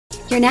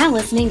You're now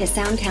listening to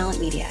Sound Talent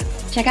Media.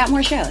 Check out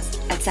more shows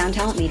at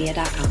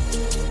soundtalentmedia.com.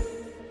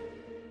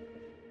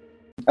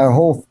 Our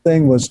whole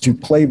thing was to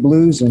play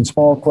blues in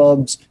small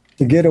clubs,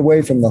 to get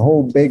away from the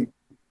whole big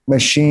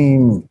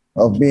machine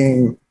of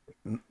being.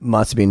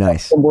 Must be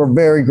nice. We're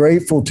very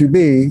grateful to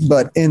be,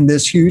 but in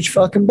this huge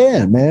fucking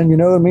band, man. You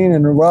know what I mean?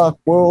 In the rock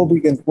world,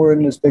 we're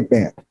in this big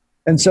band.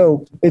 And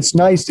so it's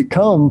nice to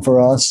come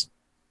for us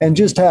and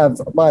just have,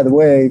 by the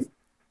way,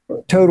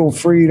 total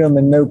freedom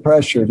and no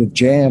pressure to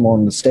jam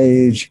on the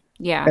stage.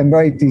 Yeah. And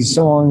write these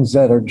songs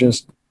that are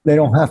just, they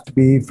don't have to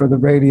be for the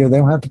radio. They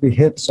don't have to be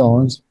hit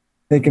songs.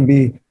 They can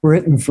be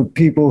written for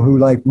people who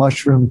like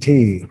mushroom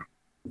tea.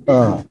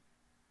 It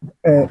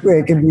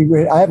can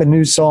be. I have a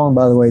new song,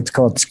 by the way. It's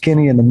called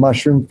 "Skinny and the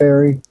Mushroom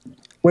Fairy."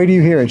 Wait till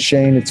you hear it,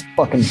 Shane. It's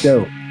fucking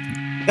dope.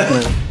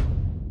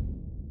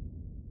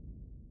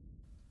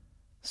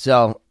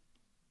 So,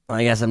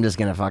 I guess I'm just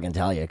gonna fucking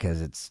tell you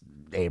because it's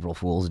April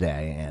Fool's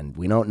Day, and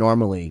we don't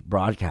normally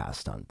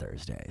broadcast on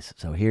Thursdays.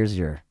 So here's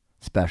your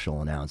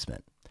special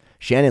announcement: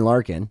 Shannon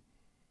Larkin,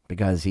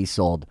 because he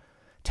sold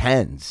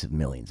tens of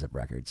millions of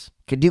records,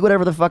 can do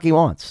whatever the fuck he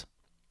wants.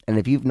 And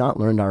if you've not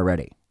learned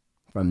already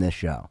from this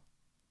show,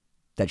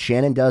 that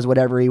Shannon does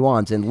whatever he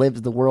wants and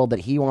lives the world that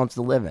he wants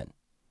to live in.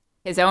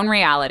 His own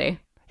reality.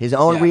 His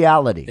own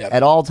reality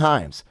at all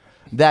times.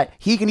 That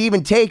he can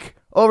even take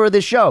over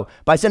this show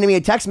by sending me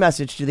a text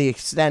message to the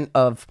extent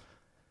of,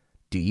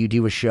 do you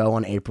do a show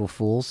on April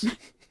Fools?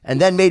 And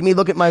then made me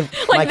look at my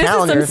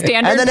calendar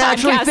and then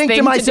actually think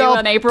to myself,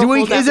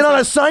 is it on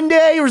a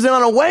Sunday or is it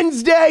on a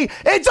Wednesday?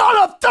 It's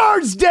on a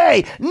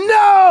Thursday.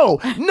 No,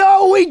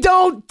 we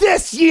don't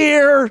this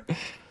year.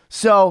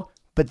 So,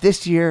 but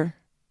this year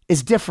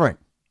is different.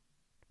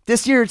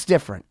 This year it's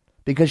different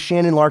because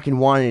Shannon Larkin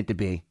wanted it to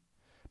be,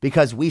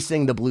 because we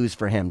sing the blues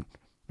for him.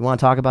 You want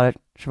to talk about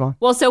it, Siobhan?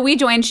 Well, so we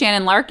joined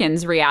Shannon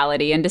Larkin's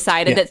reality and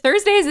decided that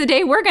Thursday is the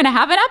day we're going to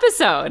have an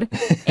episode.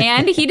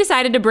 And he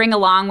decided to bring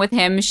along with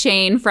him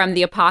Shane from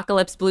the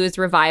Apocalypse Blues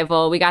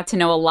Revival. We got to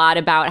know a lot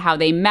about how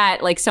they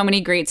met, like so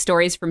many great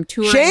stories from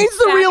touring. Shane's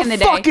the real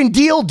fucking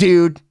deal,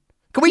 dude.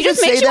 Can we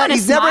just say makes you that? want to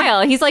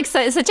smile. He's like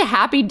such a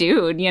happy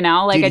dude, you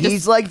know? Like, dude,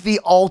 he's like the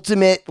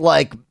ultimate,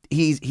 like,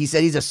 he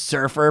said he's a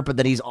surfer, but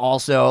that he's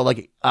also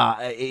like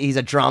he's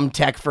a drum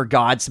tech for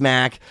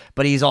Godsmack,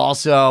 but he's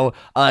also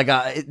like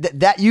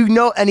that, you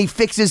know, and he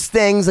fixes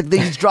things, like they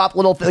just drop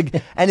little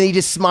and then he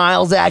just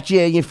smiles at you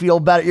and you feel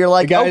better. You're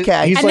like,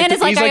 okay. And then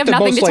it's like I have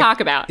nothing to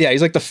talk about. Yeah,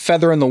 he's like the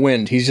feather in the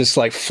wind. He's just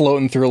like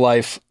floating through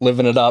life,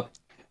 living it up,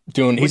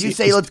 doing. Would you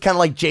say he looks kind of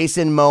like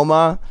Jason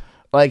Momoa?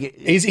 Like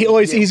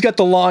he's got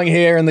the long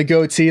hair and the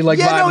goatee, like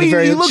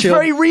he looks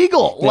very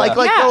regal, like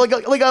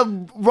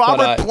a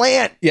Robert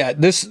Plant. Yeah,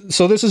 this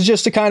is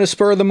just a kind of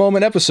spur of the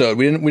moment episode.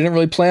 We didn't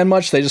really plan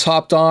much. They just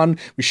hopped on.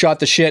 We shot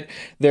the shit.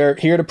 They're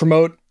here to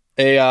promote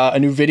a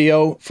new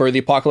video for the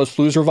Apocalypse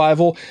Blues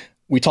Revival.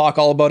 We talk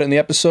all about it in the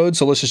episode,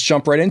 so let's just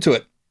jump right into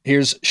it.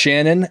 Here's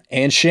Shannon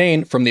and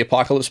Shane from the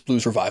Apocalypse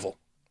Blues Revival.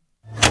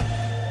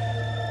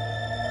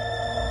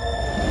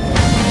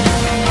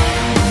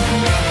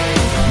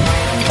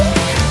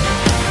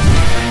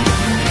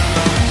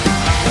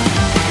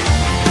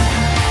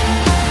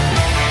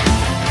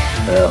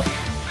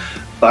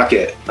 Fuck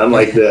it. I'm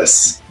like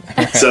this.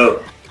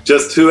 So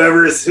just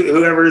whoever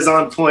is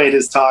on point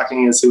is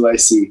talking is who I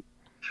see.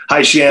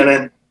 Hi,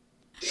 Shannon.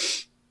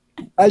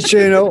 Hi,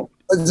 Shano.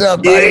 What's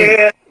up, buddy?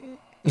 Yeah.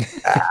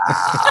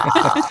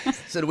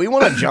 So do we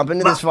want to jump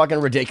into this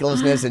fucking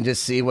ridiculousness and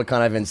just see what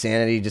kind of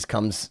insanity just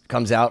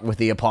comes out with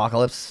the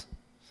apocalypse?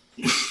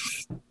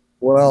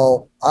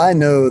 Well, I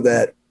know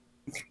that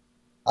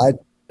I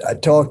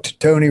talked to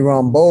Tony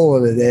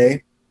Rombola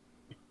today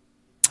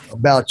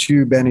about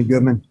you, Benny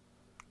Goodman.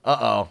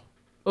 Uh-oh.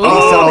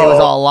 Please tell me it was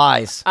all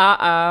lies.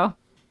 Uh-oh.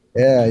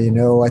 Yeah, you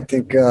know, I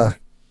think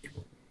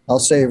I'll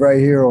say right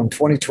here on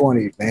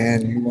 2020,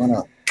 man, you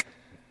wanna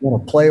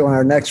play on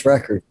our next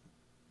record.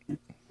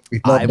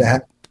 We'd love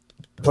to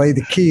play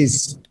the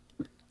keys.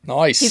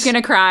 Nice. He's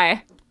gonna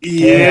cry.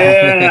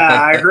 Yeah,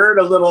 I heard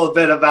a little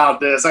bit about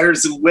this. I heard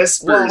some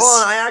whispers. Well,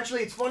 hold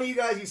on. It's funny you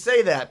guys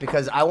say that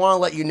because I want to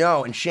let you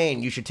know, and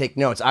Shane, you should take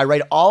notes. I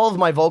write all of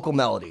my vocal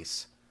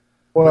melodies.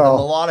 Well,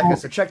 the melodica.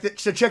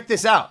 So check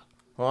this out.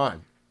 Hold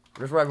on.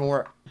 Here's where I can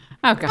work.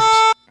 Oh,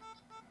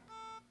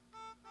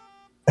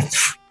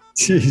 gosh.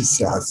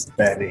 Jesus,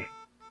 Benny.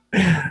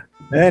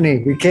 Benny,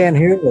 we can't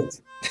hear it.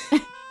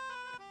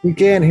 We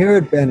can't hear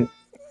it, Benny.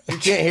 You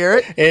can't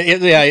hear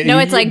it? No,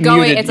 it's like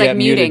going, it's like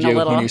muting a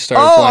little.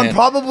 I'm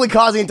probably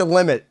causing it to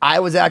limit. I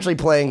was actually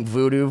playing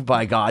Voodoo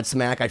by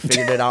Godsmack. I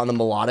figured it out on the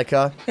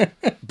melodica.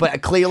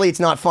 But clearly it's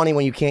not funny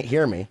when you can't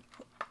hear me.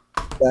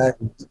 That's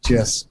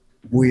just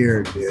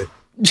weird, dude.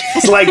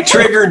 It's like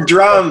triggered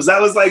drums. That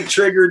was like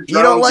triggered drums.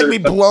 You don't like me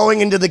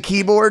blowing into the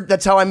keyboard?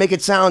 That's how I make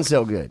it sound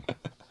so good.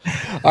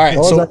 All right,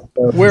 so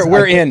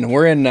we're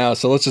in now.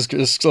 So let's just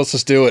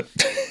do it.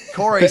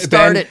 Corey,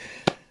 start it.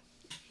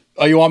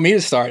 Oh, you want me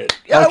to start it?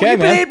 Yeah, okay,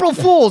 man. April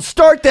Fools.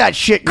 Start that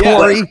shit,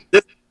 Corey.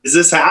 Is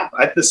this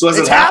happening? This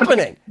wasn't It's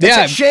happening.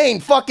 Yeah.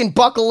 Shane, fucking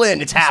buckle in.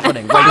 It's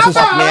happening. Right the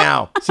fuck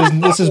now.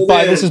 This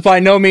is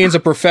by no means a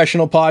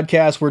professional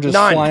podcast. We're just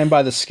None. flying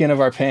by the skin of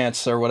our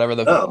pants, or whatever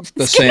the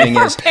saying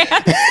is.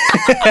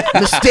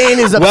 Mustaine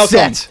is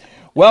upset.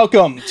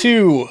 Welcome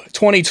to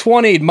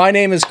 2020. My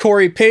name is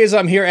Corey Payes.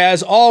 I'm here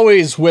as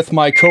always with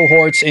my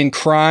cohorts in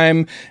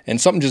crime, and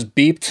something just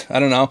beeped.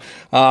 I don't know.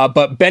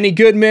 But Benny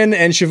Goodman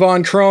and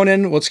Siobhan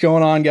Cronin. What's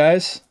going on,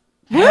 guys?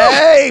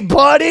 Hey,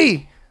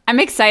 buddy. I'm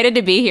excited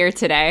to be here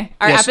today.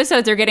 Our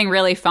episodes are getting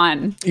really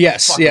fun.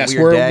 Yes.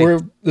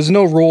 We're there's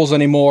no rules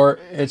anymore.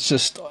 It's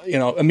just,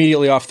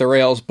 immediately off the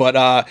rails.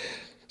 But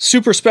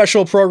super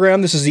special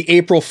program. This is the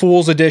April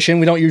Fool's edition.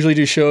 We don't usually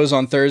do shows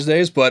on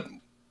Thursdays, but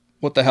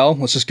what the hell?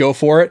 Let's just go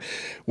for it.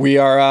 We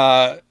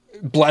are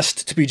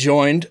blessed to be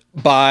joined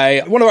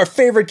by one of our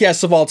favorite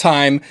guests of all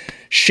time,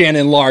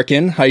 Shannon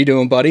Larkin. How you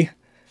doing, buddy?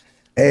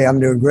 Hey, I'm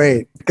doing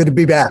great. Good to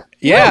be back.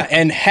 Yeah,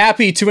 and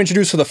happy to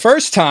introduce for the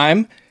first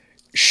time,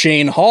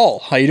 Shane Hall.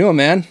 How you doing,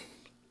 man?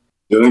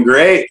 Doing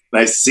great.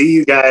 Nice to see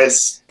you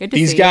guys. Good to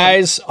These see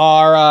guys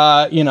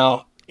are, in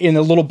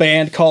a little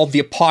band called the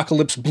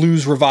Apocalypse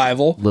Blues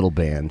Revival. Little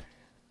band.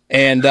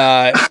 And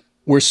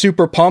we're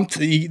super pumped.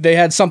 They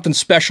had something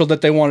special that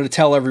they wanted to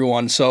tell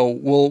everyone. So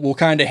we'll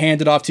kind of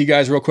hand it off to you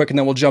guys real quick, and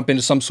then we'll jump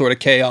into some sort of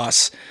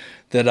chaos.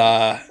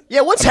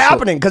 What's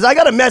happening? Because I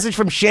got a message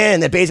from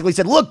Shannon that basically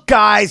said, look,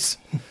 guys,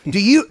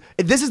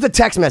 this is the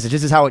text message.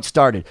 This is how it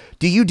started.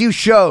 Do you do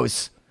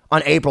shows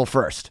on April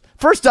 1st?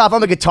 First off,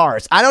 I'm a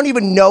guitarist. I don't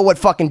even know what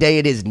fucking day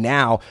it is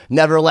now.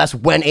 Nevertheless,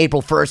 when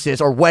April 1st is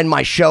or when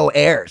my show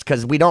airs,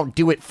 because we don't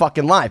do it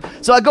fucking live.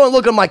 So I go and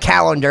look at my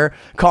calendar,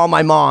 call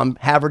my mom,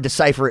 have her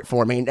decipher it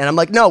for me. And I'm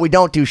like, no, we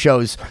don't do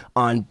shows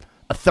on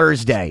a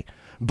Thursday.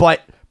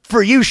 But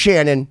for you,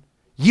 Shannon,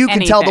 you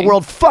can tell the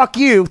world, fuck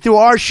you, through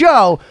our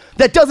show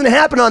that doesn't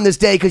happen on this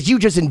day because you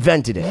just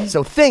invented it.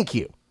 So thank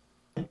you.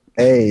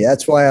 Hey,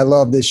 that's why I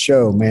love this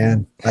show,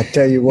 man. I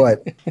tell you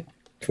what,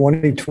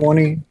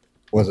 2020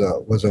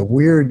 was a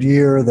weird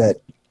year that,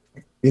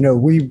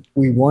 we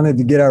wanted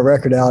to get our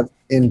record out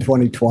in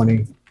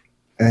 2020,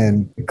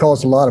 and it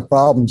caused a lot of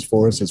problems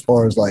for us as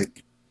far as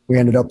we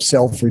ended up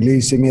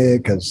self-releasing it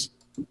because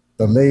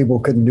the label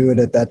couldn't do it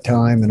at that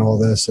time and all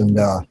this. And,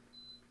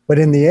 but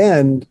in the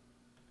end,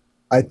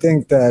 I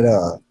think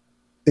that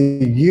the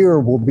year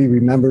will be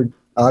remembered,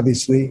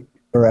 obviously,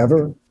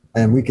 forever.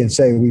 And we can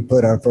say we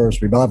put our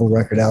first revival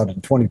record out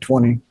in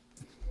 2020.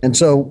 And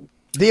so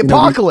the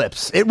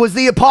apocalypse. It was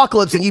the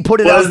apocalypse, and you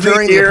put it out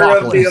during the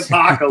apocalypse. Of the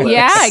apocalypse.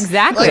 Yeah,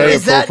 exactly.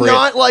 Is that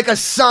not like a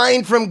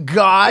sign from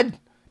God?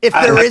 If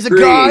there is a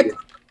God?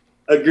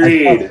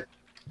 Agreed.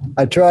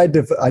 I tried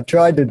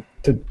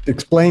to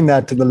explain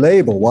that to the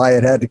label, why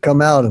it had to come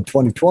out in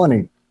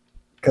 2020,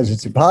 because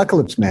it's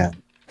Apocalypse Man.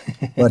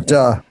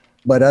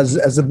 But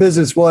as the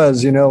business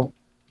was,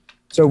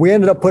 so we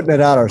ended up putting it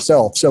out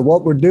ourselves. So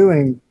what we're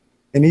doing,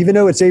 and even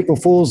though it's April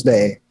Fool's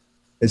Day,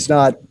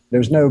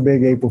 there's no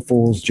big April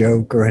Fool's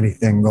joke or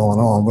anything going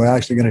on. We're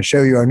actually going to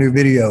show you our new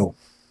video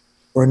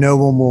where No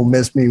One Will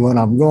Miss Me When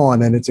I'm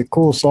Gone. And it's a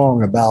cool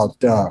song about,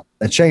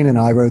 that Shane and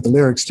I wrote the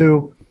lyrics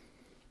to,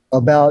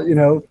 about,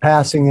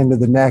 passing into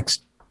the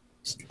next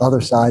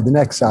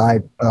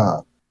side,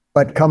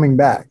 but coming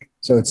back.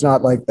 So it's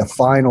not like the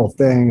final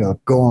thing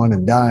of going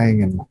and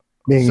dying and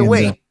being. So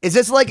wait, is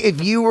this like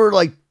if you were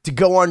to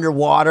go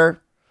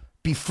underwater,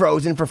 be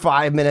frozen for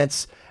 5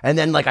 minutes, and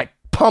then I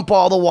pump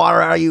all the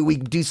water out of you, we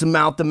do some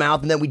mouth to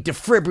mouth, and then we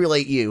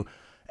defibrillate you,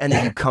 and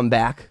then you come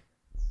back?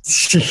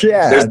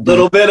 Yeah. There's a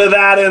little bit of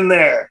that in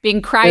there.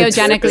 Being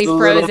cryogenically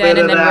frozen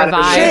and then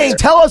revived. Shane,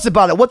 tell us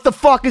about it. What the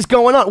fuck is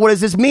going on? What does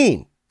this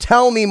mean?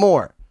 Tell me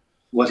more.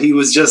 What he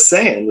was just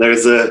saying.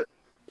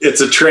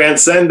 It's a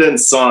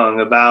transcendence song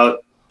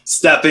about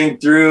stepping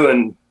through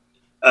and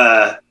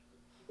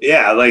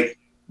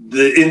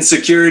the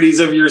insecurities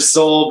of your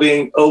soul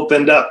being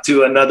opened up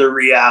to another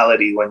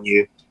reality when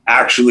you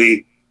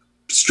actually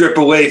strip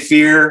away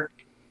fear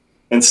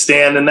and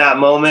stand in that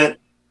moment.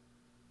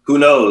 Who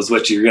knows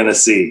what you're gonna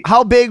see?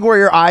 How big were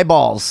your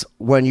eyeballs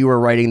when you were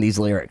writing these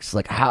lyrics?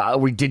 How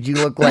did you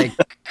look like?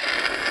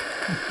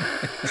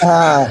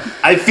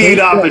 I feed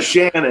off of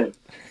Shannon.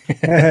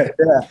 Yeah,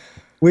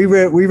 we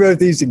wrote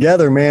these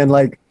together, man.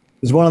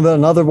 It's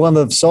another one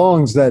of the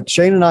songs that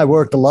Shane and I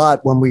worked a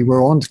lot when we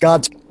were on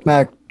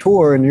Godsmack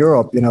tour in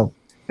Europe,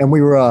 and we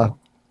were,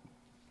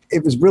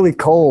 it was really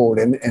cold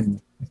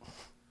and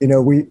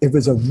it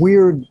was a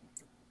weird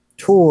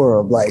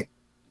tour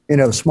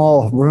of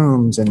small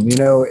rooms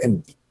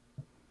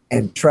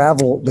and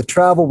travel. The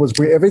travel was,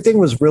 everything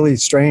was really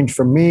strange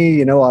for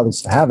me. I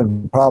was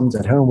having problems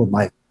at home with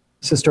my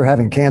sister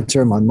having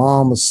cancer. My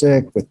mom was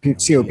sick with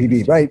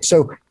COPD, right?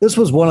 So this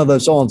was one of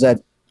those songs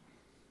that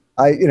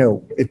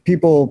if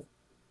people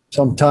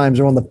sometimes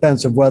are on the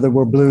fence of whether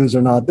we're blues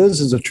or not, this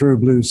is a true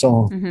blues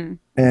song.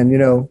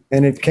 Mm-hmm.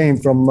 And it came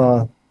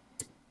from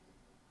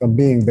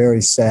being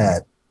very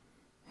sad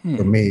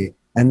for me.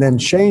 And then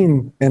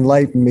Shane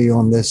enlightened me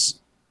on this.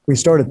 We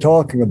started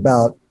talking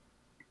about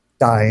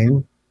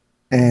dying.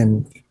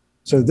 And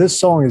so this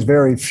song is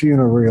very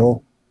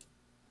funereal.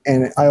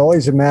 and I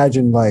always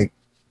imagine like,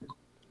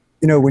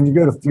 you know, when you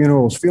go to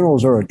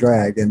funerals are a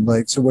drag. And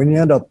like, so when you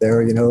end up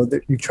there, you know,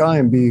 that you try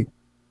and be,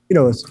 you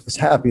know, as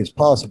happy as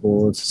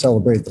possible to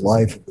celebrate the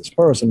life of this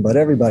person, but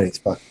everybody's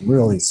fucking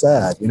really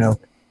sad, you know?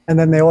 And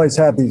then they always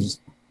have these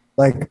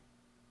like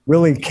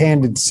really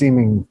candid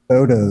seeming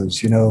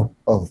photos, you know,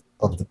 of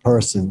the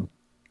person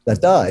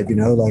that died, you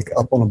know, like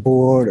up on a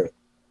board or,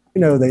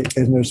 you know,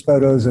 and there's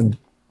photos. And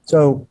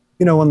so,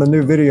 you know, on the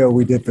new video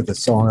we did for the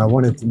song, I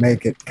wanted to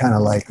make it kind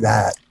of like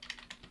that.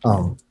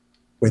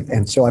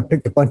 And so I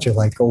picked a bunch of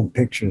like old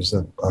pictures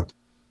of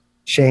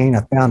Shane.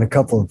 I found a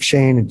couple of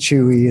Shane and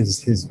Chewy,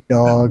 his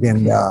dog,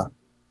 and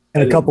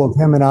a couple of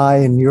him and I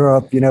in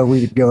Europe. You know,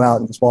 we would go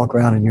out and just walk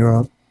around in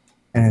Europe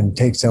and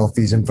take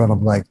selfies in front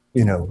of like,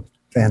 you know,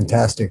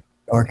 fantastic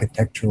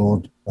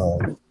architectural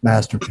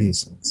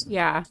masterpieces.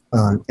 Yeah.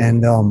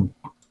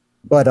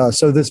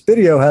 So this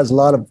video has a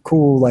lot of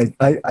cool, like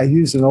I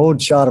used an old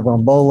shot of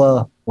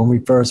Umbola when we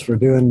first were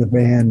doing the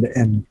band,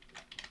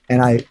 and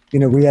I, you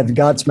know, we had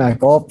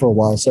Godsmack off for a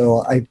while.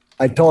 So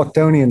I talked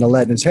Tony into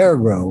letting his hair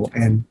grow,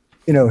 and,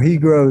 you know, he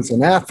grows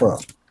an afro.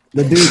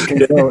 The dude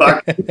can grow.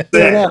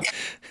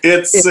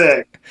 It's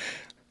sick.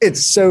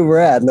 It's so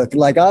rad. Look,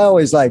 like I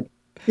always like,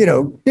 you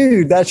know,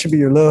 dude, that should be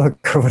your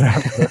look or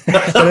whatever.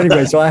 But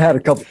anyway, so I had a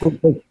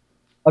couple,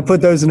 I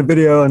put those in the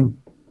video, and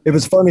it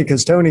was funny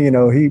because Tony, you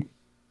know, he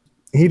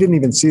didn't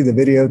even see the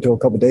video till a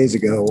couple of days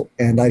ago.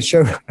 And I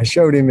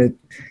showed him it.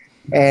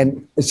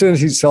 And as soon as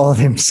he saw it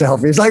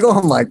himself, he's like,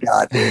 "Oh my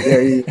God, dude,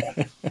 there you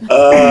go."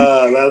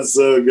 That's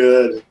so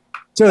good.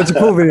 So it's a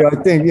cool video. I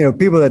think, you know,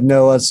 people that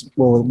know us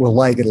will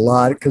like it a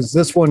lot, because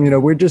this one, you know,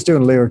 we're just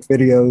doing lyric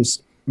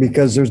videos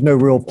because there's no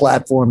real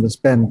platform to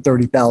spend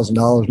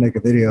 $30,000 make a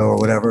video or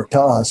whatever to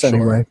us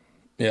anyway.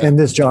 Yeah. In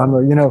this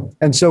genre, you know.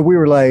 And so we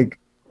were like,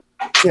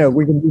 you know,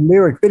 we can do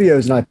lyric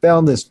videos. And I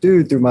found this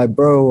dude through my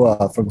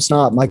bro from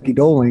Snot, Mikey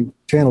Doling,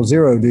 Channel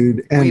Zero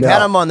dude. And we've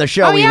had him on the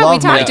show. Oh, we yeah, love we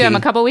talked Mikey. to him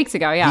a couple weeks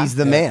ago. Yeah. He's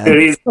the man.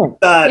 Dude, he's a stud.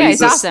 Yeah,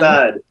 he's a awesome.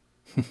 stud.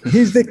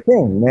 He's the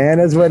king, man.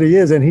 That's what he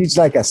is. And he's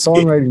like a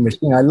songwriting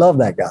machine. I love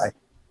that guy.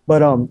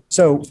 But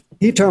so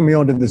he turned me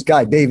on to this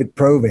guy, David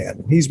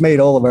Provan. He's made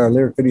all of our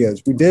lyric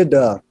videos. We did,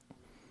 I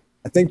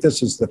think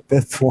this is the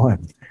 5th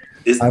one.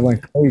 I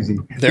went crazy.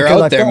 They're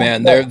out there,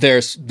 man.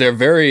 They're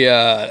very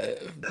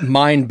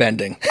mind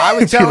bending. I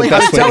was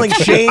telling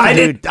Shane,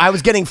 dude, I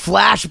was getting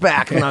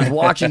flashback when I was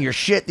watching your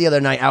shit the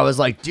other night. I was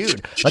like,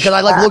 dude, like,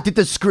 I like looked at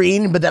the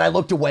screen, but then I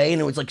looked away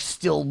and it was like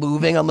still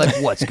moving. I'm like,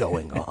 what's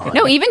going on?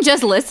 No, even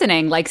just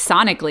listening, like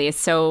sonically, is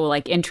so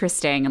like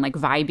interesting and like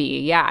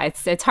vibey. Yeah,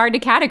 it's hard to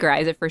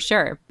categorize it for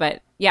sure,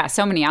 but yeah,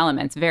 so many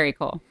elements. Very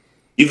cool.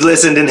 You've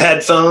listened in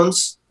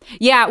headphones?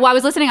 Yeah, well, I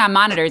was listening on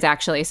monitors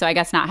actually, so I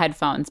guess not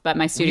headphones, but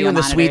my studio you in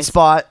the monitors. sweet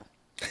spot?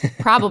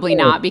 Probably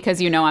not, because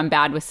you know I'm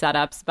bad with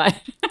setups, but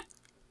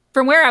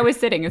from where I was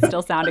sitting, it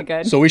still sounded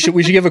good. So we should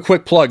give a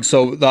quick plug.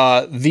 So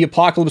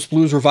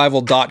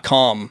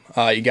theapocalypsebluesrevival.com,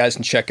 you guys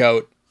can check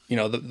out, you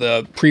know,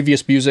 the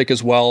previous music,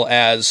 as well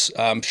as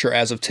I'm sure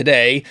as of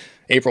today,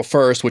 April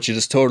 1st, which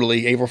is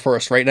totally April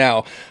 1st right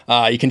now.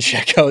 You can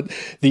check out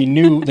the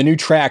new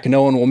track,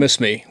 "No One Will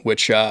Miss Me,"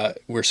 which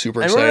we're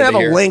super excited to hear. And we're gonna have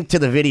a link to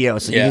the video,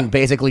 so you can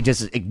basically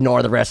just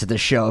ignore the rest of the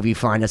show if you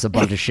find us a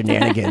bunch of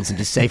shenanigans and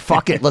just say,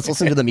 "Fuck it, let's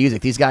listen to the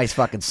music." These guys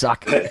fucking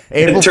suck.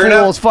 April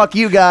Fools, fuck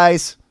you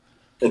guys.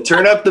 And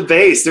turn up the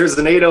bass. There's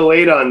an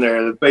 808 on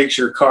there that makes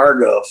your car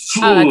go.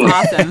 Oh,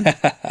 that's awesome.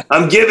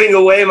 I'm giving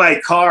away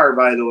my car,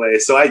 by the way.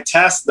 So I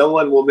test "No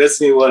One Will Miss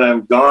Me" when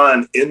I'm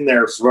gone in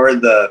there for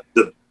the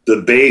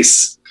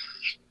bass.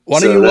 Why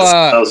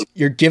don't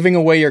you're giving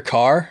away your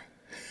car?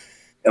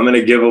 I'm going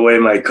to give away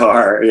my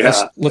car.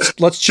 Yeah.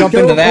 Let's jump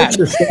into that.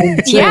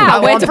 Yeah.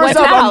 What's that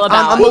all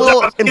about? I'm a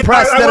little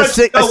impressed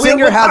that a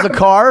singer has a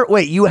car.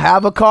 Wait, you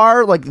have a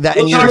car like that?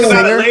 We'll talk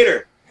about it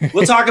later.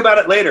 We'll talk about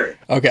it later.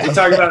 Okay. We'll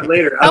talk about it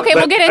later. Okay,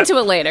 we'll get into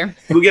it later.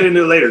 We'll get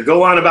into it later.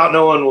 Go on about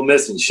 "No One Will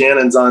Miss Me."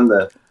 Shannon's on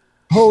the...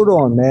 Hold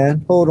on,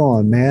 man.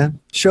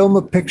 Show him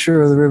a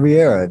picture of the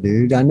Riviera,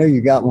 dude. I know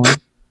you got one.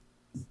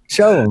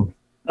 Show him.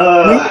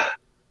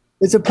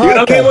 It's a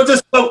podcast. Okay,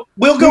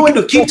 we'll go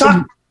into keep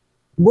talking.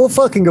 We'll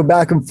fucking go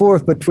back and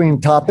forth between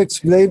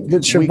topics. We can do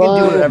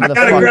whatever the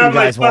fuck you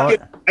guys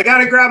want. I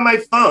gotta grab my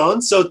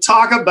phone. So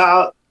talk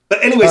about.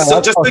 But anyway,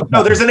 so just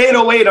there's an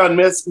 808 on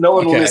 "No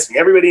One Will Miss Me."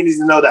 Everybody needs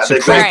to know that. So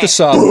crank the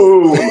sub.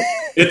 Boom!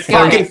 It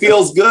fucking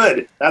feels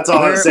good. That's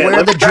all I'm saying.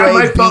 Wear the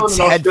Dre Beats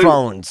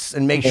headphones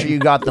and make sure you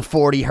got the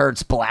 40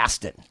 hertz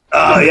blasted.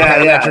 Oh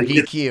yeah. Electric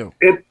EQ.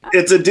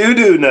 It's a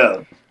doo-doo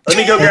note. Let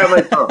me go grab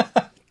my phone.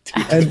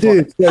 And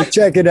dude, so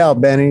check it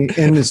out, Benny.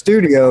 In the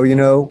studio, you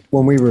know,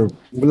 when we were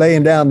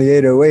laying down the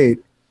 808,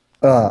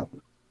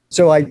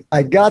 so I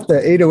got the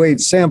 808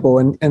 sample,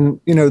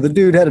 and you know, the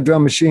dude had a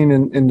drum machine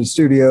in the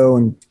studio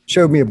and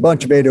showed me a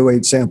bunch of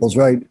 808 samples,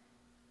 right?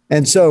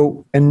 And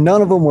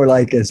none of them were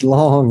like as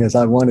long as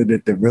I wanted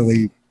it to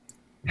really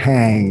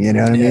hang, you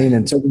know what I mean?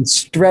 And so we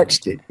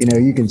stretched it. You know,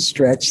 you can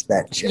stretch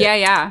that shit.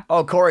 Yeah.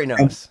 Oh, Corey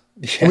knows.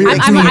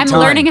 I'm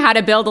learning how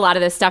to build a lot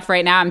of this stuff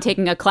right now. I'm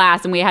taking a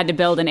class and we had to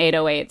build an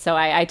 808. So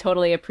I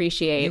totally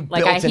appreciate,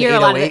 like I hear a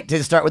lot of it.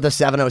 Did it start with a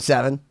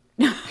 707?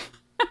 Well,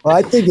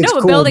 I think it's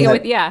cool building it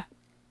with, yeah.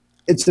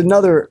 It's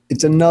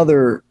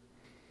another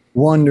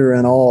wonder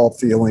and awe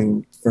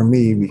feeling for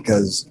me,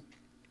 because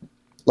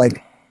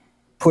like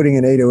putting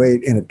an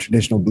 808 in a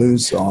traditional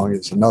blues song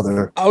is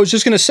another. I was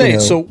just going to say,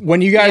 so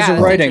when you guys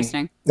are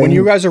writing,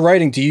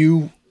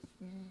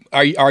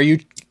 are you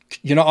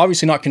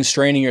obviously not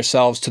constraining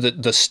yourselves to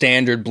the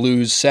standard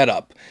blues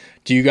setup.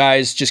 Do you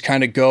guys just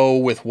kind of go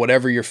with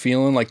whatever you're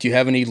feeling? Like, do you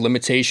have any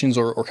limitations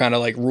or kind of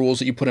like rules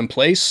that you put in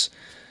place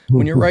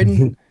when you're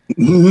writing?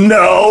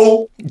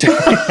 No. Fucking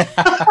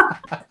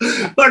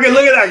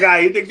look at that guy.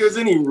 You think there's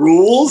any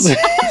rules?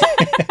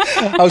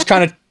 I was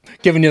kind of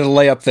giving you the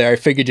layup there. I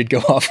figured you'd go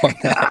off on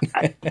that.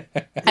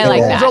 I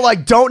like that. So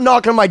like, don't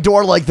knock on my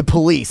door like the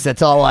police.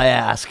 That's all I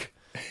ask.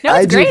 No,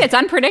 it's great. It's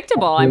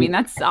unpredictable. I mean,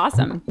 that's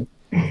awesome.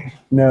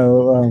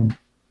 No,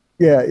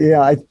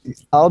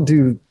 I'll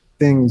do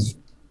things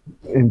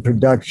in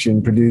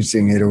production,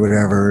 producing it or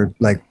whatever,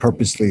 like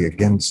purposely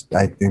against,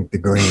 I think, the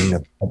grain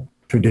of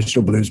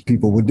traditional blues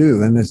people would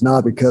do. And it's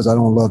not because I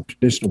don't love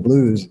traditional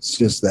blues. It's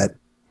just that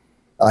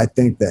I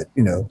think that,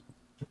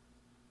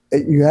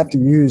 you have to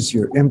use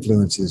your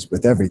influences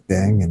with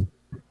everything. And,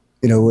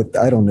 with,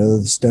 I don't know,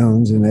 the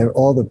Stones and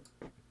all the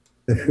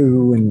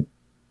Who and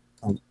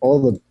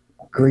all the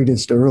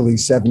greatest early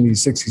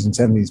 70s, 60s and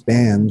 70s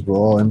bands were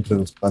all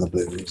influenced by the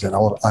blues and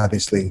all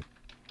obviously,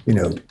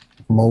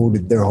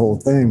 molded their whole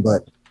thing,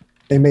 but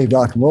they made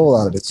rock and roll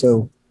out of it.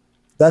 So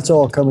that's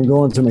all come and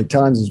going so many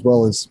times, as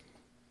well as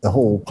the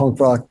whole punk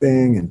rock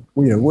thing. And,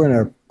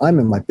 I'm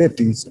in my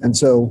 50s. And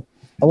so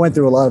I went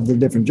through a lot of the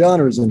different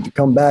genres, and to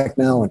come back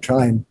now and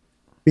try and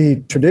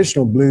be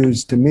traditional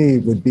blues to me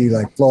would be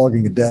like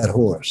flogging a dead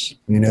horse,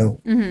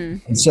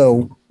 Mm-hmm. And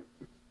so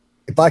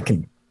if I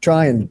can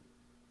try and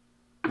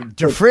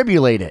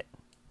defibrillate it,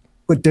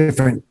 put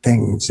different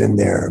things in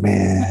there,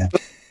 man.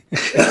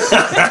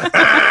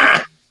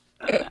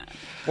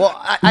 Well,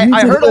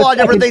 I heard a lot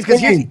of different things,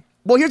 because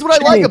here's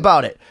what I like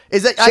about it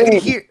is that I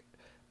can hear.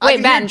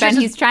 Wait, Ben,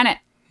 he's trying to.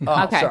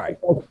 Oh, okay. Sorry.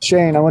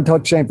 Shane, I want to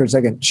talk to Shane for a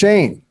second.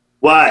 Shane.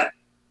 What?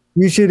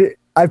 You should.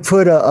 I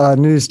put a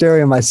new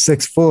stereo in my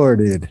 6.4,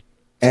 dude,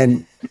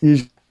 and you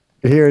should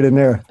hear it in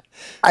there.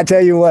 I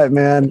tell you what,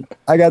 man,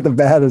 I got the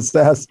baddest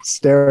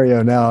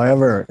stereo now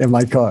ever in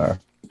my car.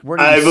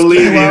 I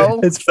believe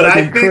you. It's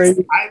fucking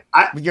crazy.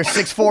 With your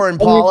 6.4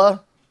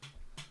 Impala,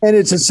 and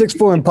it's a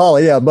 6.4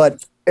 Impala, yeah,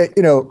 but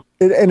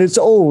and it's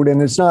old, and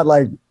it's not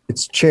like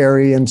it's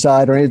cherry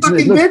inside or anything.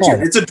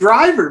 It's a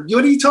driver.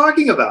 What are you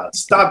talking about?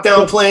 Stop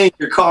downplaying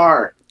your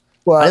car.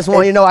 Well, I just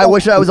want you to know, I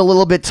wish I was a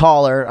little bit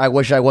taller. I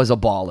wish I was a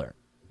baller.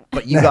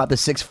 But you got the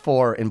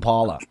 6.4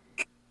 Impala.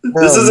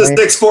 This is a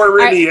 6.4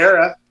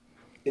 Riviera.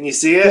 Can you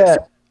see it? Yeah.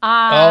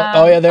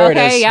 Yeah, there it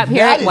is. Yep,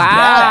 here it is.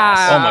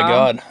 Wow. Oh my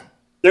God.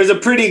 There's a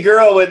pretty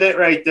girl with it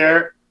right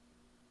there.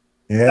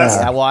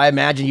 Yeah. Well, I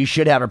imagine you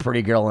should have a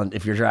pretty girl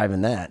if you're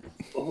driving that.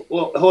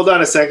 Well, hold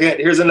on a second.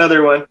 Here's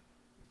another one.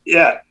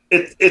 Yeah,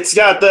 it's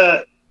got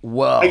the.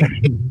 Whoa.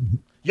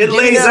 It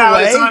lays out.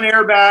 Away? It's on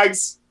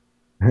airbags.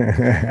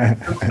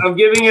 I'm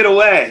giving it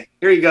away.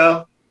 Here you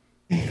go.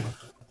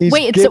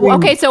 Wait.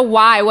 So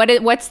why?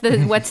 What's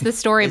the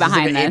story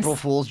behind this? This? April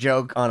Fool's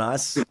joke on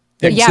us.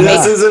 Yeah,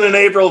 this isn't an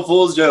April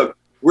Fool's joke.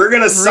 We're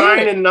gonna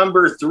sign and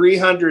number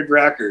 300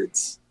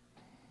 records.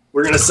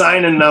 We're gonna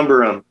sign and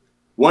number them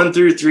 1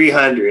 through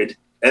 300,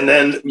 and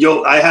then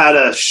I had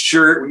a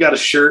shirt. We got a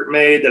shirt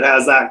made that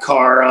has that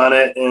car on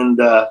it,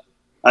 and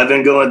I've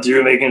been going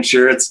through making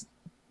sure it's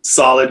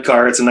solid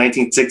car. It's a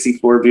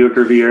 1964 Buick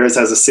Riviera. It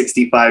has a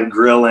 65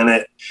 grill in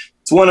it.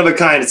 It's one of a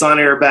kind. It's on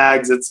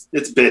airbags.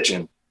 It's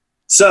bitching.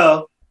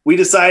 So we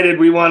decided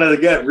we wanted to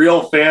get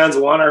real fans,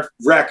 want our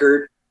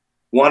record,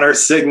 want our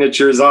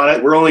signatures on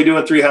it. We're only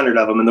doing 300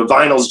 of them, and the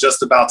vinyl's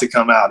just about to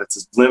come out. It's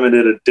a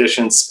limited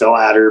edition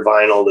splatter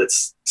vinyl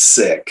that's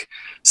sick.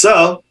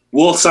 So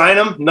we'll sign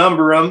them,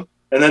 number them,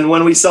 and then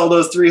when we sell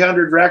those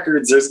 300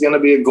 records, there's going to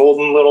be a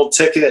golden little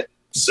ticket.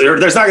 So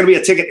there's not going to be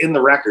a ticket in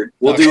the record.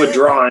 We'll do a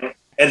drawing,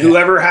 and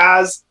whoever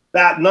has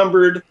that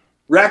numbered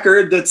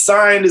record that's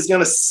signed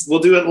we'll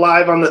do it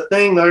live on the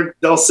thing.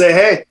 They'll say,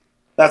 hey,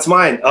 that's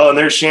mine. Oh, and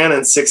there's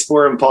Shannon's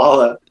 6.4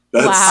 Impala.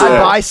 That's I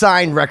buy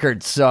signed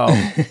records, so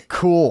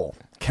cool.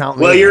 Count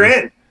me. Well, you're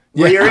in.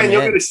 You'll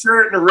get a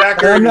shirt and a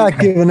record. I'm not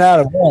giving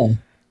that away.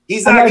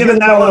 He's not giving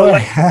that one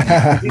away.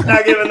 He's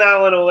not giving that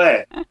one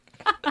away.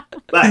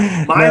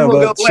 But mine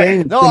will go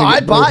away. No,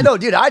 I'd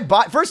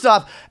buy. First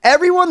off,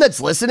 everyone that's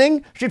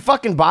listening should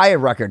fucking buy a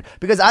record,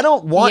 because I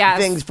don't want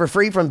things for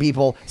free from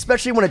people,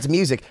 especially when it's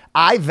music.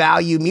 I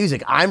value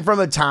music. I'm from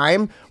a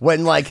time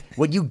when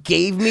you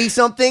gave me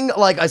something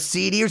like a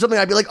CD or something,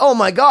 I'd be like, oh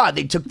my God,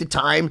 they took the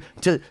time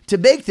to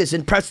make this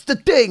and press the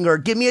thing or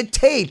give me a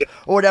tape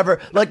or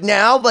whatever. Like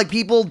now,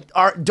 people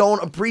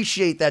don't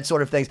appreciate that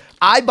sort of things.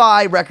 I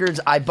buy records.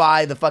 I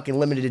buy the fucking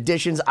limited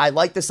editions. I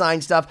like the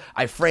signed stuff.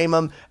 I frame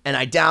them and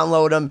I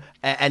download them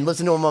and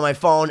listen to them on my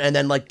phone and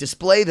then like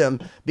display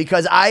them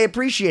because I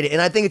appreciate it. And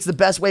I think it's the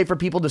best way for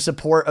people to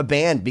support a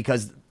band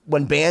because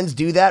when bands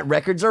do that,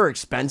 records are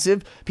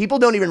expensive. People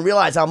don't even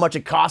realize how much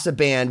it costs a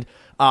band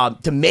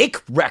to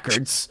make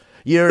records.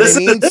 You know what I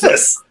mean?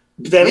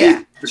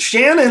 Benny,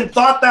 Shannon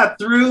thought that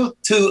through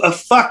to a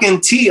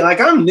fucking T.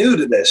 Like, I'm new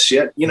to this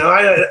shit. You know,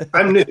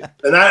 I'm new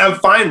and I'm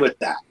fine with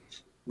that.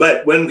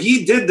 But when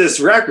he did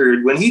this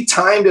record, when he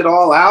timed it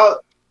all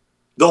out,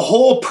 the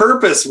whole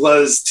purpose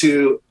was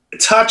to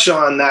touch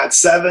on that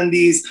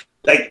 70s,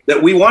 like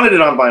that we wanted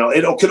it on vinyl.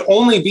 It could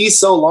only be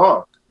so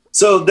long.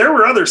 So there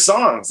were other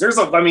songs.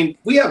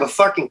 We have a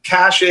fucking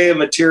cache of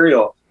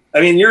material. I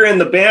mean, you're in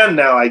the band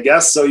now, I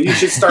guess, so you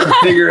should start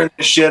figuring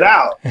this shit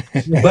out.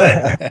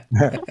 But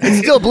it's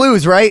still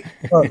blues, right?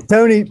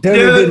 Tony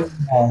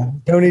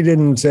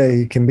didn't say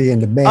he can be in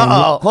the band.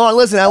 Hold on,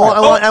 listen. I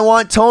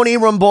want Tony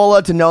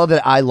Rambola to know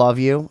that I love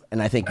you, and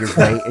I think you're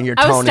great, and your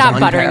tone is stop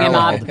buttering him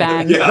up,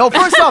 Ben. Yeah. No,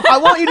 first off, I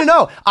want you to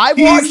know I've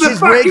watched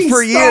his rig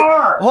for years.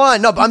 Hold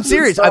on, no, I'm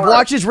serious. I've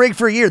watched his rig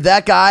for a year.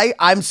 That guy,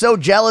 I'm so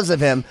jealous of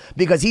him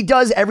because he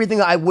does everything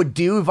I would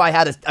do if I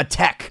had a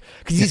tech.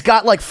 Because he's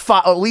got like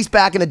five, or at least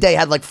back in the day,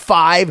 had like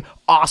 5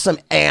 awesome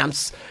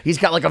amps. He's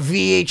got like a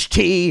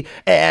VHT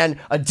and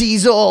a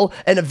diesel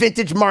and a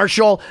vintage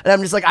Marshall. And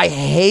I'm just like, I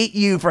hate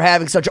you for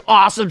having such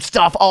awesome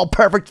stuff all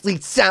perfectly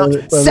sounds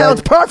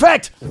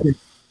perfect.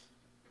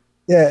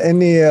 Yeah, in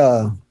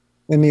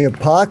the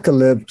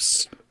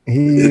Apocalypse,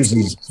 he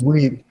uses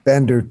sweet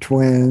Fender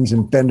Twins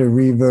and Fender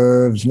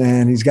Reverbs,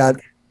 man. He's got,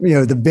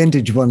 the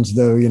vintage ones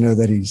though,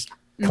 that he's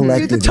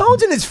collected. Dude, the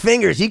tones in his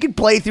fingers. He could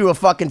play through a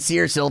fucking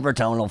Sears Silver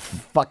tone. It'll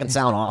fucking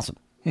sound awesome.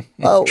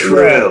 Oh,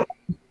 true.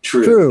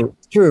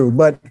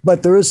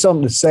 But there is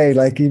something to say.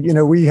 Like,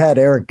 we had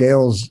Eric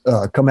Gales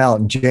come out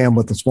and jam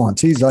with us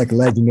once. He's like a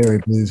legendary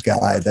blues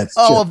guy.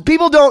 If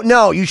people don't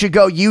know, you should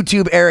go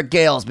YouTube Eric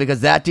Gales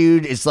because that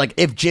dude is like,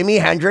 if Jimi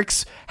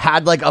Hendrix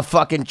had like a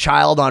fucking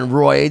child on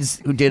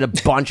roids who did a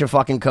bunch of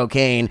fucking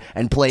cocaine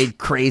and played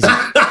crazy.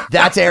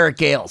 That's Eric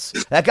Gales.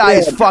 That guy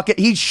is fucking,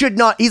 he's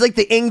like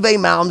the Yngwie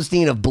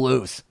Malmsteen of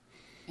blues.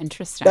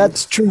 Interesting.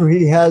 That's true.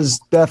 He has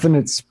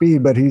definite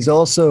speed, but he's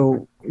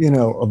also,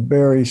 a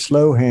very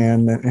slow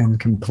hand and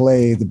can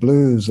play the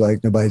blues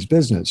like nobody's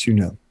business,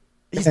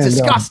 He's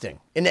disgusting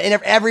in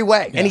every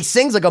way. Yeah. And he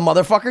sings like a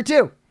motherfucker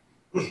too.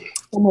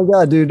 Oh my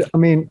God, dude. I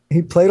mean,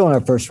 he played on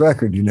our first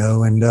record,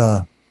 and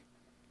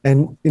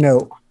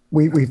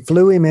we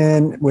flew him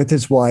in with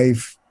his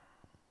wife.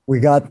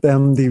 We got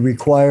them the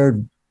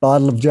required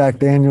bottle of Jack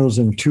Daniels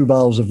and 2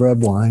 bottles of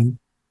red wine.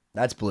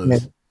 That's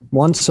blues.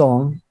 One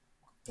song.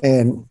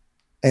 And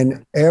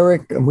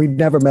Eric, we'd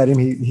never met him.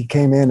 He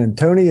came in and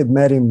Tony had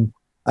met him,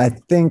 I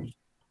think,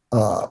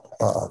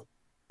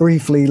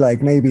 briefly,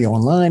 like maybe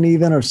online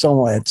even or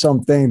somewhere at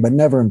something, but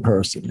never in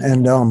person.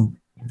 And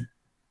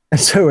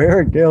so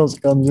Eric Gales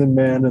comes in,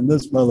 man, and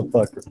this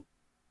motherfucker,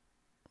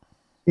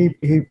 he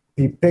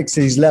picks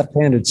his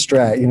left-handed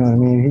Strat, you know what I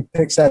mean? He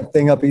picks that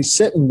thing up. He's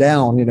sitting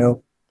down,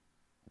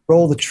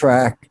 roll the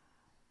track,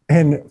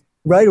 and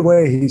right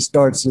away he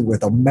starts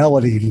with a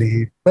melody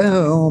lead.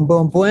 Boom,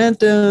 boom, boom,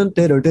 dun,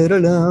 diddle,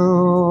 diddle,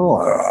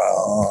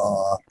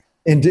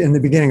 in the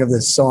beginning of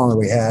this song that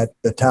we had,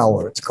 The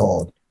Tower, it's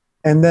called.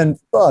 And then,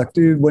 fuck,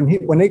 dude,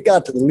 when it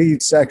got to the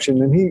lead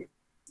section, and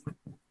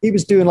he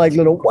was doing like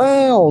little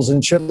wows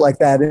and shit like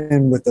that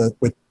in with the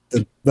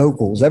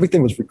vocals.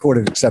 Everything was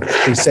recorded except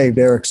they saved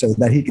Eric so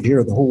that he could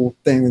hear the whole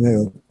thing and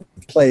they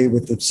play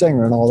with the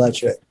singer and all that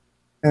shit.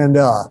 And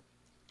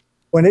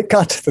when it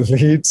got to the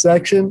lead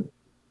section,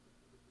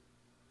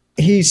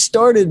 he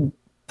started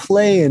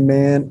playing,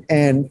 man,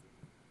 and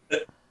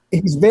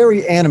he's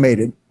very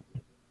animated.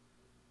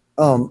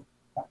 Am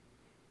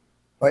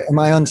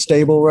I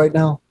unstable right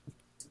now?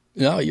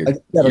 No, you're.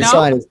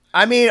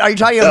 I mean, are you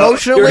talking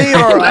emotionally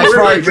or as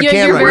far as your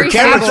camera? Your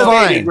camera's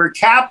fine. We're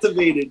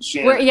captivated,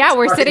 Shannon.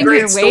 We're sitting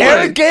here waiting.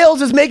 Eric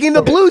Gales is making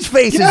the blues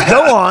faces. Yeah.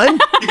 Go on.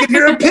 You can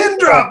hear a pin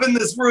drop in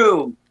this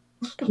room.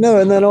 No,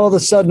 and then all of a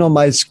sudden on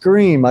my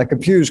screen, my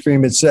computer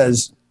screen, it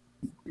says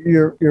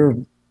your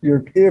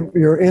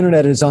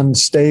internet is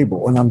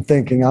unstable, and I'm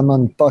thinking I'm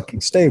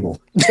unfucking stable.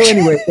 So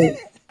anyway,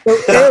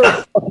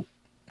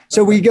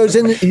 so he goes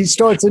in, he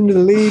starts into the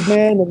lead,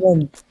 man, and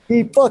then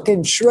he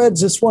fucking shreds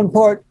this one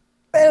part.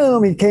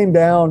 Boom! He came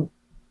down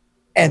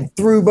and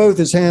threw both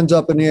his hands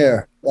up in the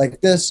air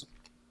like this,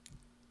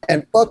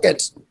 and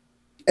buckets.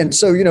 And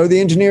so the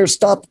engineer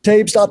stopped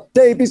the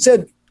tape. He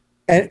said,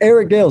 and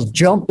Eric Gales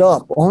jumped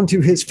up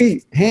onto his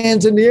feet,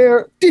 hands in the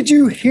air. Did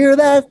you hear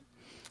that?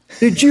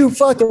 Did you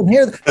fucking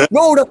hear that?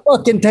 Roll the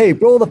fucking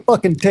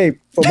tape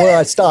from where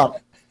I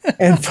stopped.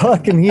 And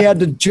fucking he had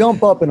to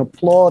jump up and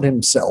applaud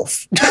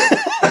himself.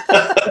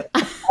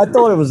 I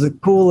thought it was the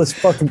coolest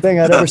fucking thing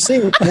I'd ever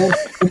seen. And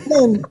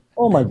then,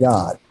 oh my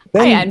God.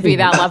 Then, I envy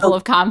that level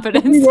of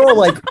confidence. We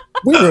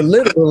were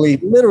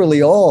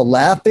literally all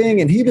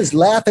laughing, and he was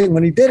laughing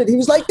when he did it. He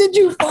was like, did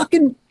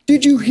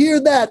you hear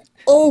that?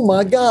 Oh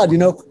my God,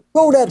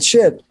 roll that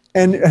shit.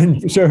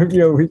 And so,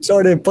 he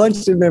started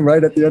punching him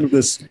right at the end of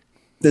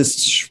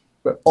this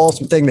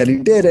awesome thing that he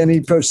did. And he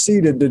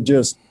proceeded to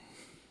just,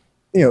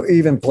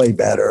 even play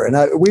better. And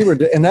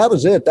that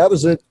was it. That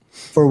was it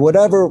for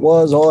whatever it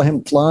was, all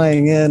him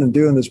flying in and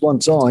doing this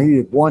one song. He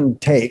did one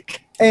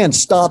take and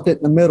stopped it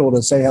in the middle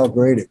to say how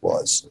great it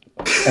was.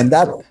 And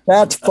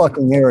that's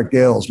fucking Eric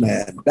Gills,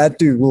 man. That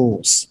dude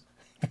rules.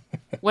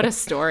 What a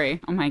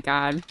story. Oh my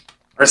God.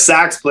 Our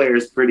sax player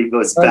is pretty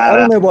good. I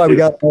don't know why we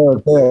got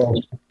Eric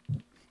Gills.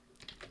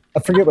 I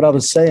forget what I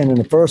was saying in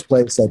the first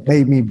place that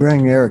made me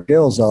bring Eric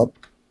Gills up.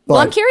 Well,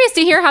 I'm curious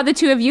to hear how the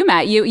two of you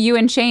met, you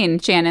and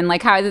Shannon.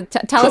 Like, tell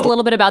us a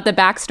little bit about the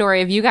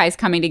backstory of you guys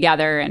coming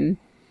together, and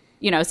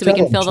so we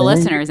can fill the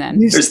listeners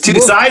in. There's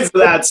two sides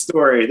of that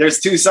story.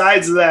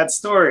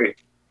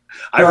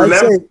 I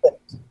remember.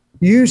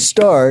 You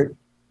start,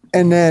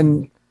 and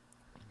then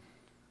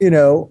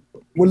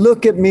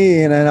look at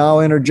me, and then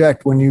I'll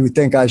interject when you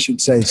think I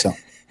should say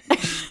something.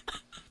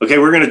 Okay,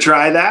 we're gonna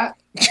try that.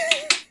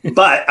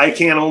 But I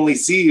can't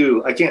see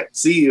you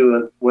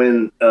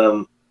when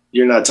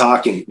you're not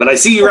talking. But I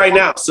see you right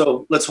now.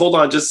 So let's hold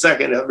on just a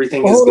second.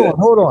 Everything is good.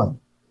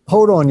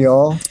 Hold on,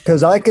 y'all.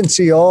 Because I can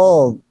see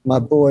all my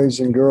boys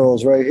and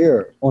girls right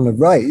here on the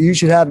right. You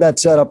should have that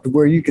set up to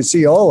where you can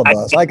see all of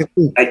us. I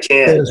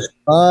can.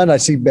 I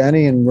see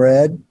Benny in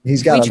red.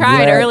 He's got. We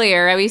tried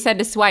earlier. We said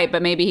to swipe,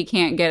 but maybe he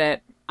can't get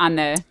it on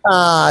the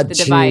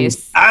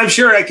device. I'm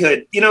sure I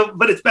could.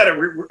 But it's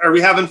better. Are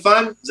we having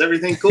fun? Is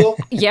everything cool?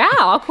 Yeah,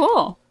 all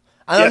cool.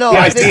 I don't know.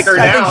 Yeah, I think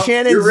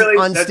Shannon's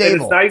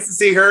unstable. It's nice to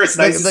see her. It's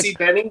nice to see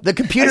Benny. The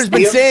computer's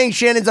been saying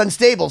Shannon's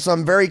unstable, so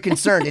I'm very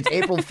concerned. It's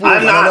April Fool's.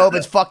 I don't know if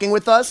it's fucking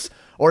with us,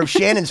 or if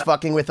Shannon's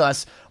fucking with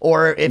us,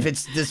 or if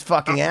it's this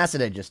fucking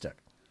acid I just took.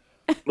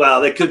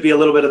 Well, there could be a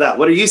little bit of that.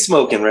 What are you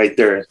smoking right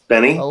there,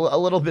 Benny? A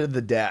little bit of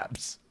the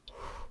dabs.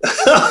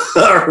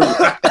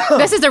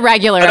 This is a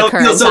regular occurrence. I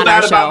don't feel so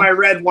bad about my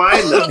red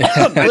wine, though.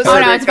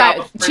 It's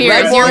about cheers.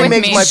 Red wine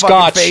makes my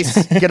fucking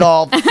face get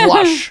all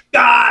flush.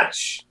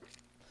 Scotch.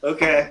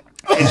 Okay.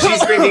 And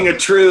she's drinking a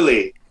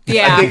Truly.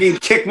 Yeah. I think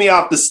he'd kick me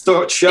off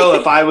the show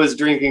if I was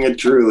drinking a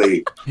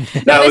Truly.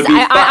 That would be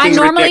I'm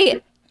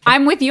ridiculous.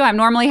 I'm with you. I'm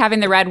normally having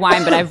the red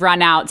wine, but I've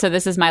run out, so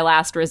this is my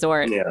last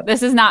resort. Yeah.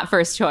 This is not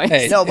first choice.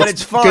 Hey, no, but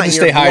it's fine. Good to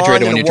stay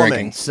hydrated when you're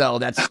drinking. So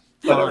that's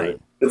fine.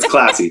 It's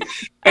classy.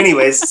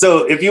 Anyways,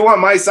 so if you want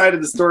my side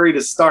of the story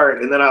to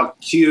start, and then I'll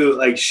cue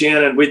like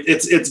Shannon.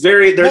 It's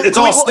very there. It's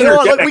all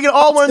synergetic. We can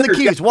all learn the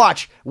cues.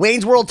 Watch.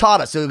 Wayne's World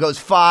taught us. So it goes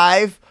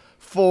 5,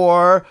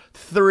 4,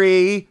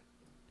 3.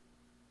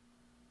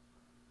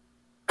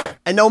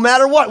 And no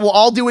matter what, we'll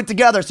all do it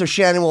together so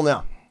Shannon will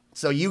know.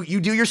 So you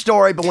do your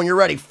story, but when you're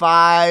ready,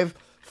 5,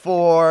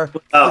 4,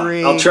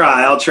 3. I'll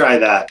try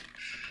that.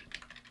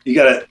 You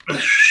gotta.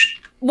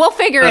 We'll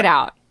figure it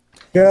out.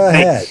 Go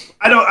ahead.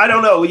 I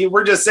don't know.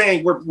 We're just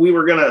saying we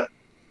were gonna.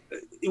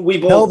 We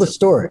both tell the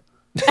story.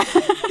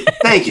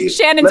 Thank you.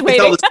 Shannon's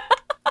waiting.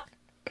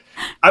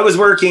 I was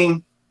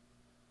working.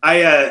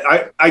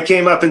 I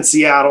came up in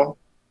Seattle,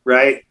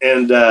 right?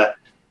 And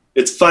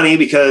it's funny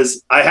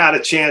because I had a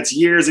chance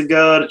years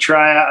ago to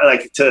try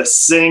out, to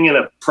sing in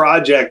a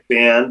project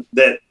band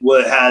that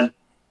had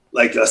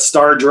like a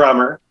star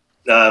drummer,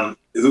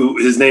 who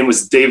his name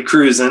was Dave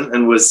Cruzen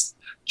and was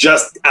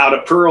just out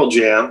of Pearl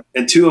Jam.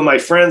 And 2 of my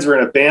friends were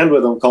in a band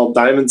with him called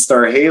Diamond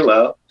Star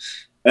Halo.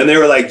 And they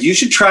were like, you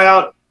should try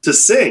out to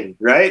sing,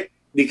 right?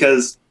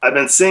 Because I've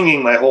been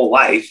singing my whole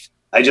life.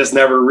 I just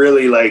never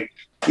really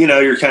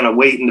you're kind of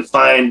waiting to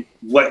find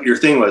what your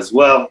thing was.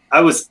 Well, I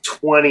was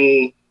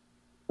 20.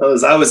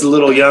 I was a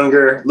little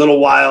younger, a little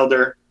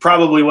wilder,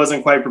 probably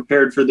wasn't quite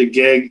prepared for the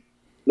gig,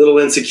 a little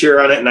insecure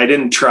on it, and I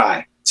didn't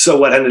try. So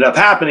what ended up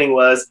happening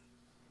was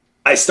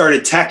I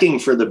started teching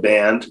for the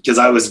band because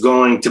I was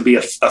going to be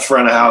a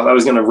front of house. I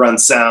was going to run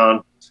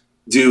sound,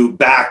 do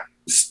back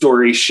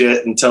story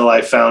shit until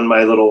I found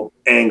my little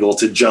angle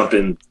to jump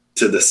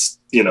into this,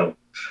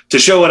 to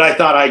show what I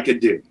thought I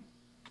could do,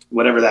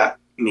 whatever that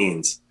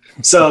means.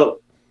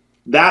 So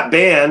that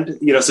band,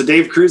 so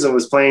Dave Cruzen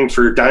was playing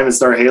for Diamond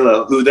Star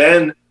Halo, who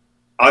then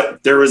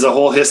there was a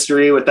whole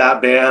history with that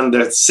band.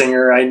 The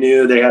singer I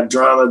knew, they had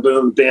drama,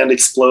 boom, the band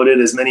exploded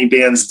as many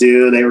bands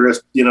do. They were,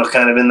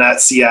 kind of in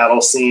that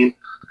Seattle scene.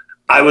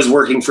 I was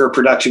working for a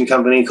production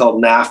company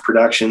called NAF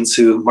Productions,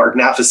 who Mark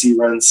Nafasi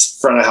runs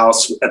front of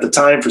house at the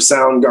time for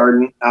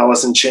Soundgarden,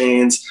 Alice in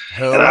Chains.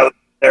 Oh. And I was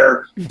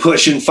there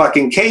pushing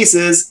fucking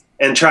cases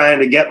and trying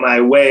to get my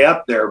way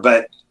up there.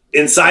 But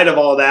inside of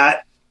all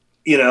that,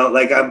 I'm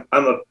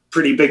a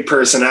pretty big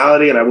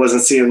personality and I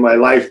wasn't seeing my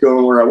life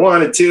going where I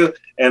wanted to.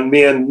 And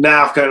me and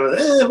Naf kind of,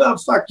 well,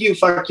 fuck you.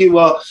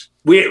 Well,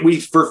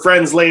 we were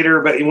friends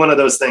later, but one of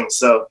those things.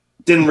 So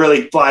didn't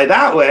really fly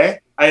that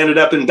way. I ended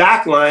up in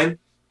backline.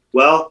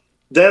 Well,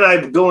 then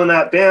I go in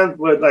that band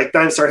with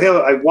Diamond Star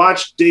Halo. I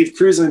watched Dave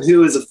Cruzen,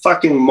 who is a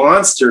fucking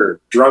monster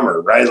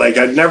drummer, right?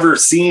 I'd never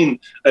seen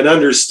and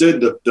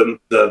understood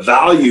the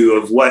value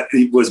of what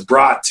was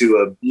brought to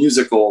a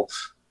musical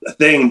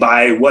thing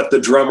by what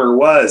the drummer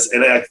was.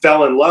 And I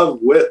fell in love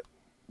with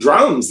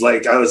drums. I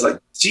was like,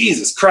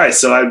 Jesus Christ.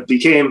 So I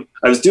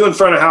was doing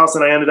front of house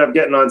and I ended up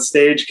getting on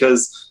stage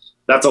because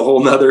that's a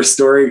whole nother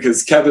story,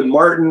 because Kevin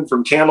Martin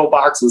from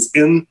Candlebox was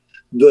in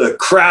the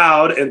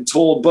crowd and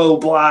told Bo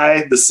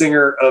Bly, the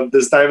singer of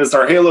this Diamond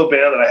Star Halo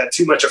band, that I had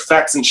too much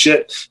effects and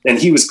shit, and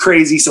he was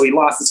crazy, so he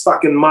lost his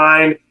fucking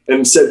mind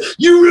and said,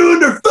 "You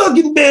ruined our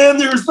fucking band.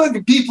 There was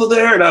fucking people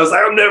there." And I was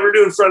like, "I'm never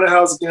doing front of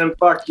house again.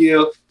 Fuck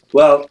you."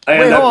 Well,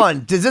 wait, hold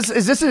on. Is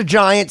this a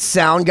giant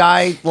sound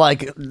guy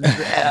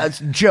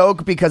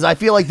joke? Because I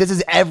feel like this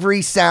is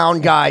every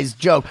sound guy's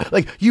joke.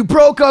 Like, you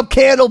broke up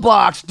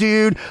Candlebox,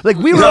 dude. Like,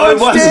 we were on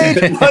stage,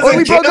 or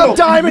we broke up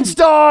Diamond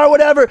Star,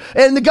 whatever.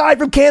 And the guy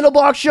from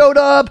Candlebox showed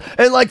up,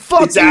 and like,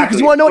 fuck you, because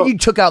you want to know what? You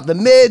took out the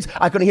mids.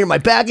 I couldn't hear my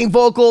backing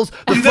vocals.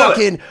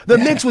 The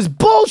mix was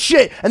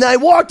bullshit. And then I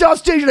walked off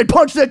stage and I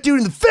punched that dude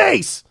in the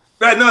face.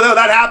 Right, no,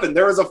 that happened.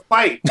 There was a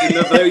fight.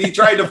 He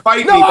tried to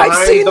fight me. No,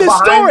 I've seen this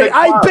story.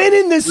 I've been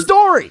in this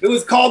story. It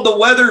was called The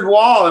Weathered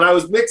Wall, and I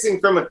was mixing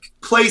from a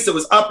place that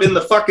was up in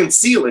the fucking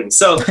ceiling.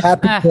 So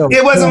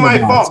it wasn't my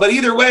fault. But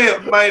either way,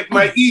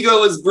 my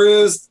ego was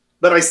bruised.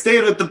 But I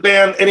stayed with the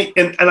band,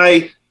 and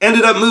I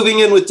ended up moving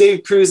in with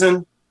Dave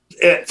Cruzen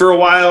for a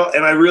while,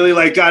 and I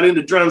really got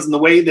into drums, and the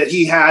way that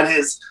he had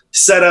his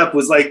setup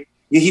was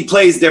he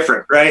plays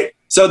different, right?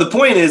 So the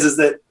point is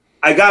that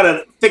I got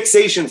a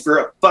fixation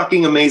for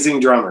fucking amazing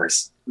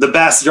drummers, the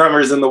best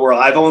drummers in the world.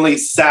 I've only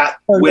sat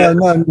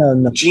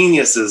with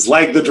geniuses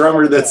like the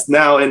drummer that's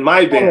now in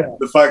my band.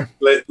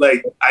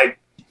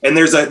 And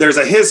there's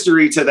a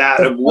history to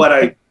that of what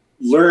I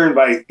learned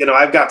by,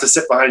 I've got to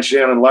sit behind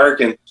Shannon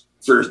Larkin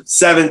for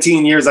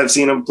 17 years. I've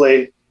seen him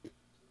play.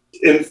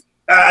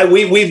 And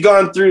we've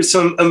gone through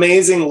some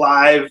amazing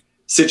live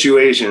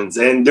situations,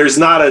 and there's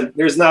not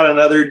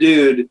another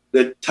dude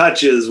that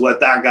touches what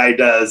that guy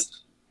does.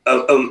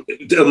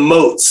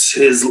 Emotes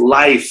his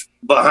life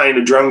behind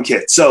a drum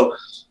kit. So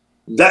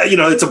that,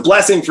 it's a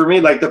blessing for me.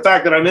 Like, the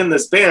fact that I'm in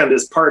this band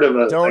is part of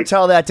a. Don't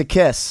tell that to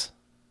Kiss.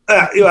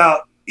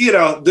 Well,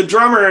 the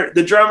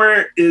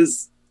drummer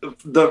is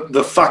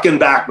the fucking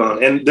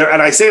backbone. And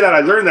I say that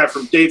I learned that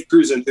from Dave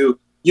Cruzen, who,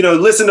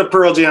 listen to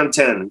Pearl Jam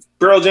 10.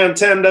 Pearl Jam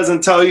 10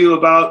 doesn't tell you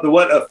about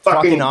what a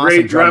fucking awesome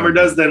great drummer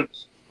does, then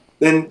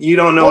you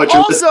don't know what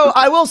you're listening to. Also,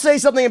 I will say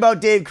something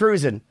about Dave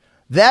Cruzen.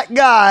 That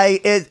guy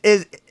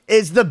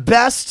is the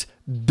best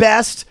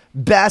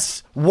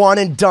one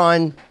and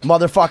done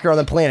motherfucker on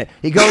the planet.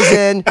 He goes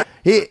in,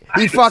 he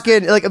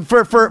fucking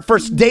for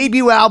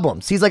debut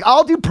albums. He's like,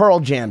 I'll do Pearl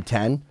Jam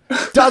 10.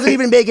 Doesn't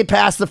even make it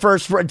past the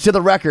first to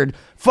the record.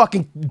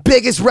 Fucking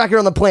biggest record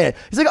on the planet.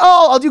 He's like,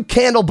 I'll do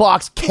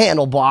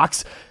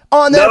Candlebox.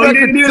 On that record, he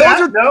didn't do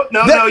that.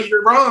 No,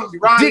 you're wrong.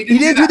 You're wrong. He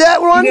didn't do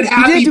that one. He did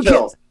Happy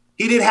Pills.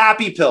 He did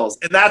Happy Pills,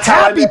 and that's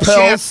how I met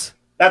Shannon.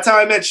 That's how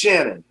I met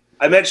Shannon.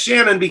 I met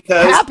Shannon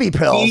because Happy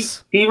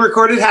Pills. He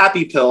recorded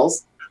Happy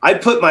Pills. I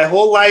put my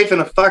whole life in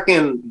a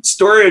fucking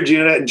storage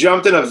unit and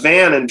jumped in a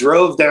van and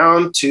drove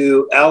down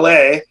to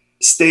LA,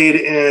 stayed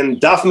in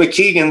Duff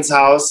McKagan's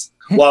house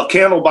while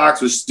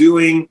Candlebox was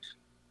doing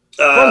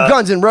from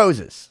Guns N'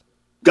 Roses.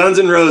 Guns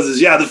N'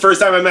 Roses, yeah, the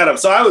first time I met him.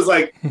 So I was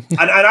like, and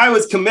I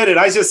was committed.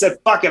 I just said,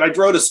 fuck it. I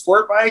drove a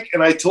sport bike,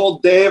 and I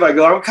told Dave, I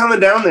go, I'm coming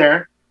down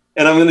there,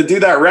 and I'm going to do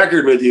that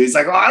record with you. He's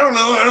like, I don't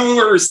know. I don't know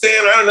where we're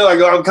staying. I don't know. I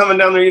go, I'm coming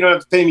down there. You don't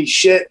have to pay me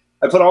shit.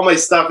 I put all my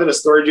stuff in a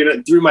storage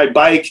unit, threw my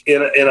bike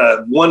in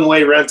a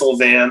one-way rental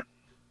van,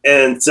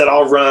 and said,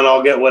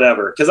 I'll get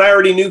whatever. Because I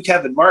already knew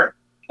Kevin Martin,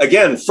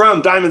 again,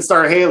 from Diamond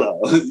Star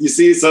Halo. You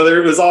see? So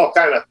there was all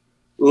kind of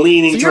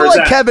leaning towards that. You're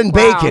like Kevin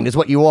Bacon is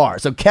what you are.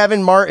 So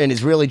Kevin Martin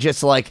is really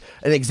just like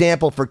an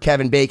example for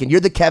Kevin Bacon. You're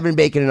the Kevin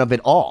Bacon of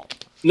it all.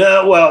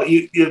 No, well, I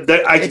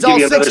could give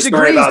you another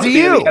story about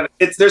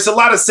it. There's a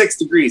lot of 6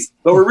 degrees,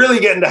 but we're really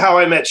getting to how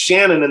I met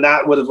Shannon, and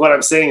that was what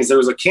I'm saying is there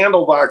was a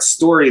Candlebox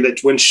story that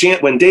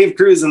when Dave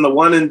Cruzen, the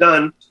one and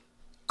done,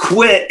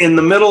 quit in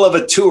the middle of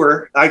a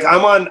tour. Like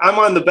I'm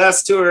on the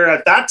best tour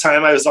at that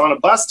time. I was on a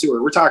bus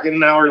tour. We're talking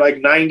now, we're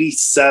like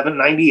 97,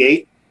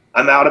 98.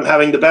 I'm out. I'm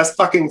having the best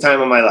fucking time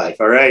of my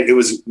life. All right, it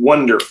was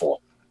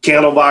wonderful.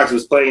 Candlebox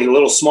was playing in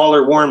little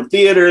smaller warm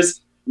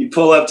theaters. You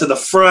pull up to the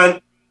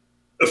front.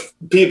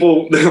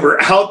 People that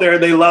were out there,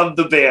 they loved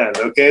the band.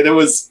 Okay, there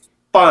was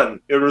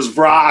fun. It was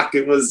rock.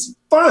 It was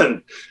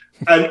fun.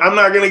 And I'm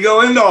not going to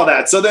go into all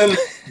that. So then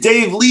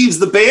Dave leaves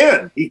the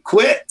band. He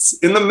quits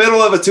in the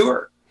middle of a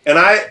tour, and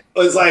I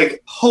was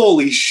like,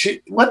 "Holy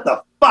shit! What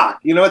the fuck?"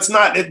 It's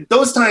not.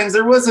 Those times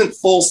there wasn't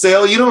Full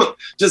Sail. You don't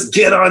just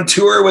get on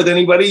tour with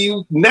anybody.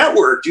 You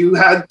networked. You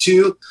had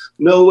to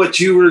know what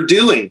you were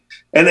doing.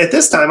 And at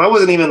this time, I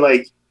wasn't even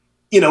like,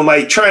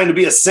 my trying to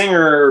be a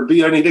singer or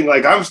be anything.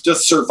 Like, I'm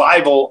just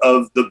survival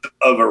of a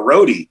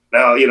roadie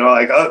now.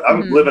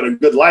 I'm living a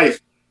good life.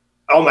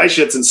 All my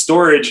shit's in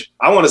storage.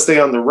 I want to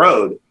stay on the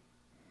road.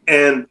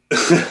 And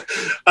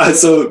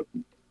so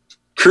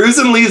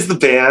Cruzen leaves the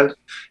band.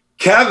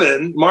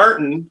 Kevin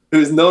Martin,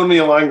 who's known me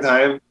a long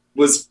time,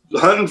 was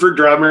hunting for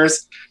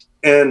drummers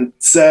and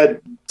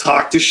said,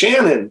 talk to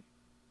Shannon.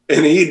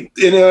 And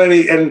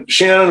and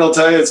Shannon will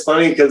tell you it's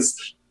funny because,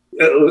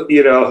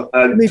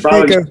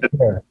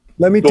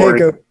 Let me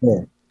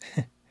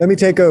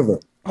take over.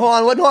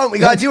 Hold on. We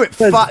got to do it.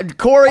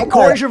 Corey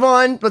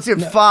Siobhan. Let's do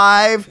it.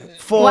 5,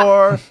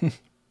 4.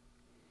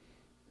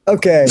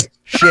 Okay.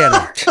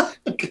 Shannon.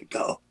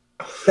 Go.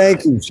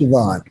 Thank you,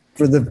 Siobhan,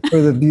 for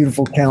the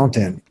beautiful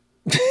count-in.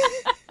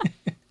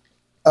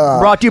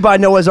 Brought to you by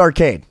Noah's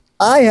Arcade.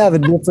 I have a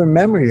different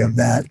memory of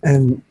that.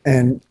 And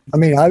I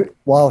mean,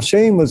 while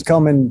Shane was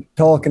talking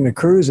to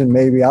Cruisin',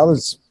 maybe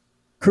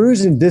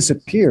Cruisin'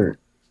 disappeared.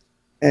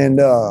 And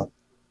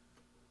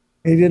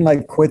he didn't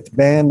like quit the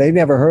band. They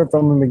never heard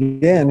from him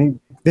again. He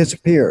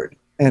disappeared.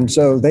 And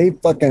so they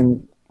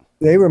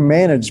were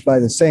managed by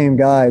the same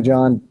guy,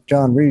 John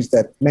Reese,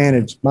 that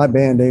managed my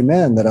band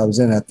Amen that I was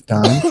in at the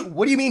time.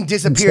 What do you mean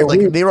disappeared?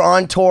 So they were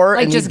on tour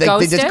like and just they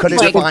just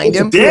couldn't find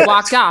him? He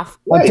walked off.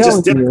 I'm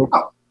telling you,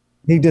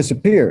 he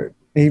disappeared.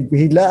 He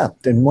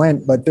left and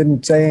went, but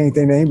didn't say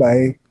anything to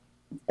anybody.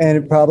 And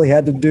it probably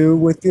had to do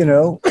with,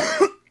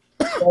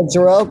 drugs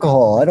or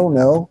alcohol. I don't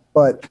know.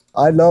 But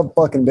I love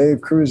fucking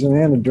Dave Cruisin'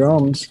 and the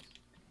drums.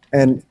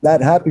 And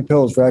that Happy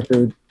Pills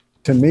record,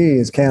 to me,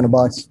 is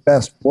Cannabis'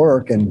 best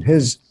work. And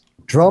his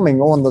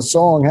drumming on the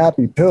song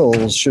Happy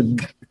Pills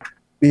should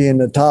be in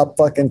the top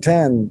fucking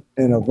 10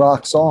 in a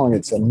rock song.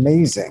 It's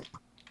amazing.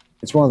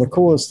 It's one of the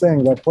coolest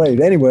things I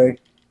played. Anyway,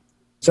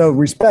 so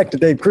respect to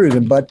Dave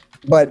Cruisin', but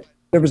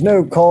there was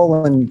no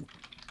calling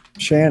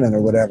Shannon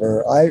or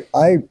whatever.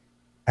 I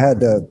had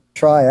to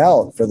try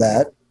out for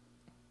that.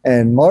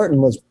 And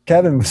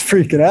Kevin was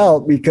freaking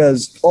out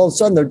because all of a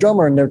sudden their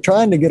drummer, and they're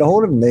trying to get a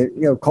hold of him. They,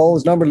 call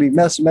his number, leave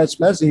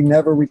message. He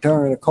never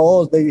returned a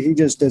call. He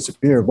just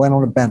disappeared, went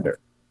on a bender,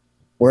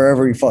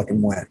 wherever he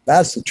fucking went.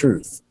 That's the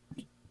truth.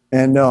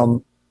 And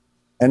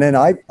then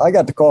I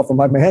got the call from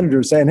my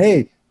manager saying,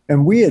 hey,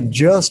 and we had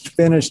just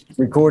finished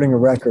recording a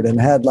record and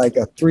had like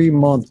a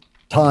 3-month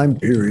time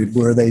period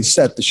where they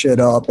set the shit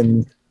up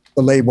and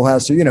the label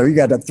has to, you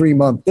got a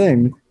 3-month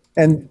thing.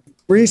 And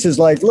Reese is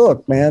like,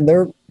 look, man,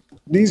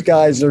 these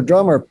guys, their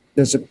drummer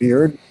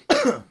disappeared.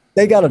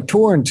 They got a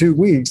tour in 2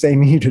 weeks. They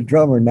need a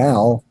drummer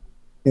now.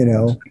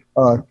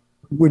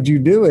 Would you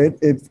do it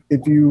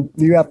if you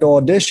have to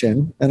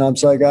audition? And I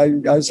was like,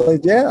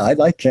 yeah, I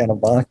like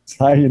Cannabis.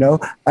 I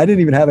didn't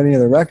even have any of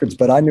the records,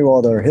 but I knew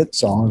all their hit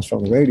songs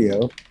from the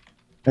radio.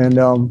 And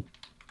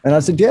I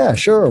said, yeah,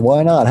 sure.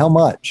 Why not? How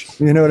much?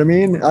 You know what I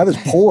mean? I was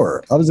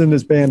poor. I was in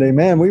this band,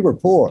 Amen. We were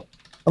poor.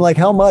 I'm like,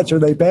 how much are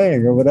they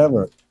paying or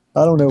whatever?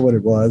 I don't know what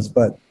it was,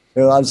 but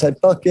I said,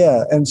 fuck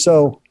yeah. And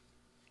so,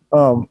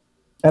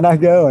 and I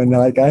go and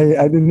like,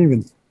 I didn't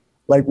even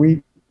like,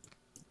 we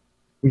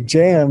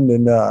jammed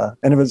and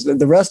it was,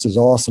 the rest is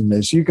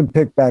awesomeness. You can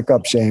pick back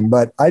up, Shane,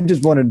 but I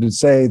just wanted to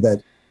say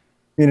that,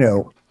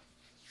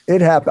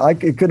 it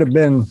happened. It could have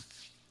been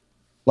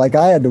like,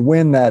 I had to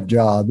win that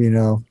job, they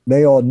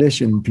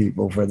auditioned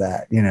people for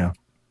that,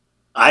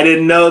 I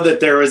didn't know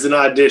that there was an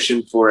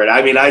audition for it.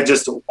 I mean,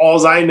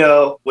 all I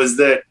know was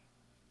that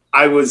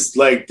I was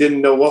like,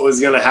 didn't know what was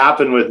going to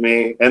happen with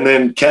me. And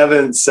then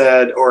Kevin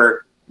said, I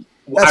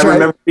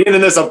remember being in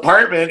this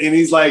apartment and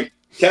he's like,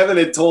 Kevin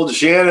had told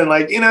Shannon,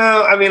 like, I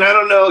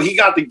don't know. He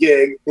got the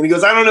gig and he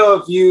goes, I don't know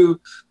if you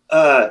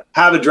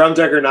have a drum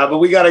tech or not, but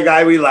we got a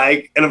guy we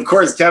like. And of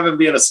course, Kevin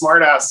being a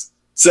smartass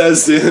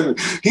says to him,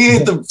 he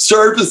ain't the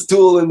sharpest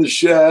tool in the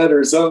shed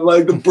or something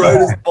like the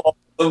brightest ball.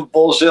 Some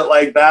bullshit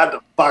like that to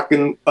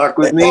fucking fuck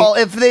with me. Well,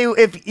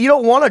 if you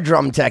don't want a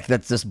drum tech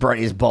that's this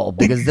bright as bulb,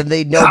 because then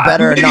they'd know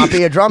better and not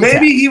be a drum tech.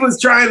 Maybe he was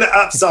trying to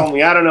upsell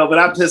me. I don't know, but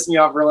that pissed me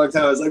off for a long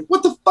time. I was like,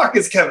 what the fuck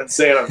is Kevin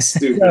saying? I'm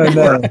stupid.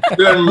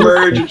 Doing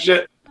merge and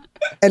shit.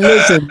 And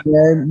listen,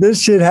 man,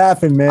 this shit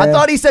happened, man. I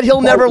thought he said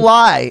he'll never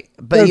lie,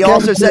 but he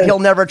also said he'll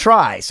never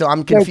try. So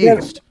I'm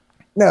confused.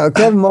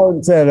 Kevin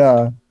Martin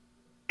said,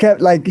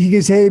 he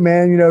goes, hey,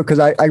 man, because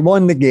I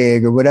won the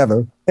gig or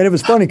whatever. And it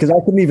was funny because I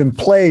couldn't even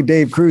play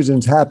Dave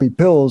Cruisin's Happy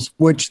Pills,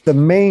 which the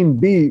main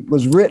beat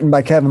was written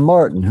by Kevin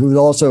Martin, who's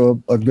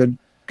also a good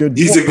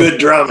He's a good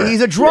drummer.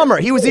 He's a drummer.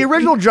 He was the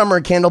original drummer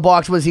in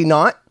Candlebox, was he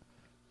not?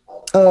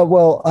 He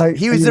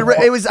was.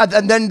 It was,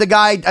 and then the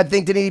guy, I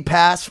think, did he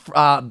pass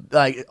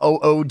like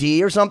OD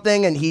or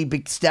something, and he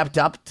stepped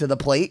up to the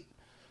plate.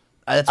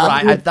 That's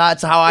right.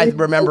 That's how I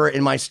remember it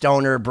in my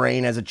stoner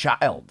brain as a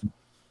child.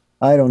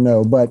 I don't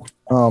know, but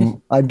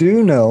I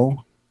do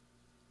know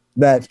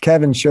that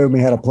Kevin showed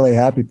me how to play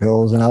Happy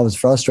Pills, and I was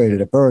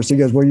frustrated at first. He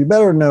goes, "Well, you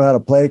better know how to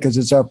play because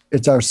it's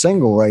our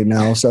single right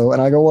now." So,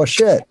 and I go, "Well,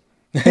 shit."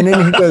 And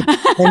then he goes,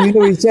 and you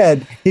know what he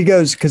said? He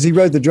goes, because he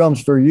wrote the drums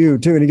for you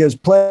too, and he goes,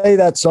 "Play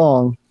that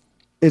song.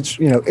 It's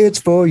it's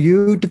for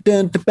you."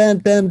 And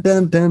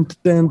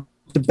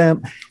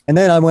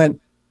then I went,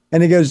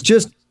 and he goes,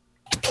 "Just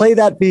play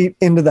that beat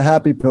into the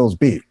Happy Pills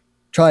beat.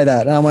 Try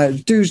that." And I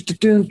went, I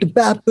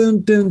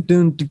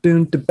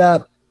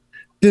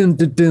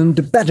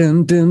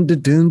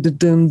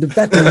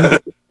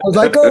was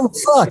like, "Oh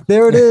fuck,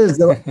 there it is.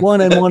 The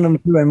 1 and 1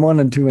 and 2 and 1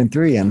 and 2 and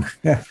 3." And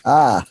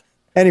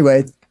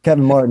anyway,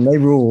 Kevin Martin, they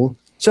rule.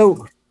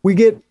 So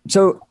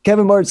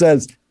Kevin Martin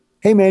says,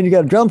 "Hey man, you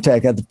got a drum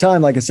tech." At the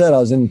time, like I said, I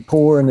was in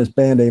poor in this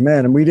band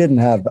Amen, and we didn't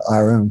have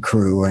our own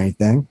crew or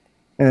anything.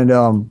 And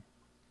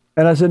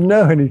And I said,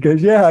 no. And he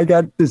goes, yeah, I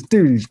got this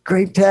dude. He's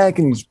great tech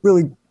and he's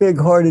really big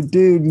hearted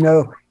dude. You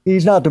know,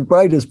 he's not the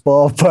brightest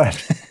ball,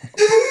 but.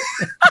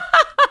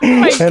 Oh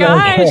my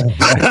gosh.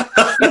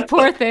 You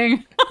poor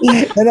thing.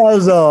 And I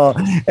was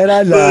and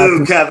I laughed.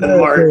 Boo, Kevin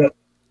Martin.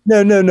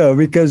 No,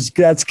 because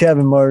that's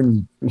Kevin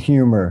Martin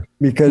humor.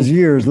 Because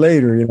years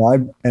later, you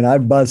know, I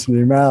busted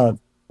him out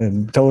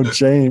and told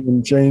Shane,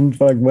 and Shane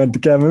fucking went to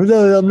Kevin.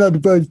 No, I'm not the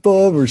brightest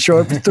ball or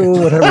sharpest tool,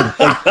 whatever.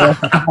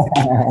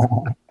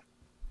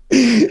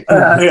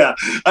 Yeah,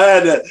 I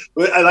had to,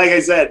 like I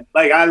said,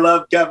 like I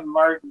love Kevin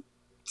Martin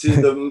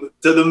to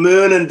the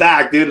moon and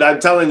back, dude. I'm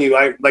telling you,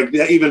 I like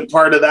even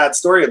part of that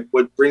story.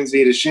 What brings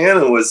me to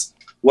Shannon was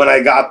when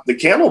I got the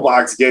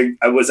Candlebox gig.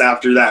 I was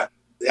after that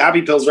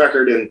Happy Pills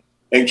record,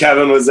 and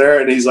Kevin was there,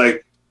 and he's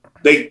like,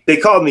 they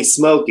called me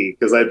Smokey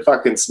because I'd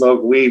fucking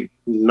smoke weed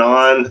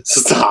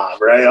non-stop,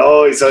 right?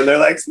 Always, and they're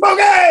like,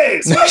 Smokey.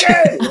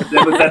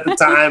 It was at the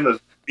time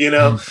of, you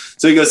know.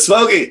 So he goes,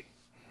 Smokey,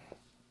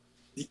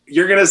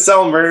 you're gonna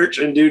sell merch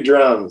and do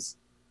drums.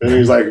 And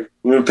he's like,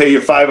 I'm gonna pay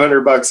you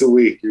 $500 a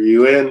week. Are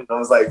you in? And I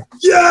was like,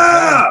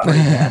 yeah.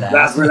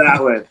 That's where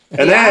that went.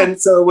 And then,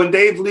 so when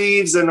Dave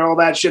leaves and all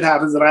that shit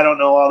happens, and I don't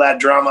know all that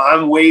drama,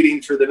 I'm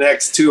waiting for the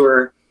next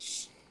tour,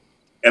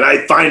 and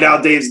I find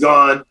out Dave's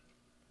gone,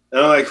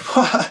 and I'm like,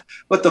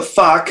 what the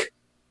fuck,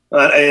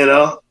 you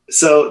know?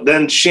 So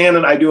then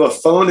Shannon, I do a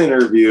phone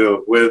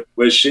interview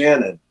with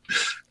Shannon.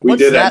 We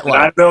did that. Like?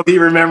 I don't know if he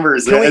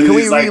remembers. Can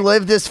we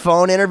relive this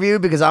phone interview?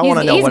 Because I want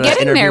to know what an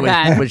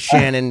interview with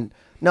Shannon.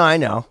 No, I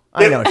know,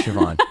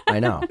 Siobhan. I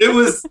know. It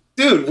was,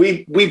 dude,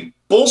 we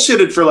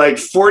bullshitted for like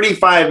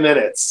 45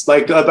 minutes,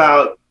 like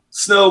about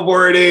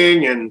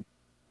snowboarding and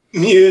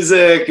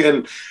music,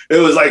 and it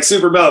was like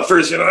super about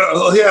first, you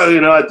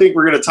know, I think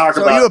we're going to talk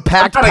about. Are you a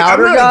packed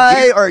powder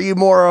guy, or are you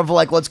more of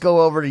like, let's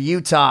go over to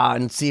Utah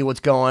and see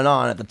what's going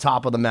on at the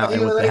top of the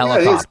mountain with the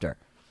helicopter?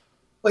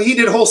 Well, he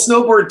did whole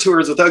snowboard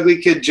tours with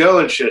Ugly Kid Joe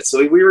and shit.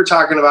 So we were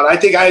talking about, I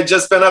think I had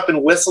just been up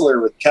in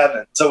Whistler with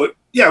Kevin. So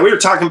we were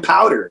talking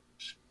powder.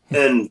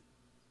 And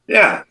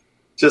that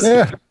was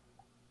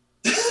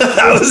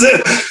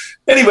it.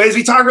 Anyways,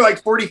 we talked for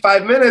like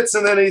 45 minutes,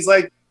 and then he's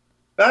like,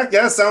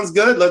 yeah, sounds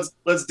good.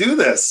 Let's do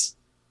this.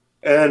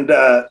 And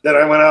then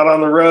I went out on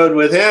the road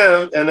with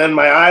him, and then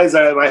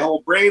my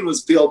whole brain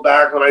was peeled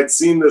back when I'd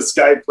seen this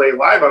guy play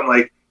live. I'm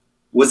like,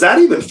 is that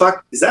even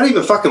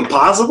fucking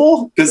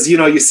possible? Because, you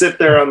know, you sit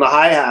there on the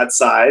hi-hat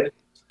side,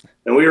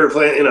 and we were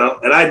playing, you know,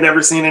 and I'd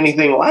never seen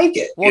anything like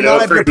it. Well,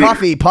 not if you're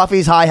Puffy.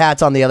 Puffy's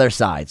hi-hat's on the other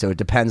side, so it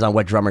depends on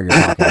what drummer you're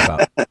talking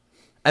about.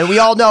 And we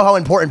all know how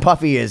important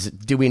Puffy is,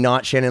 do we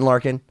not, Shannon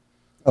Larkin?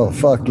 Oh,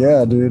 fuck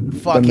yeah, dude.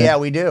 Fuck yeah,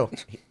 we do.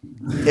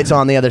 It's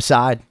on the other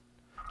side.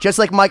 Just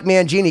like Mike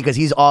Mangini, because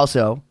he's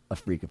also a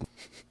freak of...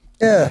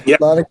 Yeah.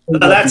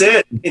 That's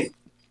it.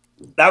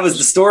 That was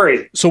the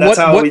story. So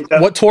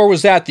what tour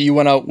was that you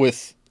went out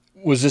with?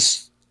 Was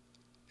this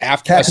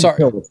after...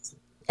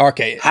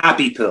 Okay.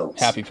 Happy Pills.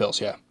 Happy Pills,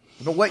 yeah.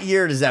 But what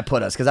year does that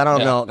put us? Because I don't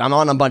know. I'm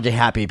on a bunch of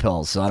Happy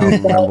Pills, so I don't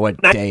remember what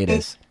day it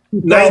is.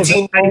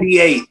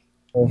 1998.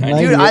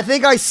 Dude, I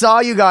think I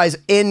saw you guys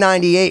in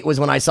 98 was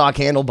when I saw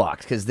Candlebox,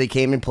 because they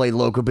came and played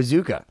Loco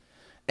Bazooka.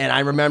 And I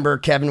remember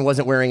Kevin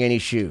wasn't wearing any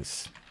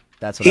shoes.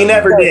 That's what he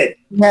never did.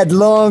 He had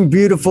long,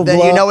 beautiful blonde.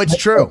 Then you know it's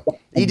true.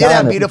 He did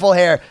have beautiful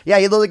hair. Yeah,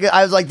 he looked like,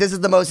 I was like, this is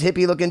the most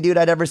hippie looking dude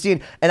I'd ever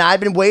seen. And I've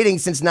been waiting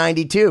since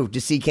 92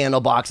 to see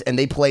Candlebox, and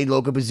they played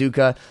Loco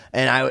Bazooka,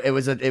 and it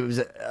was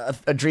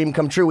a dream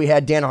come true. We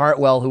had Dan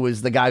Hartwell, who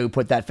was the guy who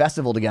put that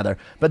festival together.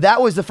 But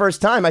that was the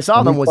first time I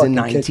saw them was in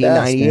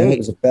 1998. It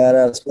was a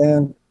badass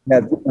band.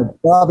 Had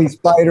Bobby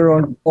Spider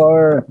on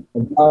guitar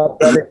and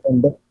Bob Reddick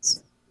on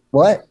bass.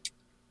 What?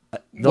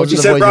 You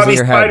said Robbie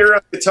Spider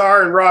on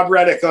guitar and Rob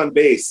Reddick on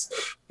bass.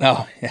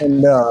 Oh,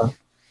 yeah.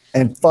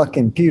 And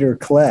fucking Peter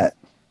Klett.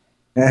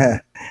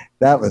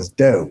 That was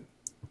dope.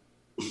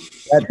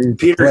 That dude's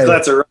Peter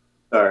Klett's a rock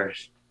star.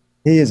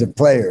 He is a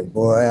player,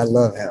 boy. I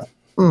love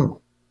him.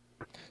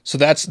 So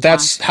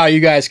that's how you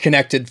guys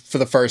connected for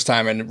the first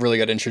time and really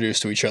got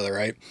introduced to each other,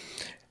 right?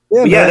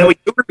 Yeah, then we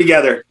toured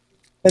together.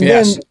 And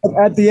then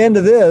at the end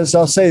of this,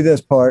 I'll say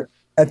this part.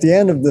 At the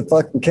end of the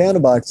fucking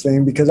Candlebox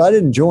thing, because I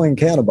didn't join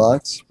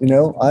Candlebox, you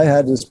know, I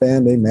had this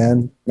band,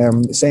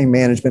 same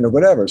management or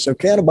whatever. So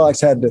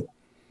Candlebox had to,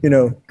 you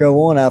know, go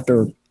on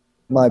after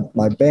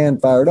my band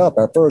fired up,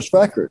 our first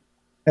record.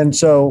 And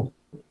so,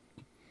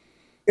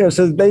 you know,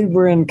 so they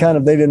were in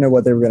they didn't know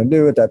what they were going to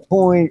do at that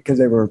point because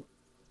they were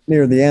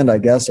near the end, I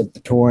guess, of the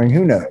touring.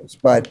 Who knows?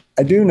 But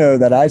I do know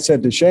that I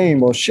said to Shane,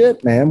 well,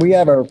 shit, man, we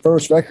have our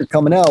first record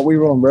coming out. We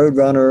were on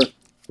Roadrunner.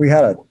 We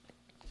had a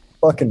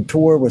fucking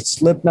tour with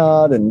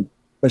Slipknot and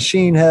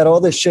Machine Head, all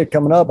this shit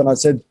coming up. And I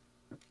said,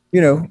 you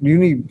know,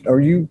 are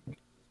you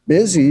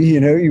busy?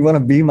 You know, you want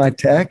to be my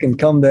tech and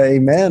come to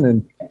Amen?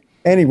 And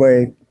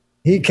anyway,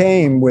 he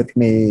came with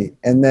me.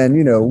 And then,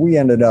 you know, we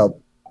ended up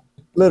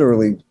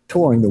literally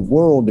touring the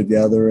world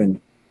together,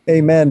 and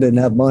Amen didn't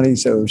have money.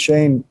 So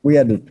Shane, we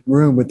had to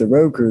room with the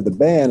road crew, the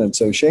band. And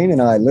so Shane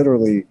and I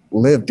literally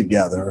lived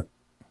together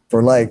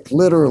for like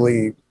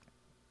literally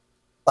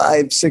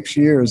 5-6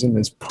 years in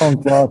this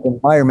punk rock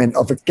environment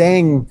of a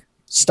gang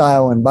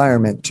style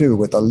environment too,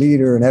 with a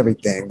leader and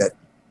everything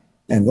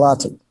and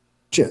lots of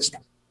just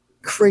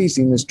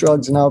craziness,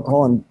 drugs and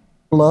alcohol and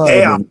blood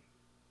and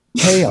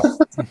chaos.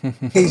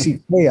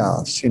 Casey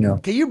chaos, Can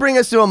you bring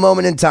us to a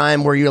moment in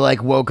time where you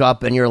like woke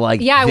up and you're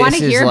like, yeah, I want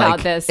to hear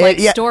about this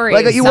story.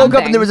 Like you woke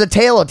up and there was a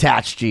tail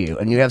attached to you,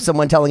 and you have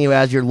someone telling you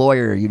as your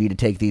lawyer you need to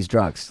take these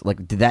drugs.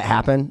 Like, did that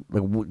happen?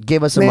 Like,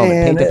 give us a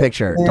moment, paint the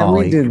picture,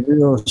 Dolly. We did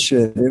real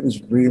shit. It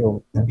was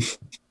real.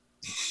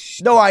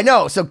 No, I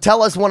know. So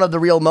tell us one of the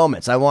real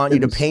moments. I want you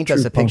to paint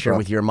us a picture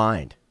with your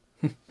mind.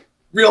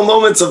 Real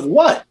moments of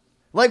what?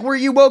 Like where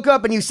you woke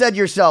up and you said to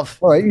yourself,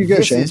 all right,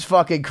 this Shane. is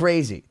fucking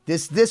crazy.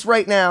 This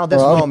right now, this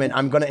moment,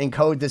 I'm going to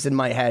encode this in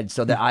my head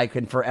so that I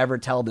can forever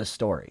tell this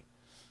story.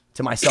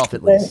 To myself,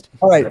 at least.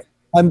 All right.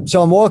 I'm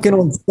walking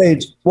on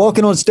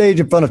stage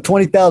in front of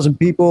 20,000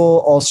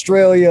 people,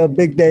 Australia,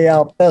 big day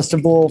out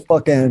festival,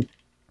 fucking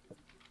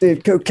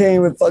did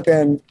cocaine with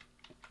fucking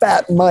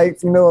Fat Mike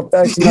from No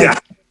Effects. Yeah.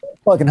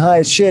 Fucking high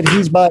as shit.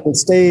 He's by the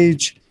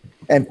stage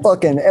and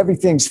fucking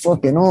everything's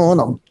fucking on.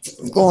 I'm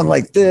going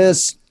like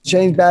this.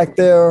 Shane's back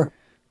there.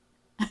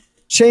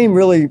 Shane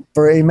really,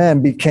 for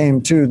Amen, became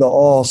too the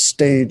all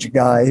stage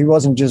guy. He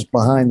wasn't just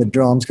behind the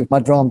drums because my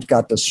drums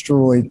got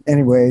destroyed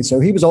anyway. So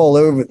he was all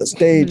over the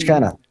stage,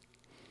 kind of.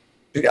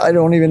 I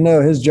don't even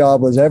know. His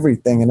job was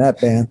everything in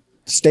that band.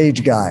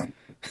 Stage guy.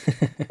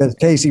 Because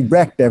Casey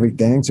wrecked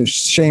everything. So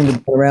Shane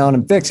would go around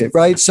and fix it,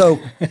 right? So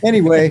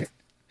anyway,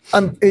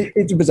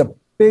 it was a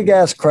big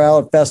ass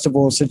crowd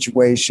festival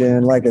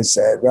situation. Like I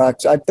said,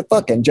 the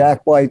fucking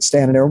Jack White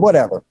standing there,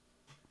 whatever.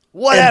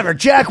 Whatever.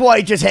 Jack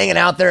White just hanging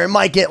out there. It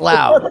might get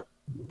loud.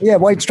 Yeah,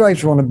 White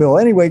Stripes were on the bill.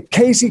 Anyway,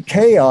 Casey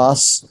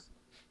Chaos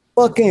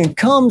fucking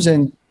comes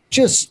and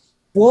just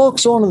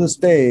walks onto the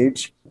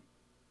stage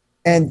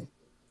and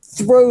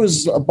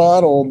throws a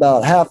bottle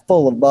about half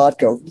full of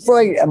vodka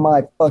right at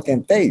my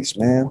fucking face,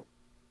 man.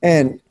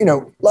 And,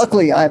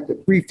 luckily I have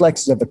the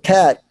reflexes of a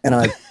cat and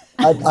I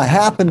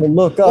happen to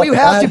look up. Well, you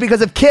have to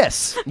because of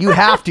Kiss. You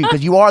have to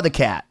because you are the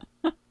cat.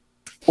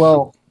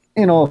 Well,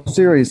 in all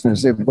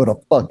seriousness, it would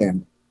have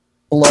fucking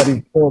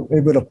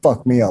it would have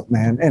fucked me up,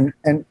 man.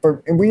 And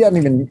we hadn't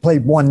even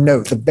played one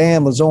note. The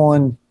band was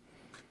on,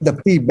 the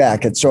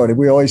feedback had started.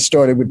 We always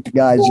started with the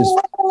guys just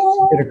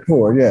hit a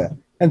chord, yeah.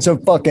 And so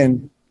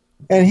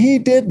and he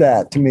did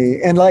that to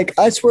me. And like,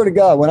 I swear to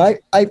God, when I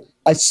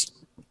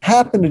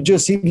happened to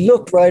he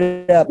looked right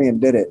at me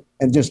and did it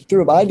and just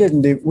threw it. I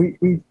didn't do,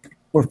 we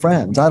were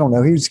friends. I don't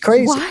know. He was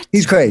crazy. What?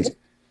 He's crazy.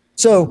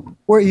 So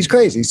he's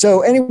crazy.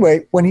 So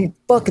anyway, when he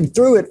fucking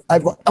threw it, I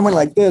went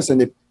like this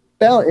and it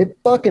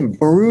fucking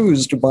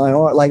bruised my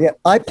arm. Like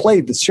I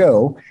played the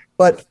show,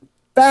 but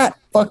Fat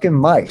fucking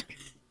Mike,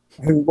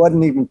 who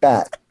wasn't even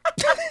fat,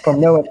 from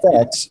No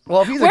Effects.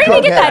 Well, if he's where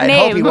did he get that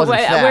name?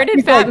 Where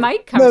did Fat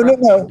Mike come from?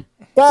 No.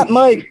 Fat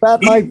Mike, by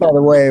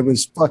the way,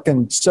 was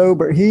fucking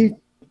sober. He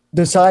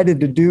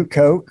decided to do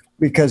coke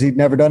because he'd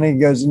never done it. He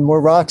goes, and we're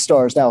rock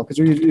stars now because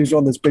he's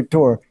on this big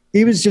tour.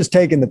 He was just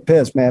taking the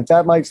piss, man.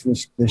 Fat Mike's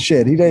the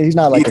shit. He's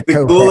not like he's a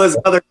coke. The coolest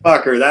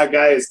motherfucker. That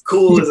guy is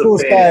cool as a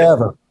coolest guy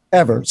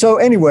ever. So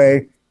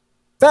anyway,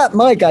 Fat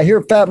Mike, I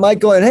hear Fat Mike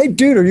going, "Hey,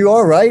 dude, are you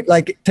all right?"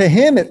 Like to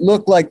him, it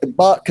looked like the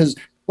bot because,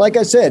 like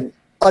I said,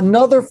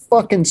 another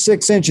fucking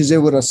 6 inches, it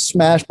would have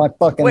smashed my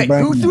fucking brain.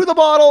 Wait, who threw the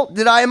bottle?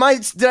 Did I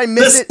miss it?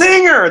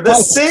 The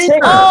singer.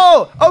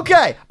 Oh,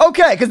 okay.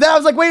 Because that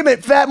was like, wait a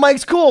minute, Fat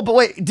Mike's cool, but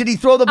wait, did he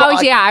throw the bottle?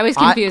 Oh yeah, I was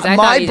confused.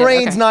 My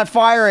brain's not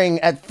firing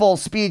at full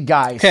speed,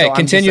 guys. Okay, so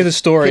continue the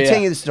story.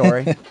 Continue the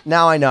story.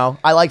 Now I know.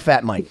 I like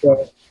Fat Mike.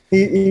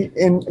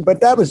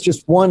 But that was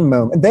just one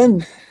moment. And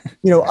then,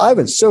 I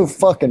was so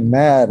fucking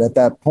mad at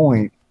that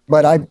point.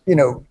 But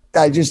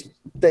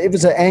it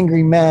was an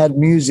angry, mad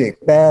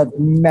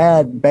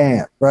mad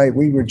band, right?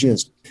 We were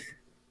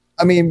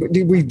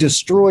we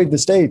destroyed the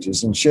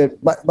stages and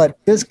shit. But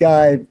this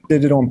guy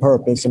did it on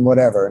purpose and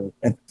whatever,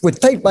 and would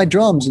take my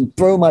drums and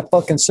throw my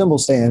fucking cymbal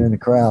stand in the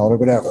crowd or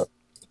whatever,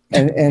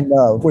 and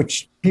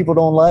which people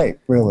don't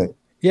like really.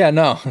 Yeah,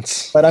 no.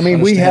 But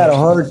we had a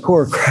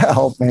hardcore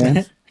crowd,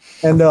 man.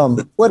 And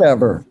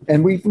whatever,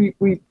 and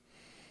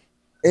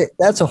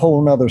that's a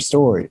whole nother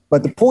story.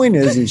 But the point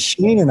is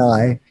Shane and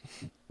I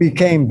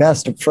became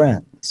best of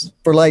friends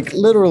for like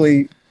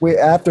literally.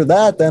 After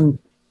that, then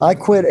I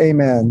quit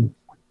Amen,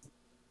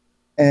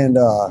 and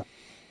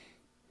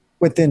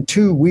within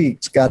 2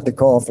 weeks got the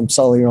call from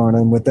Sully Arna,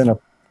 and within a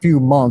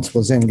few months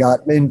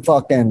got in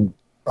fucking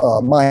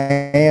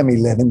Miami,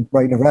 living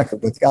writing a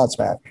record with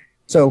Godsmack.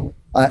 So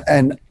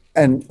and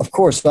of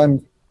course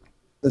I'm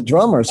the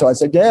drummer. So I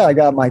said, yeah, I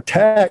got my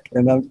tech.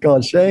 And I'm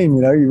called Shane,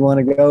 you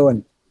want to go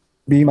and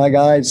be my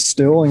guy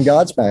still in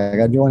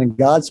Godsmack? I joined in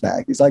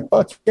Godsmack. He's like,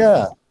 fuck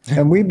yeah.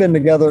 And we've been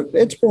together.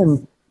 It's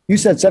been, you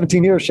said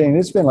 17 years, Shane.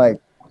 It's been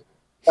like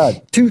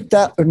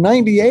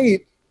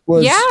 98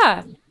 was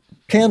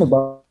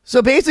Cannibal.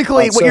 So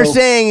basically what you're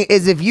saying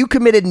is if you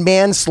committed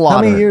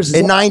manslaughter in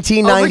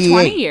 1998. Over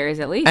 20 years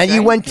at least. And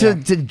you went to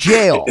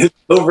jail.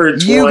 Over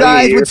 20 you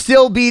guys years. would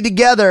still be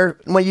together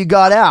when you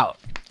got out.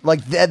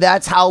 Like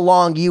that's how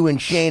long you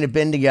and Shane have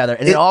been together,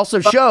 and it also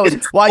shows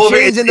why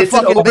Shane's in the it's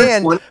fucking over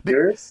band 20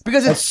 years.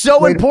 because it's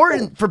so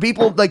important for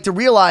people like to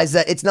realize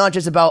that it's not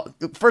just about.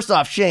 First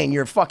off, Shane,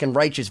 you're a fucking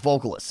righteous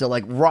vocalist, so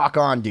like rock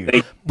on,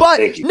 dude.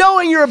 But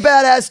knowing you're a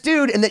badass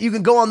dude and that you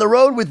can go on the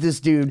road with this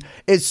dude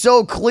is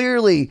so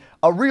clearly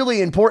a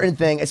really important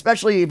thing,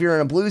 especially if you're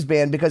in a blues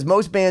band, because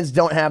most bands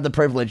don't have the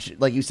privilege,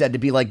 like you said, to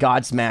be like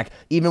Godsmack.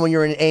 Even when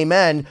you're in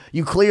Amen,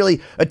 you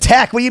clearly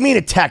attack. What do you mean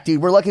attack,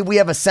 dude? We're lucky we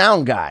have a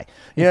sound guy.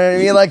 You know what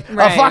I mean? Like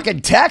a fucking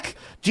tech?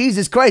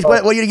 Jesus Christ.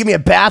 What, you gonna give me a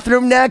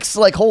bathroom next?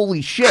 Like,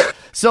 holy shit.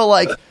 So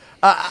like,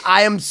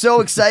 I am so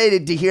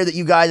excited to hear that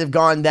you guys have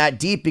gone that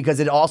deep, because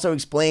it also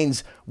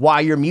explains why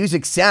your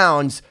music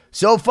sounds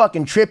so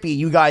fucking trippy.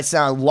 You guys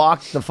sound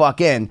locked the fuck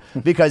in,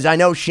 because I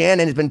know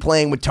Shannon has been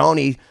playing with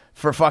Tony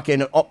for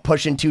fucking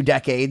pushing 2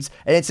 decades.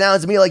 And it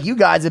sounds to me like you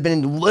guys have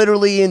been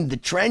literally in the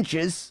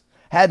trenches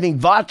having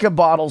vodka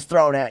bottles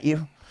thrown at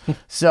you.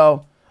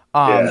 So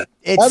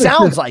it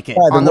sounds like it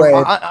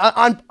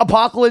on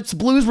Apocalypse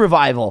Blues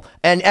Revival.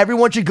 And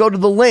everyone should go to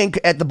the link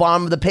at the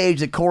bottom of the page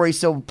that Corey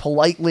so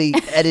politely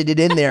edited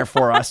in there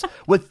for us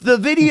with the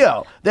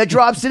video that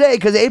drops today,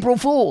 because April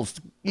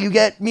Fools, you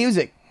get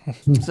music.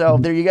 So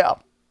there you go.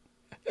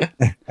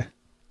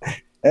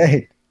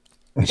 Hey.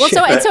 Well,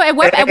 so at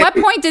what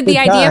point did the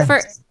idea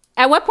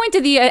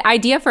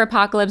for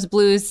Apocalypse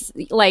Blues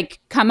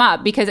like come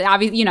up? Because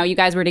obviously, you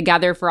guys were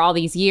together for all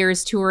these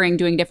years, touring,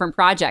 doing different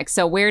projects.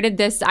 So where did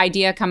this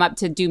idea come up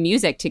to do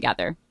music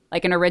together,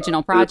 like an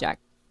original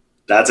project?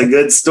 That's a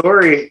good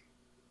story.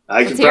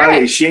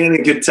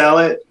 Shannon could tell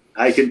it.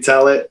 I could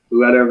tell it.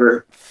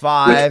 Whatever.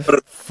 5,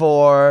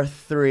 4,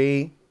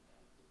 3.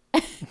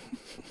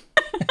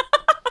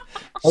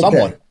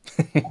 Someone.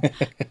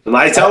 Am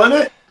I telling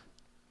it?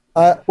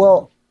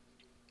 Well,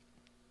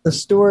 the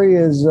story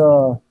is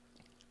of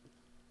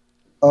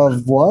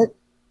what?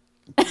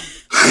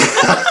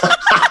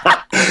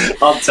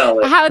 I'll tell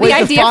it. How the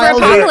idea for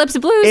Apocalypse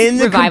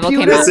Blues Revival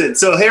came up. Listen,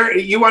 so here,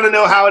 you want to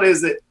know how it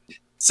is that.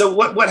 So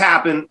what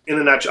happened in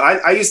a nutshell?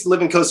 I used to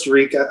live in Costa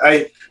Rica.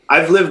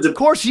 I've lived. Of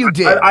course you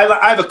did.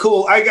 I have a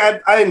cool.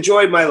 I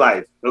enjoyed my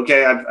life.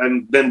 Okay,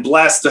 I've been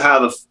blessed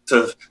to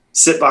to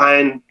sit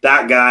behind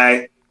that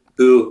guy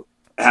who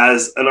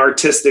has an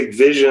artistic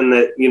vision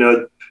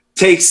that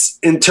takes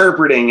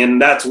interpreting,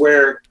 and that's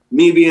where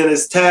me being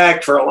his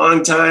tech for a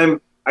long time,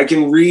 I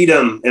can read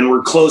him, and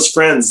we're close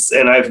friends,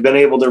 and I've been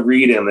able to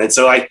read him. And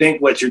so I think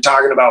what you're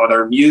talking about with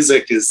our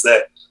music is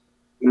that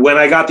when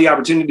I got the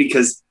opportunity,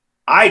 because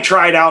I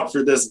tried out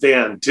for this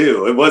band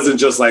too. It wasn't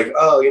just like,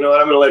 oh, you know what,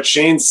 I'm going to let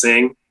Shane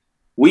sing.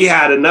 We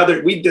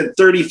did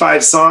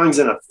 35 songs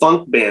in a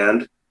funk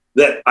band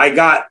that I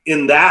got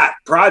in that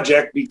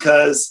project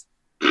because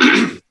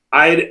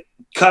I'd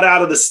got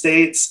out of the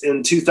States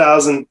in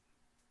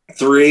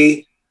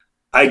 2003.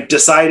 I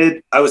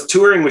decided I was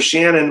touring with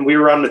Shannon. We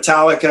were on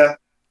Metallica.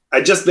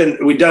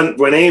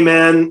 Went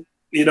Amen,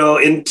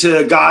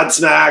 into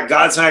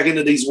Godsmack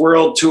into these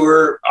world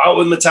tour out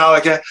with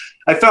Metallica.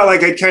 I felt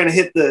like I kind of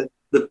hit the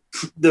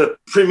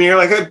premiere.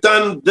 Like, I've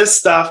done this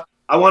stuff.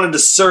 I wanted to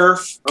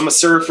surf. I'm a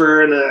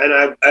surfer, and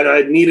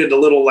I needed a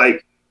little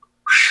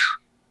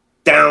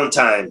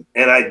downtime,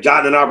 and I'd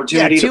gotten an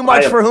opportunity. Yeah, too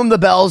much for whom the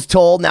bell's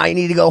tolled. Now you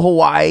need to go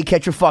Hawaii,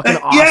 catch a fucking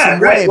awesome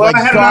wave. Well,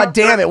 God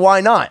damn it,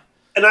 why not?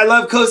 And I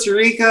love Costa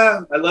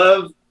Rica. I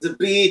love the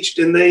beach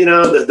and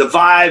the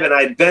vibe. And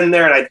I'd been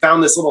there, and I'd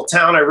found this little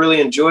town I really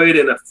enjoyed.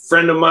 And a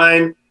friend of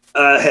mine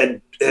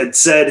had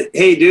said,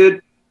 "Hey,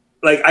 dude,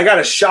 like, I got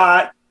a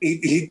shot."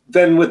 He'd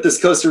been with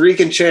this Costa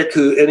Rican chick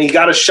and he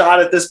got a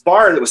shot at this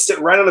bar that was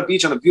sitting right on the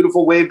beach on a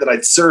beautiful wave that I'd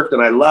surfed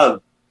and I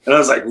loved. And I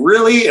was like,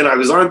 really? And I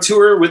was on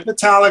tour with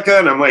Metallica,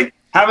 and I'm like,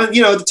 having,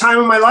 the time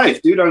of my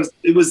life, dude.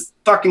 It was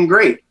fucking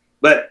great.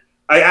 But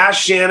I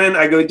asked Shannon,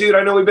 I go, dude,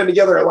 I know we've been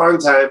together a long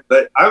time,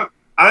 but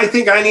I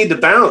think I need to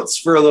bounce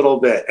for a little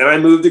bit. And I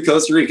moved to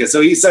Costa Rica.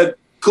 So he said,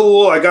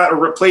 cool. I got a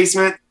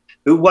replacement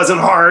who wasn't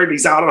hard.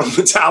 He's out on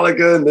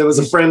Metallica, and there was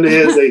a friend of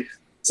his.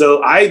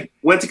 So I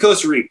went to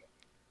Costa Rica.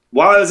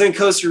 While I was in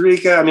Costa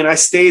Rica, I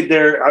stayed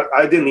there.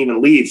 I didn't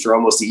even leave for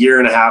almost a year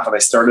and a half, and I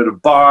started a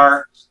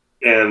bar.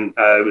 And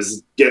I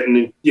was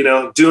getting,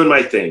 doing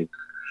my thing.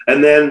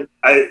 And then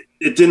I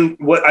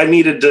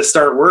needed to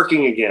start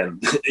working again,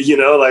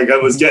 I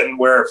was getting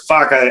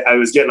I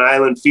was getting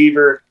island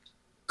fever,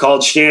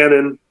 called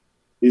Shannon.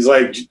 He's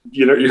like,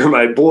 you're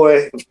my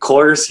boy. Of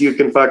course you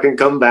can fucking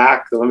come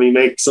back. Let me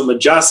make some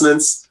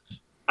adjustments.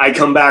 I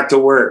come back to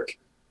work.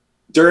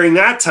 During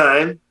that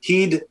time,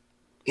 him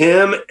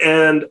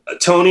and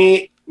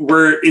Tony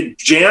were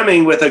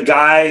jamming with a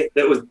guy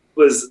that was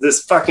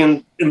this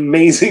fucking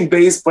amazing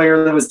bass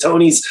player that was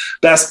Tony's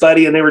best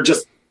buddy, and they were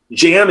just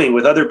jamming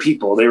with other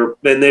people.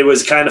 They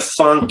was kind of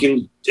funk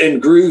and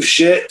groove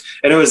shit,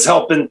 and it was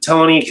helping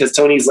Tony because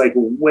Tony's like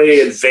way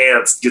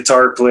advanced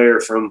guitar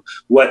player from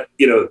what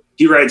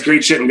he writes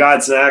great shit in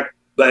Godsmack,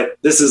 but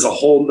this is a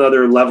whole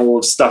nother level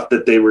of stuff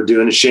that they were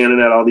doing. And Shannon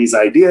had all these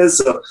ideas,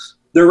 so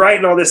they're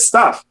writing all this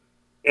stuff.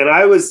 And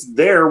I was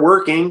there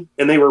working,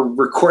 and they were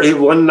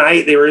recording. One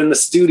night they were in the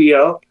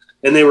studio,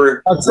 and they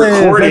were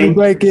recording, and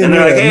they're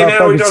like, hey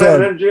man, we don't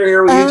have an engineer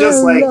here. Will you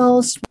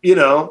just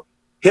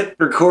hit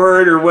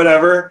record or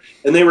whatever?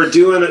 And they were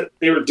doing it.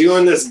 They were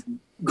doing this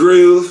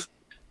groove.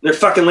 They're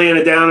fucking laying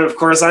it down. And of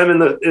course, I'm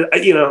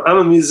I'm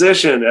a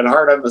musician at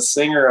heart. I'm a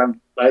singer.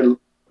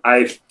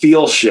 I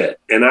feel shit,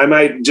 and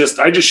I just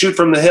shoot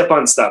from the hip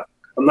on stuff.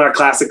 I'm not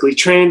classically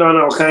trained on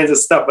all kinds of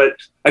stuff, but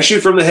I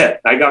shoot from the hip.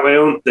 I got my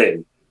own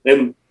thing.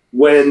 And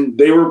when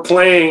they were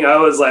playing, I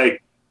was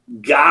like,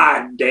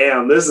 God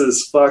damn, this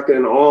is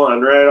fucking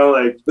on, right? I'm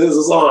like, this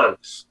is on.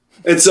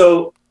 And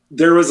so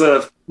there was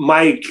a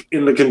mic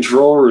in the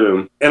control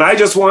room, and I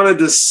just wanted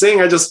to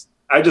sing. I just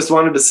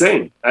wanted to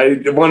sing.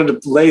 I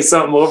wanted to lay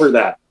something over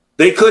that.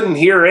 They couldn't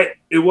hear it.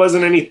 It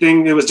wasn't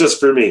anything. It was just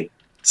for me.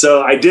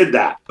 So I did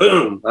that.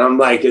 Boom. I'm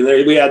like, and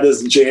there we had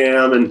this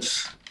jam, and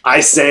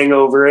I sang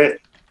over it.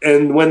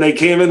 And when they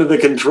came into the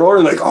control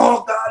room, like,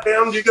 oh,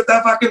 goddamn, did you get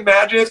that fucking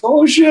magic?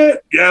 Oh,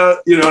 shit. Yeah.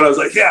 And I was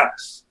like, yeah,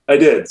 I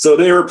did. So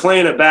they were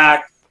playing it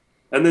back.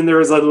 And then there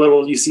was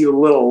you see a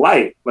little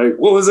light. Like,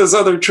 what was this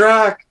other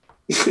track?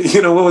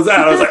 What was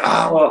that? I was like,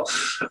 well,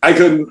 I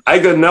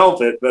couldn't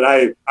help it. But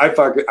I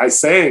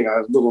sang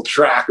a little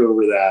track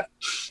over that.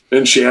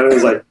 And Shannon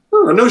was like,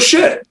 oh, no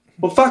shit.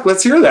 Well, fuck,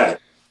 let's hear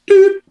that.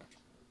 Dude.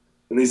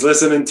 And he's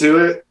listening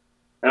to it.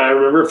 And I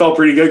remember it felt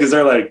pretty good because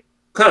they're like,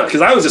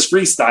 because I was just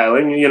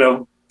freestyling,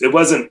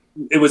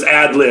 it was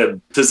ad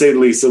lib to say the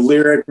least. The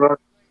lyric.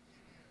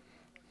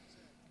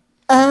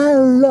 I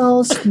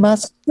lost my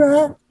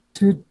stride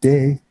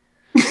today.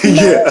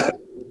 Yeah.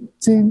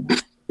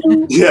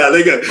 Yeah,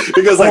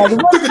 it goes like,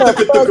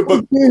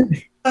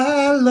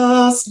 I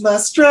lost my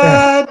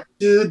stride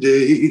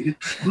today.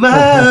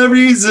 My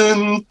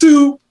reason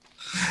to.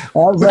 I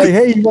was like,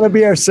 hey, you want to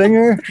be our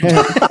singer? I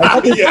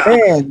got this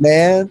band,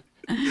 man.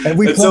 And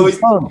we played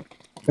fun.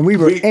 And we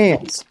were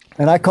ants.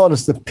 And I called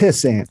us the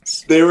piss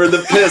ants. They were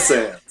the piss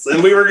ants.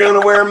 And we were going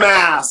to wear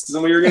masks.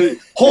 And we were going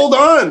to, hold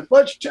on,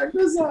 let's check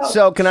this out.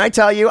 So can I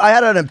tell you, I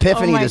had an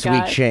epiphany this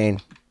week,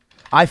 Shane.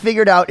 I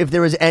figured out if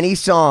there was any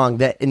song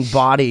that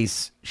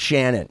embodies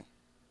Shannon.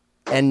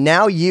 And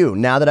now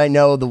that I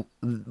know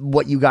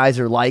what you guys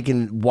are like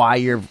and why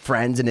you're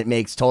friends and it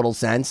makes total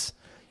sense,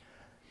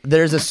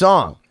 there's a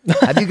song.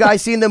 Have you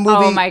guys seen the movie?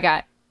 Oh, my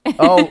God.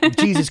 Oh,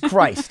 Jesus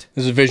Christ.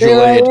 This is a visual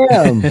aid.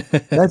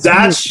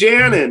 That's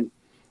Shannon.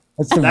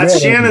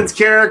 That's Shannon's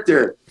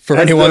character. For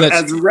anyone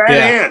that's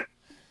Ant.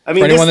 I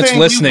mean, for anyone that's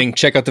listening,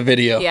 check out the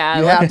video. Yeah,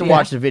 you have to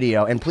watch the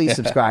video, and please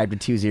subscribe to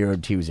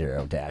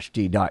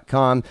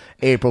 2020-d.com.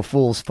 April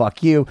Fools,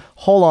 fuck you.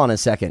 Hold on a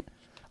second.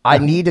 I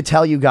need to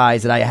tell you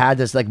guys that I had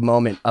this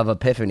moment of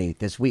epiphany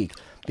this week,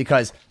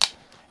 because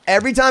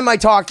every time I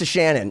talk to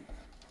Shannon,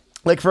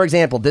 like for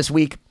example, this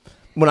week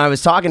when I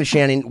was talking to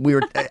Shannon,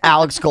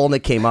 Alex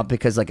Skolnick came up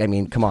because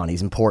come on,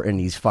 he's important,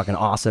 he's fucking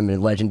awesome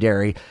and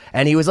legendary,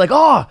 and he was like,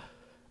 oh,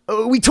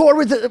 we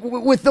toured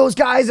with those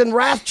guys in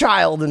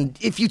Wrathchild, and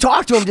if you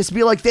talk to him, just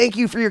be like, thank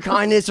you for your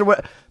kindness or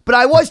what. But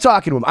I was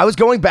talking to him. I was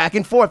going back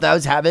and forth. I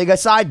was having a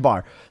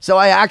sidebar. So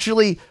I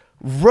actually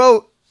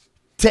wrote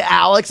to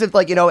Alex of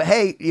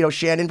hey,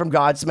 Shannon from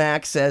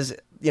Godsmack says,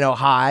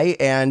 hi,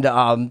 and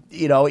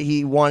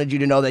he wanted you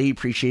to know that he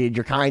appreciated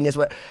your kindness.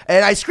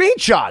 And I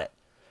screenshot it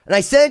and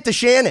I sent it to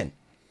Shannon.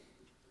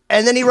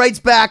 And then he writes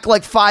back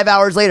 5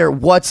 hours later,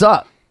 what's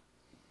up?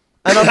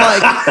 And I'm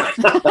like,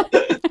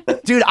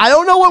 dude, I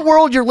don't know what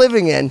world you're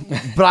living in,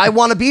 but I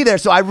want to be there.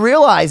 So I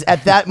realized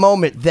at that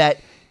moment that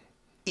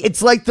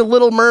it's like the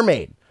Little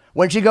Mermaid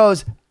when she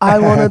goes, I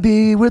want to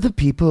be where the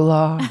people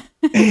are.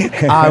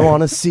 I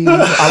want to see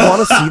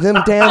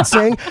them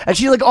dancing. And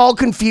she's all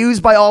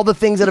confused by all the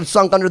things that have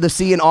sunk under the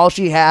sea, and all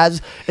she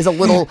has is a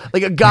little,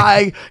 a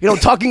guy,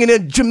 talking in a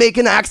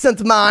Jamaican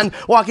accent, man,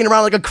 walking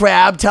around like a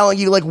crab, telling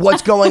you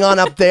what's going on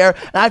up there.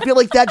 And I feel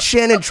like that's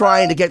Shannon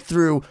trying to get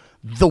through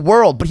the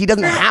world, but he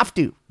doesn't have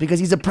to, because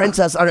he's a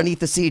princess underneath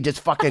the sea,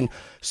 just fucking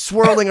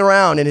swirling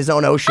around in his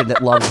own ocean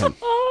that loves him.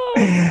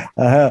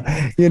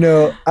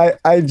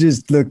 I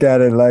just look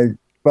at it like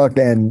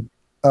fucking,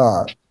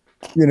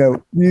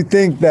 you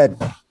think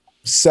that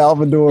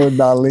Salvador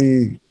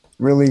Dali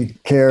really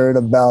cared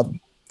about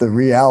the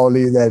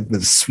reality that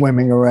was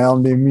swimming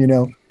around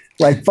him,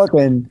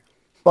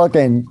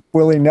 fucking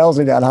Willie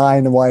Nelson got high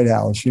in the White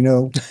House,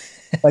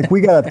 we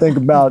got to think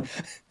about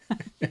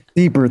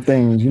deeper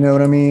things, you know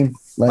what I mean?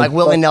 Like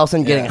Willie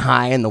Nelson getting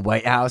high in the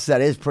White House. That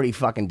is pretty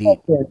fucking deep.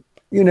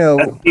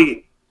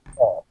 The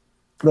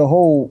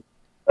whole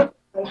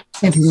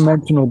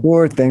interdimensional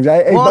door things.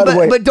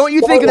 But don't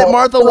you think that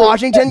Martha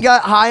Washington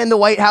got high in the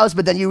White House,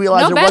 but then you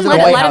realize there wasn't a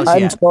White House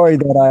yet? I'm sorry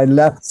that I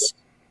left.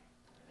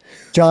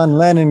 John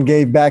Lennon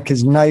gave back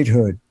his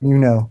knighthood,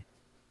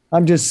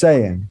 I'm just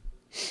saying.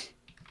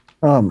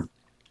 So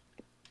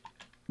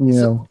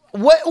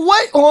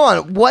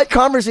what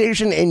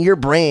conversation in your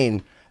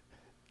brain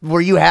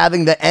were you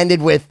having that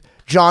ended with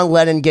John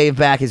Lennon gave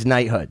back his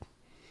knighthood?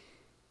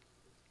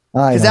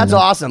 Because that's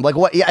awesome.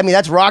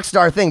 That's rock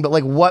star thing. But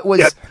what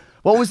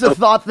was the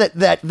thought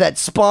that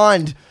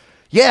spawned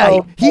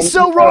Yeah, he's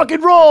so rock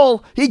and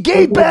roll. He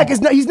gave back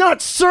he's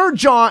not Sir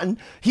John.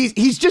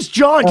 He's just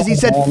John because he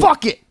said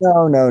fuck it.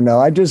 No.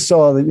 I just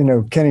saw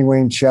that, Kenny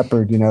Wayne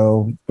Shepherd,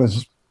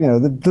 was,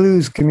 the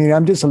blues community.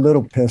 I'm just a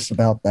little pissed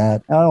about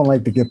that. I don't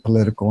like to get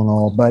political and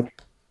all, but,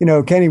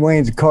 Kenny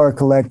Wayne's a car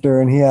collector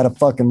and he had a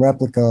fucking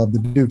replica of the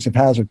Dukes of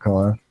Hazzard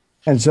car.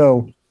 And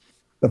so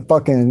the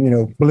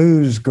fucking,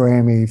 blues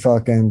Grammy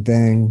fucking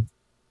thing,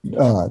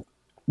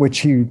 which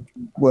he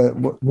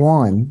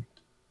won,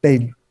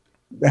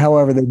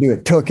 however they do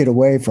it, took it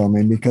away from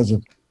him because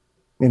of,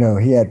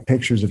 he had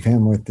pictures of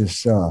him with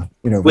this,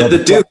 with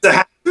the Dukes of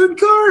Hazzard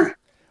car.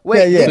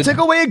 Wait, they took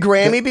away a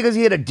Grammy because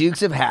he had a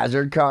Dukes of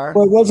Hazzard car?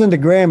 Well, it wasn't the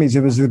Grammys;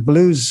 it was the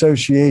Blues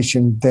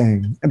Association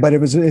thing. But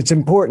it's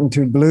important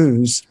to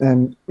blues,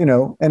 and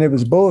and it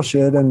was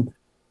bullshit. And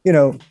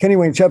Kenny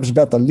Wayne Shepherd's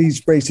about the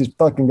least racist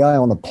fucking guy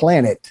on the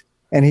planet,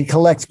 and he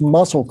collects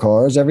muscle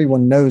cars.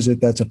 Everyone knows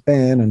it. That's a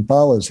fan and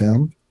follows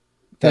him.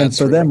 And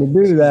for them to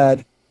do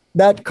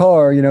that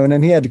car, and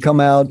then he had to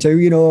come out and say,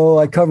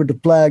 I covered the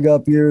flag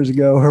up years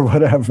ago or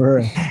whatever.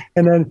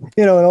 And then,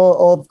 and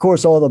of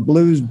course, all the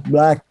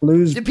black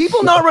blues. Did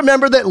people not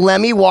remember that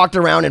Lemmy walked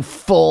around in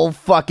full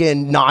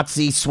fucking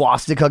Nazi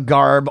swastika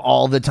garb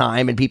all the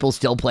time and people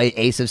still play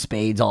Ace of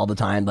Spades all the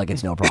time like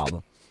it's no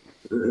problem?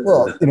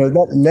 Well,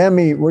 that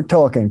Lemmy, we're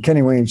talking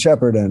Kenny Wayne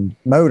Shepherd and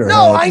Motorhead.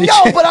 No, I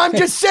know, but I'm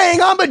just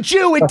saying I'm a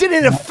Jew. It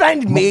didn't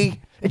offend me.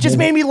 It just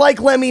made me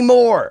like Lemmy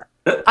more.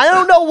 I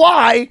don't know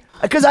why,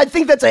 because I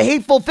think that's a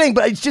hateful thing,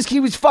 but it's just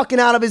he was fucking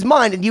out of his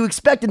mind, and you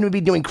expect him to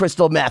be doing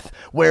crystal meth,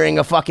 wearing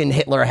a fucking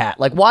Hitler hat.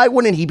 Like, why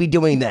wouldn't he be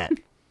doing that?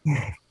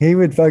 He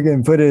would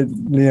fucking put it,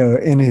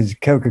 in his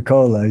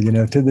Coca-Cola,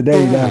 to the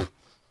day he died.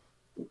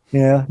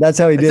 Yeah, that's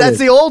how he did That's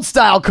the old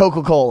style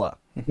Coca-Cola.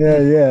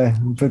 Yeah.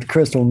 Put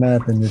crystal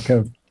meth in your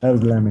Coke. That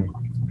was Lemmy.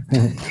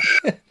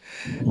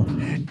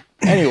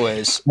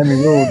 Anyways,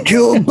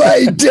 killed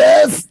by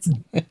death.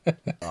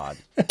 God.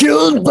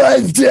 Killed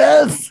by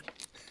death.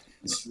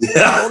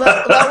 Well,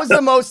 that was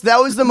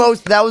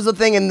the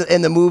thing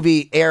in the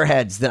movie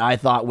Airheads that I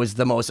thought was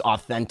the most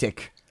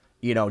authentic,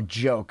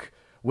 joke,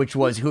 which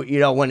was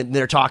when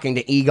they're talking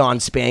to Egon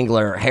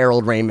Spangler,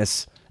 Harold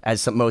Ramis,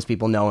 as most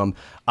people know him,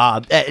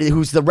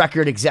 who's the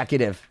record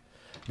executive.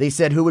 They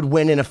said who would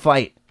win in a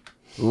fight,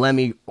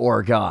 Lemmy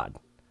or God,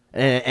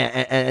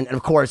 and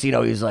of course,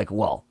 he's like,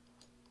 well,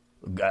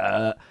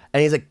 and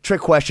he's like, trick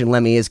question,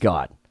 Lemmy is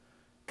God.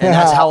 And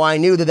that's how I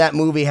knew that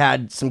movie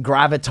had some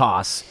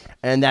gravitas,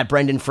 and that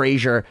Brendan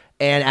Fraser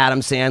and Adam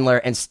Sandler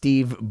and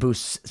Steve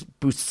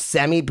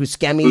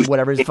Buscemi,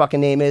 whatever his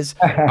fucking name is,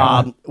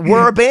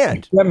 were a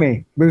band.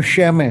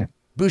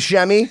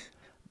 Buscemi.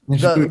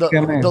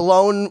 The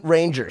Lone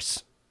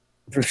Rangers.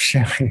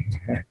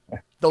 Buscemi.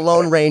 The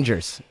Lone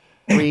Rangers.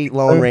 3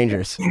 Lone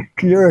Rangers.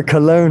 You're a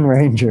Cologne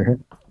Ranger.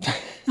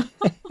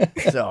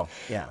 So,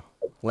 yeah.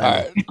 All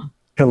right.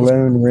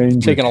 Cologne Ranger.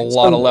 Taking a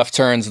lot of left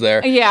turns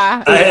there.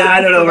 Yeah. I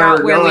don't know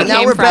where we're going.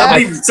 Now we're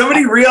back.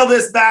 Somebody reel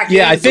this back.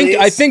 Yeah, in,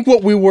 I think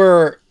what we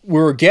were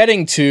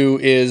getting to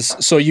is,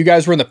 so you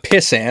guys were in the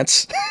Piss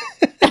Ants,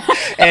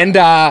 and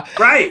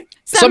right.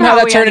 Somehow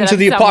that turned into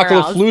the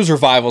Apocalypse Blues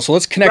revival. So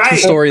let's connect the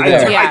story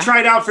there. I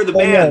tried out for the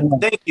band.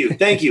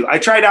 Thank you. I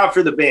tried out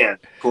for the band,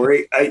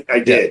 Corey. I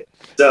did.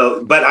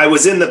 So, but I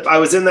was in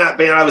that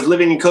band. I was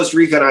living in Costa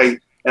Rica,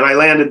 and I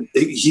landed.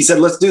 He said,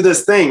 "Let's do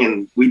this thing,"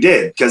 and we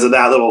did because of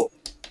that little.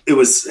 It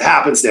was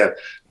happenstance.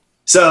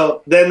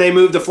 So then they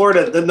moved to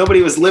Florida.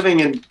 Nobody was living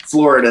in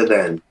Florida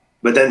then.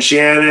 But then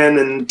Shannon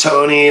and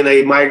Tony,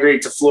 they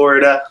migrate to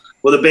Florida.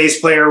 Well, the bass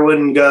player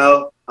wouldn't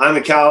go. I'm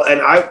a Cal, and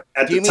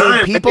Do you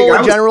mean people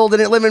in general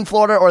didn't live in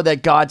Florida, or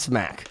that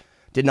Godsmack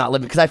did not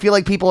live? Because I feel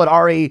like people had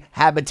already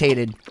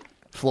habitated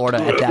Florida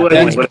at that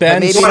point.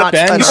 Ben, stop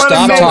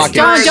talking.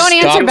 Don't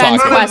answer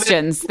Ben's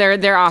questions.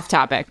 They're off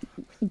topic.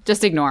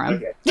 Just ignore them.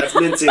 Okay, that's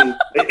mincing.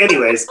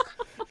 Anyways,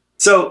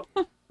 so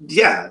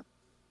yeah.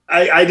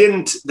 I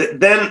didn't.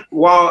 Then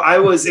while I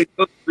was in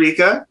Costa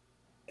Rica,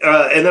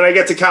 and then I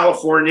get to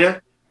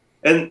California,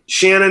 and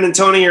Shannon and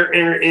Tony are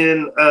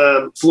in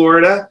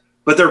Florida,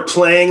 but they're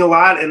playing a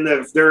lot, and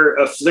their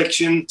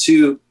affliction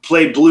to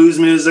play blues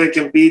music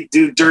and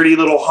do dirty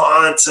little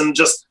haunts, and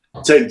just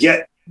to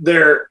get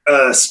their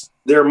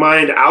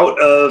mind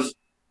out of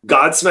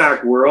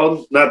Godsmack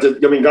world.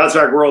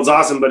 Godsmack world's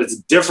awesome, but it's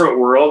a different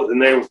world,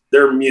 and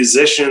they're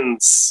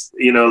musicians.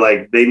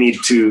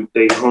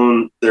 They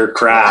hone their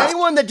craft.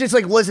 Anyone that just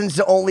listens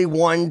to only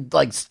one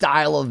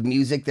style of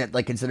music that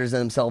considers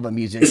themselves a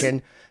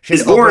musician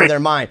should open their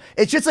mind.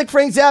 It's just like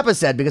Frank Zappa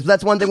said, because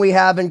that's one thing we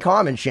have in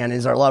common, Shannon,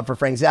 is our love for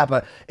Frank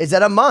Zappa, is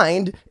that a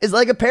mind is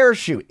like a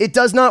parachute. It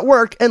does not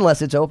work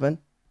unless it's open.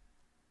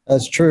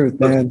 That's true,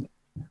 man.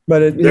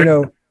 But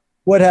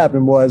what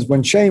happened was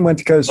when Shane went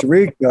to Costa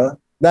Rica,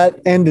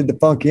 that ended the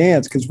Funky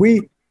Ants, because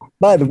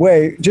by the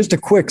way, just a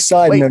quick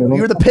side note.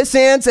 You were the Piss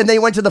Ants and they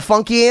went to the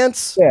Funky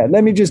Ants? Yeah,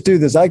 let me just do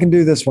this. I can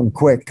do this one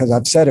quick because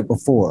I've said it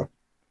before.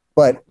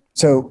 But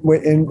so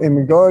in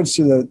regards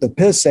to the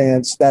Piss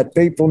Ants, that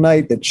fateful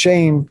night that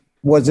Shane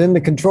was in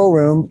the control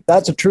room,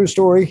 that's a true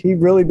story. He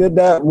really did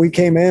that. We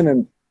came in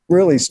and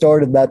really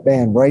started that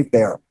band right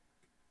there.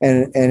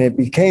 And it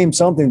became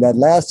something that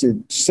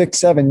lasted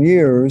 6-7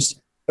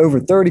 years, over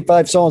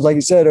 35 songs, like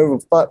you said, over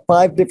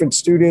five different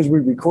studios. We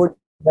recorded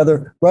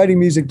together, writing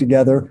music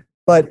together.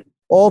 But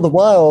all the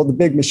while, the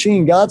big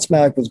machine,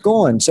 Godsmack, was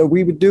gone. So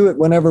we would do it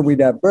whenever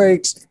we'd have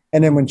breaks.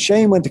 And then when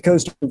Shane went to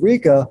Costa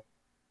Rica,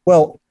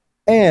 well,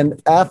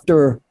 and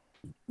after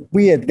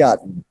we had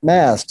gotten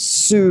masks,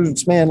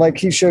 suits, man, like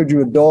he showed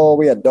you a doll.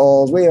 We had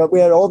dolls. We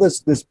had all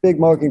this big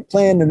marketing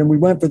plan. And then we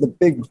went for the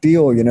big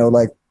deal, you know,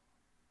 like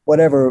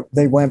whatever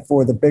they went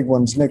for, the big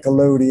ones,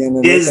 Nickelodeon.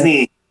 And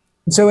Disney.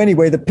 And so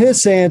anyway, the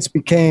Piss Ants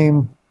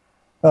became,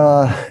 you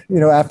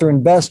know, after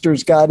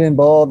investors got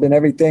involved and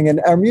everything.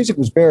 And our music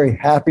was very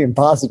happy and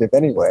positive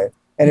anyway.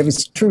 And it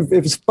was true.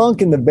 It was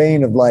funk in the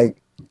vein of like,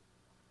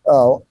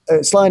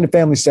 Sly and the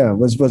Family Stone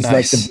was nice.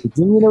 Like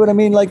the, you know what I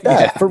mean? Like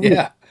that. For me.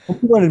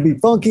 If you wanted to be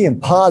funky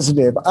and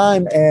positive,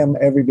 I am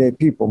everyday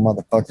people,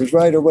 motherfuckers,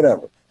 right? Or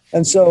whatever.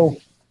 And so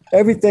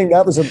everything,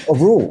 that was a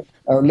rule.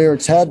 Our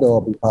lyrics had to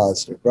all be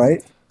positive,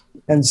 right?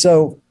 And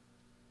so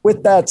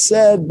with that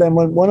said, then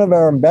when one of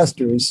our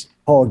investors,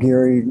 Paul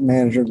Geary,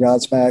 manager of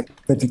Godsmack,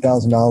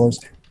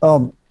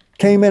 $50,000,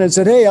 came in and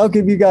said, hey, I'll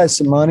give you guys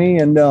some money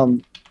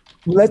and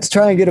let's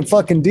try and get a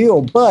fucking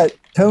deal, but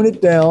tone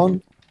it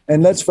down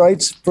and let's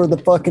write for the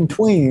fucking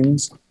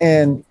tweens.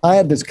 And I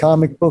had this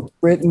comic book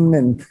written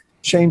and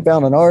Shane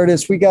found an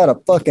artist. We got a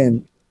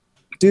fucking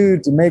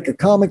dude to make a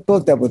comic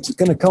book that was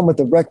going to come with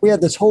the rec. We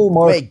had this whole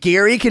market. Wait,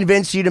 Gary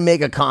convinced you to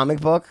make a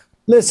comic book?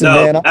 Listen,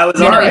 man. That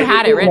was all right.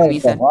 Had it written,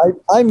 Ethan.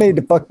 I made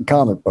the fucking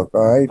comic book,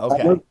 all right?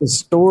 Okay. I wrote the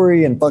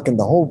story and fucking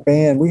the whole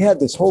band. We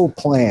had this whole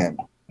plan.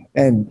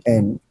 And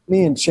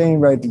me and Shane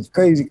write these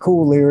crazy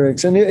cool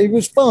lyrics. And it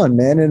was fun,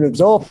 man. And it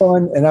was all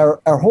fun. And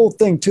our whole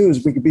thing, too,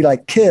 is we could be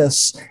like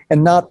Kiss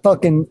and not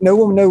fucking, no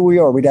one would know who we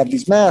are. We'd have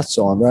these masks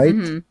on, right?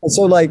 Mm-hmm. And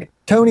so, like,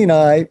 Tony and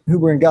I, who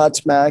were in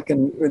Godsmack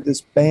and with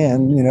this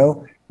band, you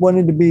know,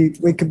 wanted to be,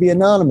 we could be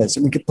anonymous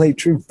and we could play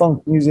true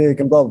funk music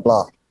and blah, blah,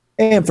 blah.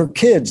 And for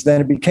kids, then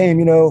it became,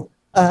 you know,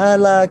 I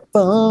like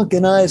funk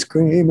and ice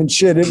cream and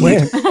shit. It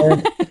went.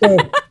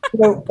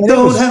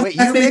 Wait,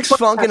 you mix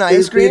funk and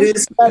ice cream? It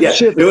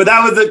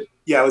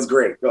was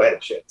great. Go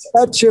ahead, shit.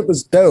 That shit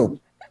was dope.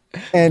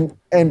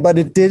 But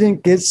it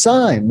didn't get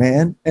signed,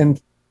 man.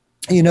 And,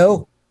 you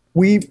know,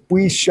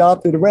 we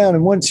shopped it around.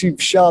 And once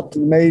you've shopped to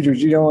the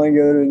majors, you don't want to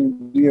go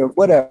to, you know,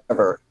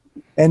 whatever.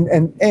 And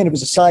it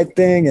was a side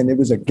thing and it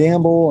was a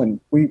gamble and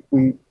we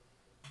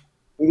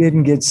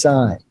didn't get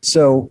signed.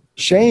 So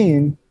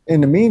Shane,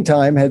 in the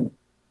meantime, had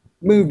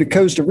moved to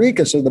Costa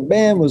Rica. So the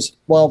band was,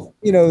 well,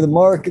 you know,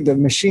 the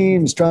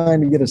machine was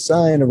trying to get a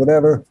sign or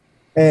whatever.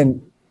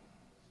 And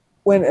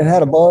went and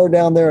had a bar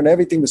down there and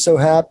everything was so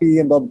happy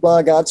and blah,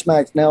 blah,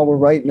 Godsmack. Now we're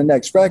writing the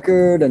next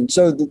record. And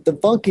so the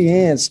Funky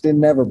Ants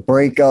didn't ever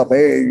break up.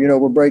 Hey, you know,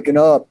 we're breaking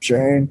up,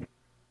 Shane.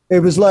 It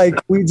was like,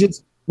 we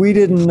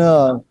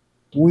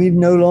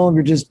no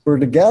longer just were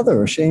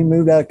together. Shane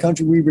moved out of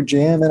country. We were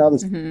jamming. I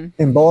was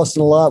in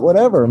Boston a lot,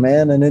 whatever,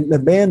 man. And then the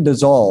band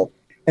dissolved.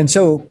 And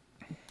so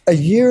a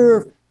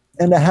year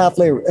and a half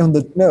later,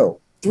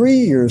 3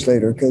 years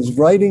later, because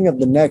writing of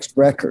the next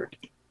record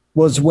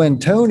was when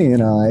Tony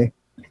and I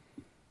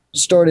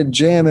started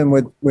jamming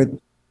with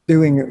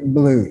doing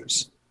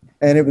blues.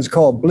 And it was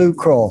called Blue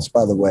Cross,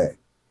 by the way.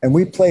 And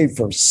we played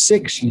for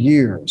 6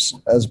 years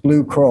as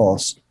Blue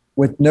Cross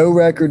with no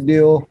record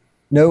deal,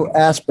 no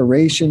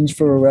aspirations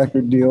for a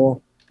record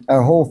deal.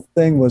 Our whole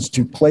thing was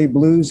to play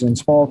blues in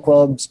small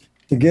clubs,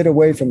 to get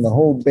away from the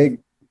whole big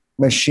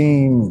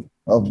machine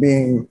of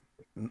being.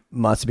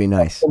 Must be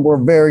nice. We're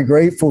very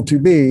grateful to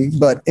be,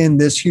 but in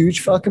this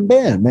huge fucking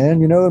band, man.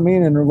 You know what I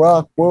mean? In the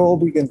rock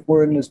world,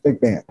 we're in this big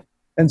band.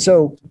 And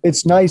so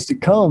it's nice to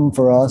come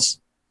for us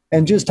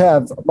and just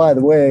have, by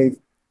the way,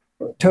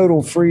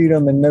 total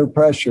freedom and no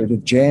pressure to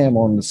jam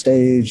on the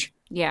stage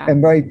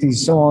and write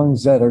these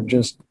songs that are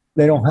just,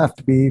 they don't have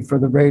to be for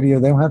the radio.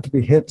 They don't have to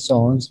be hit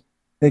songs.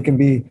 They can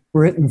be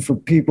written for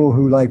people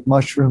who like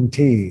mushroom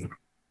tea.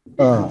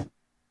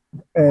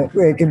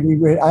 It can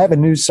be. I have a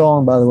new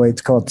song, by the way.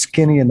 It's called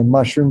 "Skinny and the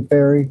Mushroom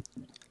Fairy."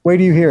 Wait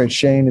till you hear it,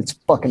 Shane. It's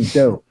fucking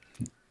dope.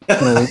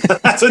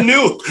 That's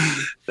new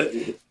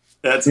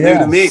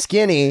to me.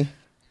 Skinny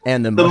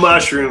and the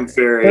Mushroom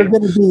Fairy.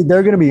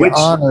 They're gonna be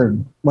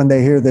honored when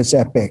they hear this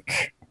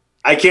epic.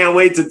 I can't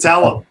wait to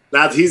tell him.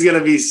 Now he's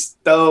gonna be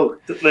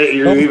stoked that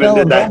you even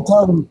did that.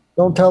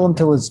 Don't tell him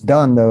till it's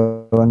done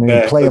though, and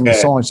then play him the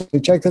song. So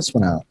check this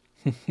one out.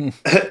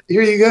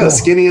 Here you go,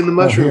 Skinny and the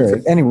Mushroom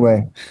Fairy.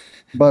 Anyway.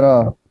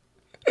 But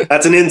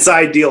that's an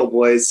inside deal,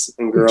 boys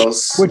and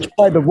girls. Which,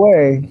 by the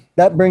way,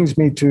 that brings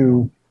me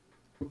to,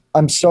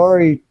 I'm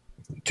sorry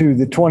to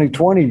the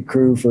 2020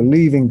 crew for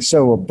leaving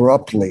so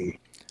abruptly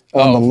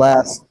on the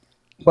last.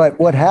 But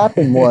what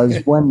happened was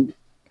when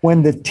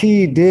the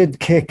tea did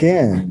kick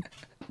in,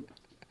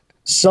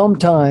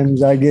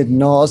 sometimes I get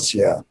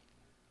nausea,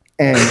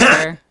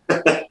 and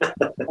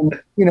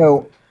you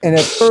know, and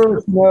at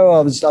first,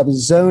 I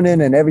was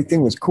zoning and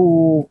everything was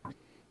cool.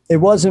 It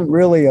wasn't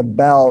really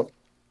about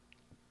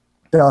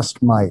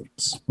dust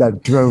mites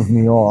that drove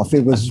me off.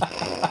 It was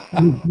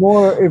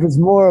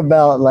more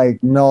about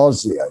like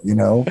nausea, you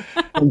know?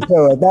 And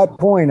so at that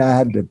point I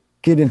had to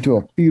get into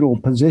a fetal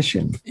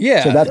position.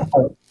 Yeah. So that's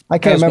how, I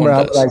can't remember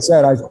what I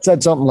said. I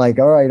said something like,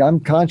 all right, I'm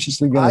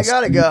consciously going to. I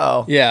got to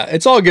go. Yeah,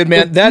 it's all good,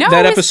 man. That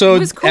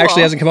episode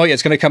actually hasn't come out yet.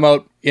 It's going to come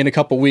out in a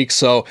couple weeks.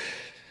 So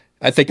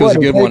I think it was a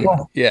good one.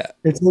 Yeah.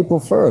 It's April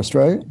 1st,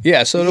 right?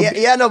 Yeah. So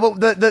no,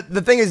 but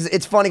the thing is,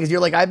 it's funny because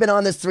you're like, I've been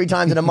on this 3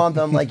 times in a month.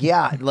 I'm like,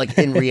 yeah, like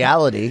in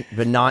reality,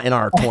 but not in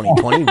our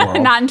 2020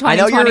 world. Not in 2020 I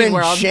know you're in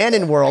world.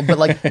 Shannon world, but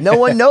like no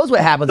one knows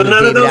what happens with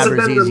David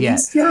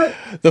Aberzies yet.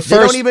 The They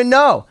don't even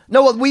know.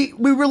 No, well, we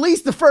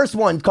released the first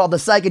one called The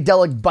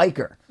Psychedelic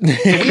Biker.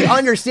 So we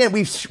understand.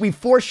 We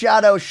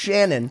foreshadow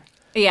Shannon.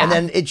 Yeah. And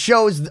then it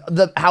shows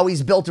how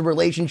he's built a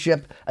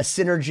relationship, a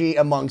synergy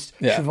amongst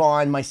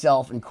Siobhan,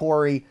 myself, and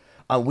Corey.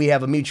 We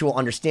have a mutual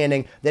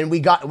understanding. Then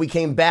we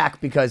came back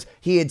because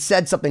he had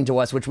said something to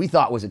us, which we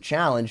thought was a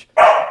challenge.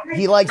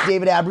 He likes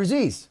David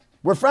Aberzies.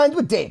 We're friends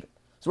with David.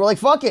 So we're like,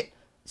 fuck it.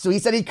 So he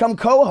said he'd come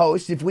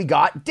co-host if we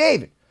got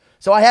David.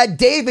 So I had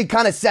David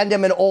kind of send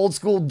him an old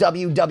school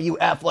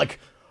WWF, like,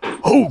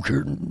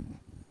 Hogan.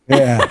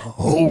 Yeah.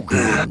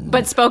 Hogan.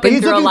 But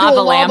spoken through a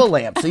lava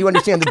lamp. So you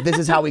understand that this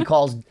is how he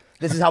calls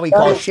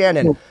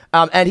Shannon.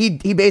 And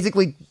he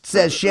basically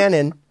says,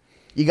 Shannon,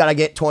 you got to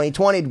get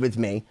 2020'd with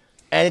me.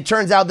 And it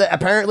turns out that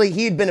apparently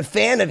he had been a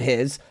fan of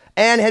his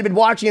and had been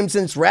watching him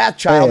since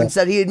Wrathchild and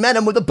said he had met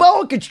him with a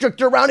boa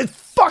constrictor around his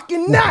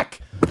fucking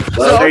neck.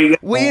 Well, So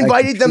we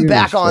invited them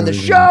back on the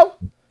show.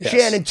 Yes.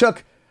 Shannon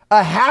took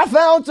a half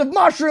ounce of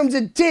mushrooms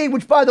and tea,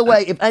 which, by the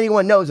way, if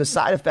anyone knows, a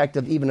side effect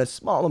of even a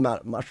small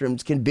amount of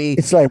mushrooms can be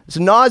it's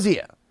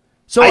nausea.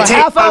 So a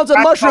half ounce of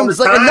mushrooms,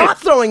 like a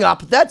not throwing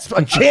up, that's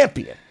a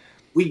champion.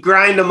 We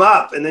grind them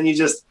up, and then you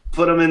just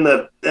put them in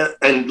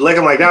and lick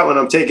them like that when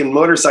I'm taking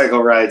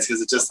motorcycle rides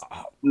because it just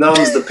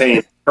numbs the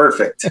pain.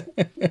 Perfect.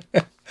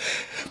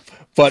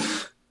 But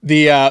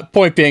the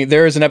point being,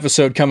 there is an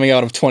episode coming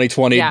out of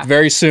 2020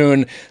 very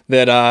soon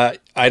that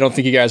I don't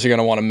think you guys are going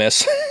to want to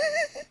miss.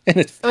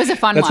 It was a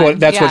fun one.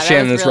 That's what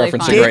Shannon is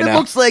referencing David right now.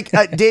 Looks like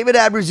David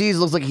Aberzies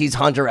looks like he's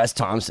Hunter S.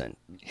 Thompson.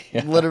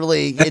 Yeah.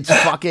 Literally, it's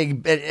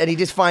fucking, and he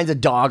just finds a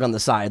dog on the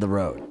side of the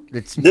road.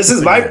 This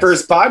is my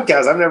first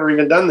podcast. I've never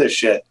even done this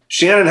shit.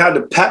 Shannon had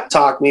to pep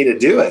talk me to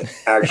do it.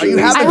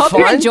 Actually, I hope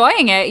you're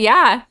enjoying it.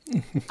 Yeah,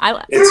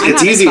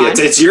 it's easy.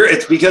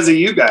 It's because of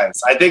you guys.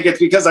 I think it's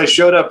because I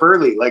showed up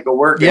early, like a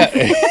worker.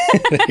 Yeah.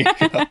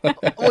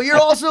 Well, you're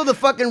also the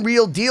fucking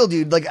real deal,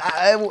 dude. Like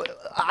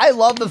I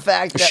love the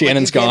fact that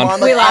Shannon's gone.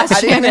 On, we lost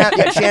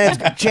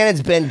Shannon.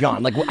 Shannon's been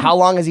gone. Like, how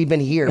long has he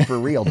been here for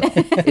real, though,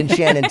 in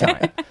Shannon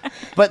time?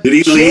 But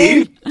did he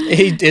leave?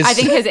 I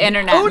think his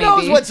internet. Who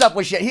knows what's up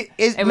with Shannon?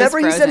 Remember,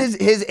 he said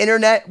his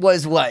internet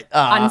was what?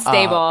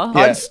 Unstable.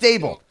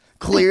 Unstable.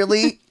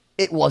 Clearly,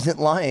 it wasn't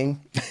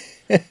lying.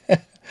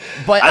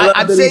 But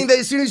I'm saying that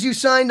as soon as you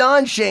signed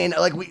on, Shane,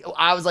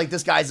 I was like,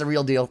 this guy's the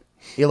real deal.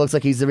 He looks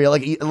like he's the real,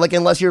 like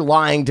unless you're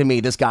lying to me,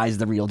 this guy's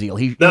the real deal.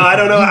 I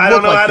don't know. I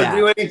don't know how to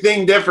do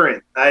anything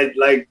different.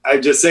 I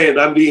just saying,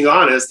 I'm being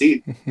honest.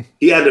 He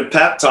had to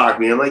pep talk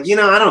me. I'm like,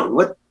 I don't,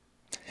 what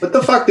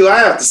the fuck do I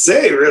have to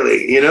say,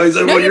 really? He's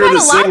like, no, well, you're the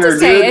singer,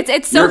 dude.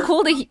 It's so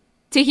cool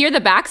to hear the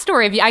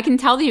backstory of you. I can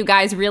tell that you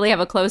guys really have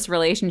a close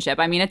relationship.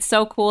 I mean, it's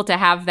so cool to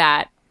have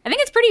that. I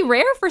think it's pretty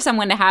rare for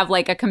someone to have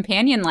like a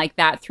companion like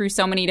that through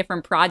so many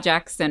different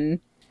projects and,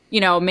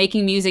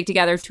 making music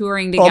together,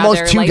 touring together.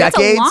 Almost 2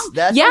 decades?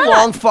 That's a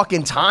long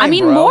fucking time, I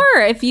mean, bro. more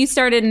if you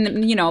started in,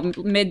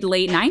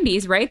 mid-late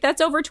 90s, right? That's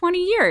over 20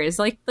 years,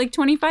 like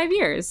 25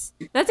 years.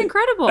 That's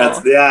incredible.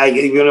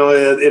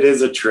 It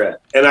is a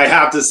trip. And I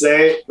have to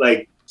say,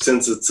 like,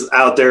 since it's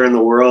out there in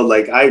the world,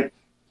 like, I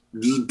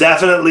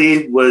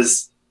definitely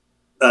was,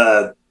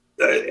 I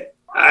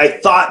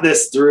thought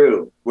this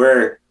through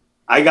where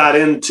I got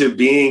into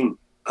being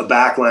a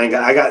backline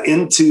guy. I got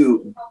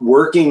into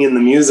working in the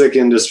music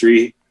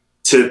industry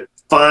to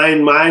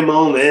find my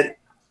moment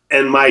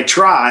and my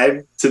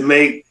tribe to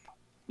make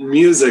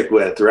music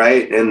with,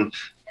 right? And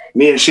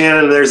me and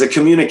Shannon, there's a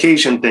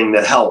communication thing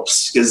that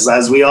helps because,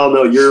 as we all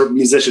know, you're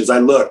musicians.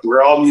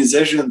 We're all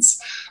musicians,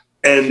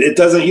 and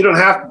you don't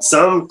have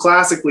some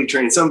classically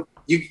trained, some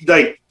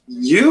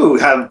you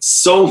have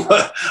so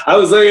much. I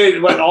was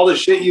looking at all the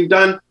shit you've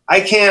done.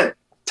 I can't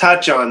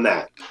touch on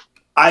that.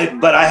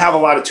 But I have a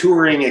lot of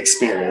touring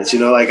experience,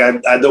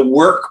 the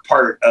work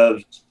part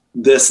of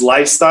this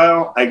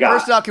lifestyle I got.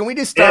 First off, can we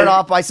just start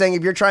off by saying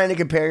if you're trying to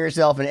compare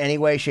yourself in any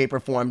way, shape,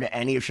 or form to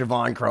any of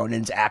Siobhan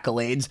Cronin's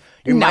accolades,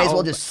 you might as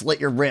well just slit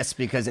your wrists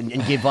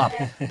and give up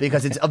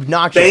because it's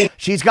obnoxious.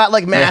 She's got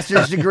like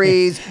master's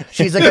degrees.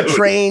 She's like a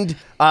trained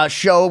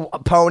show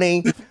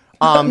pony.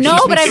 No,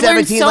 but I've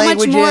learned so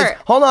languages. Much more.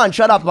 Hold on,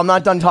 shut up. I'm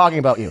not done talking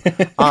about you.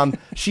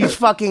 She's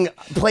fucking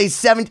plays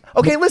 7.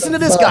 Okay, listen to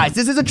this, guys.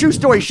 This is a true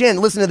story.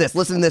 Shin, listen to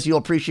this. You'll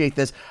appreciate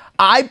this.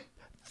 I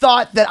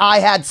thought that I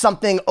had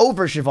something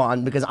over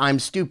Siobhan because I'm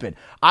stupid.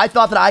 I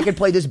thought that I could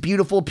play this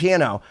beautiful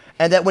piano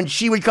and that when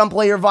she would come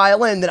play her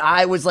violin, that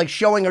I was like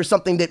showing her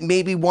something that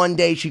maybe one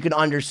day she could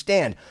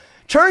understand.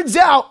 Turns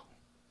out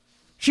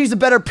she's a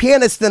better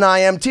pianist than I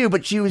am too,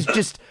 but she was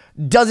just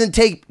she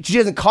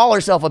doesn't call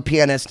herself a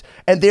pianist,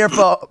 and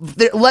therefore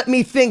let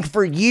me think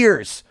for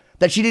years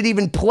that she didn't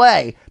even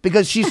play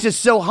because she's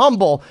just so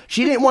humble.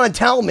 She didn't want to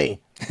tell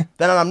me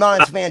that I'm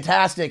not as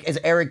fantastic as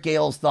Eric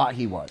Gales thought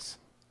he was.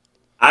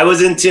 I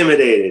was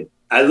intimidated.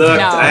 I looked,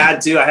 no. I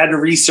had to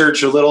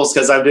research a little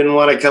because I didn't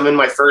want to come in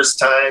my first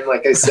time.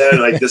 Like I said,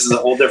 like this is a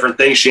whole different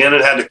thing.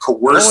 Shannon had to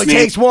coerce me. It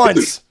takes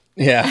once.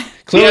 Yeah,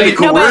 clearly,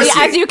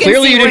 as you can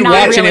see, you didn't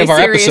watch any of our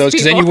episodes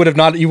because then you wouldn't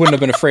have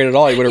been afraid at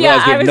all. You would have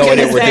realized we have no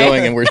idea what we're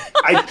doing, and we're.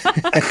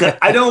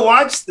 I don't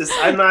watch this.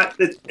 I'm not.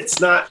 It's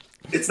not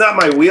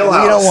my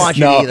wheelhouse. You don't watch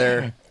it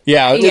either.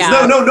 Yeah.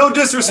 No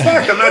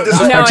disrespect. I'm not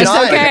disrespecting. No,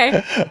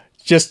 it's okay.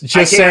 Just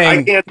saying.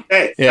 I can't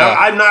say. Yeah.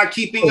 I'm not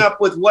keeping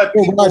up with what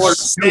people are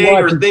saying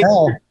or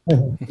thinking.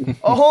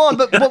 Oh,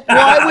 hold on, but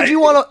why would you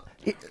want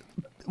to?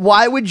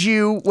 Why would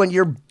you, when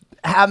you're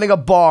having a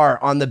bar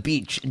on the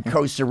beach in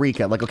Costa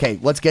Rica, like, okay,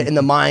 let's get in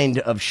the mind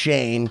of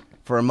Shane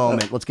for a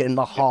moment. Let's get in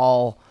the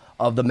hall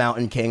of the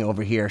Mountain King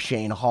over here,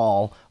 Shane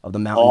Hall of the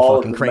Mountain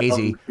fucking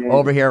Crazy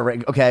over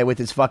here, okay, with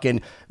his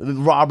fucking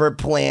Robert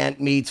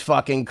Plant meets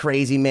fucking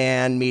Crazy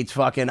Man meets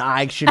fucking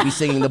I should be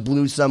singing the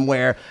blues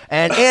somewhere,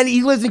 and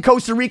he lives in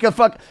Costa Rica.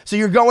 So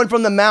you're going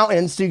from the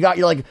mountains, so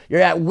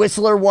you're at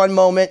Whistler one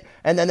moment,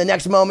 and then the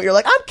next moment you're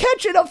like, I'm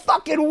catching a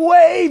fucking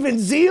wave in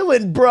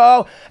Zealand,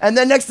 bro, and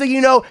then next thing you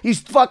know, he's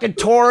fucking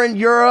touring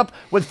Europe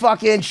with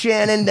fucking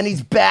Shannon, then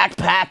he's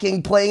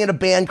backpacking, playing in a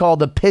band called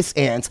the Piss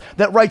Ants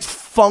that writes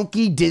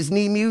funky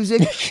Disney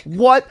music.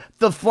 What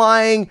the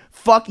flying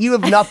fuck? You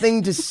have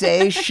nothing to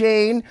say,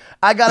 Shane.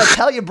 I gotta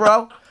tell you,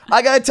 bro.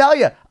 I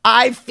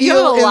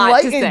feel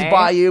enlightened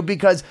by you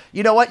because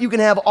you know what? You can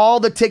have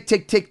all the tick,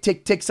 tick, tick,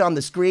 tick, ticks on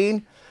the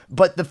screen.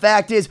 But the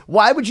fact is,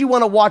 why would you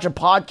want to watch a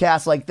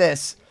podcast like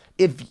this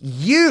if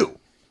you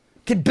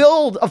could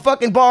build a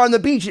fucking bar on the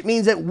beach? It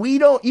means that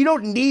you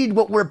don't need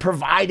what we're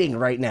providing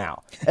right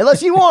now.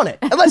 Unless you want it.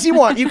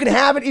 You can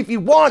have it if you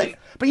want it.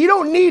 But you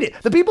don't need it.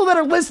 The people that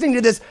are listening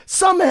to this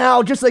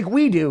somehow, just like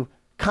we do,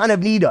 kind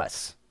of need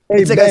us.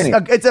 Hey, it's like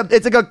it's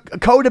like a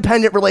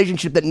codependent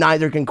relationship that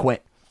neither can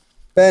quit.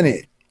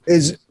 Benny,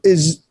 is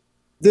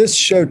this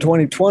show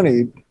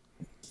 2020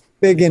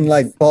 big in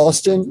like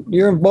Boston?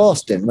 You're in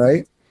Boston,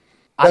 right?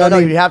 I don't know.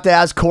 You have to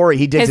ask Corey.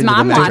 He digs his into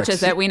mom the metrics.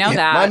 watches it. We know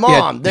that. My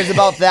mom. There's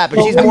about that,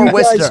 but she's more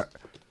Worcester.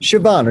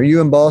 Siobhan, are you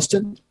in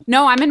Boston?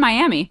 No, I'm in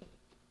Miami.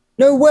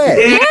 No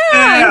way.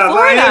 Yeah, in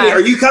Florida. Miami.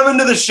 Are you coming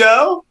to the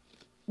show?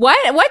 What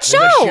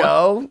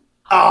show?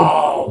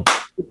 Oh,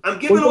 I'm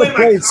giving away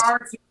my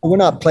car. We're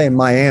not playing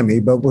Miami,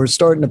 but we're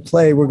starting to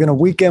play. We're going to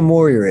Weekend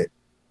Warrior it.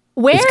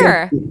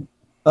 Where?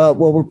 Well,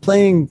 we're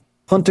playing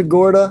Punta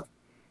Gorda.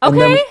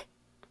 Okay.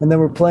 And then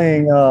we're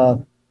playing,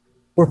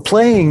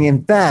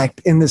 in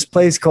fact, in this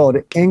place called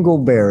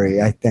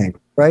Engleberry, I think,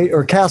 right?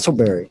 Or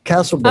Castleberry.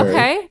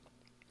 Okay.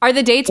 Are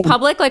the dates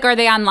public? Like, are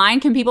they online?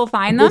 Can people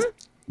find them?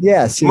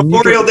 Yes.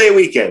 Memorial Day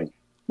weekend.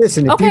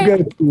 Listen, if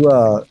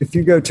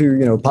you go to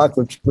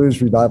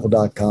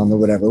apocalypsebluesrevival.com or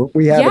whatever,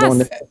 we have it on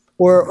the,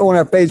 or on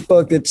our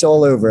Facebook. It's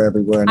all over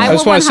everywhere now. I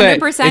just want to say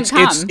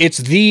it's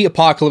the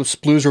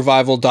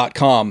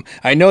apocalypsebluesrevival.com.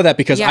 I know that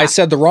because I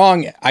said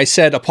I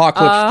said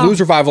Apocalypse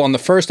Blues Revival on the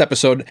first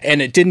episode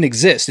and it didn't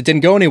exist. It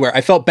didn't go anywhere. I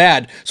felt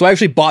bad. So I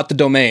actually bought the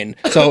domain.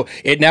 So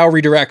it now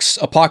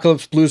redirects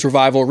Apocalypse Blues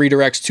Revival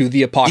redirects to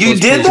the Apocalypse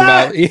Blues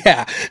Revival.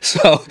 Yeah.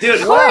 So dude,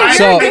 you're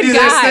a good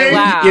guy.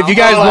 Wow. If you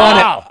guys want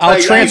it,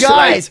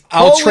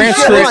 I'll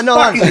transfer it.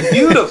 Fucking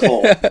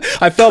beautiful.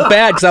 I felt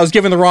bad because I was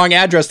giving the wrong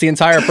address the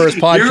entire first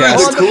podcast.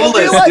 You're the coolest,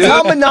 realize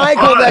how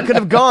maniacal that could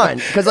have gone.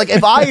 Because like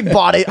if I had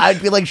bought it,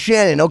 I'd be like,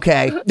 Shannon,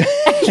 okay.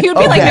 You'd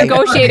be like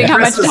negotiating how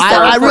much to sell.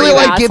 I really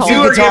like Gibson guitars.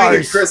 You are getting a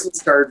guitars.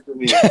 Christmas card for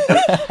me.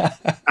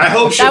 I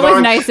hope that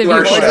was nice of you.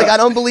 I was like, I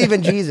don't believe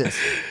in Jesus.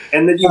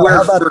 And then you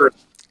wear fur.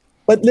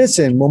 But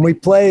listen, when we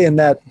play in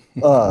that,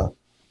 I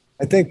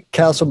think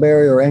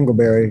Castleberry or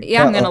Engleberry.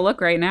 Yeah, I'm going to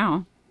look right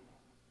now.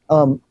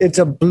 It's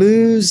a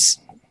blues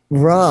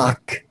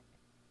rock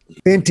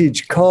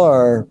vintage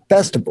car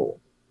festival.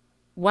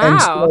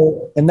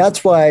 Wow. And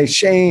that's why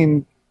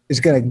Shane is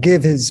going to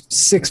give his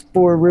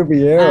 6'4"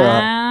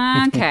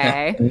 Riviera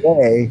okay.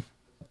 away.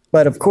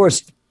 But of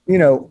course,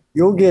 you'll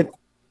get.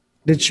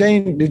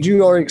 Did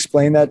you already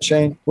explain that,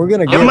 Shane? We're going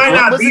to get. It might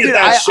not be at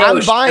that show.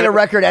 I'm buying a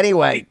record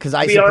anyway because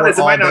I support honest,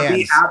 all it might not bands.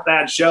 be at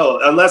that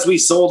show unless we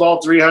sold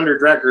all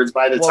 300 records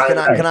by the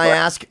time. Can I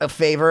ask a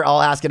favor?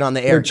 I'll ask it on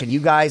the air. Can you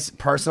guys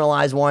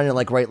personalize one and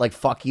write like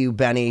 "fuck you,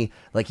 Benny,"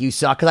 like you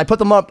suck? Because I put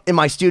them up in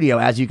my studio,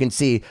 as you can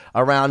see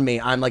around me.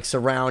 I'm like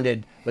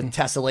surrounded with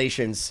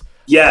tessellations.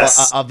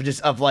 Yes.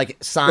 Of like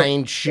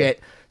signed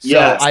shit. So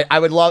yes. I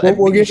would love.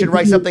 You should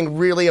write something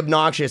really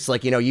obnoxious,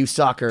 like you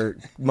suck or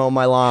mow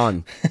my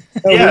lawn.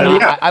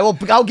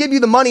 I'll give you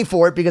the money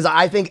for it because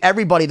I think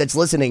everybody that's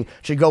listening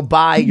should go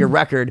buy your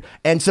record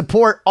and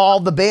support all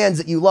the bands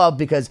that you love,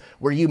 because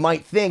where you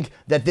might think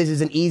that this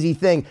is an easy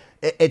thing,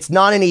 it's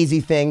not an easy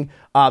thing.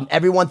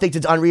 Everyone thinks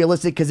it's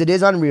unrealistic because it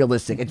is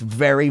unrealistic. It's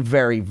very,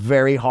 very,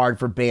 very hard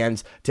for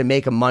bands to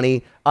make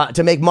money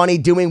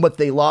doing what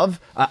they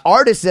love,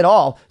 artists at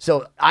all.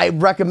 So I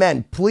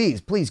recommend, please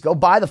go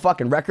buy the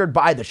fucking record,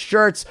 buy the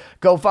shirts,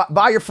 go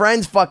buy your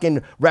friends'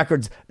 fucking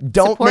records.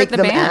 Don't support make the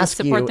them band, ask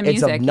you. support the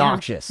music, it's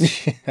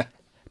obnoxious. Yeah.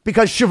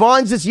 Because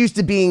Siobhan's just used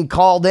to being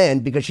called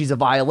in because she's a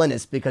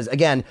violinist. Because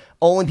again,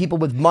 only people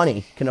with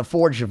money can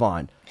afford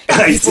Siobhan.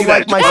 People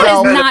like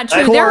myself, that is not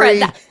true. Corey,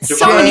 there are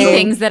so many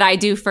things that I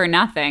do for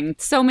nothing.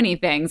 So many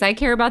things. I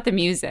care about the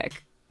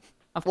music.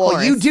 Of course.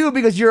 Well, you do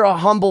because you're a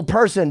humble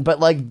person. But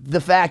like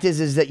the fact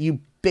is that you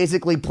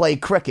basically play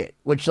cricket,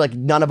 which like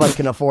none of us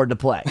can afford to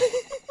play.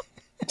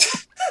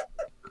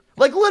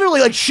 Like literally,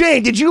 like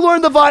Shane, did you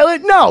learn the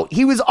violin? No,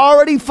 he was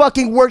already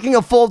fucking working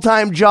a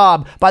full-time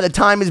job by the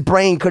time his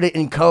brain couldn't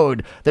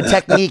encode the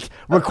technique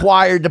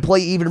required to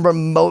play even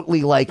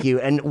remotely like you.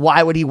 And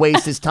why would he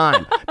waste his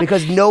time?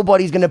 Because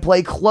nobody's going to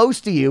play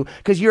close to you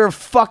because you're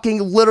fucking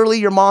literally,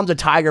 your mom's a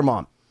tiger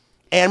mom.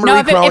 Anne-Marie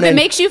if it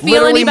makes you feel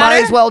literally any better,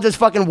 might as well just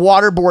fucking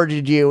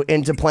waterboarded you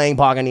into playing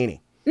Paganini.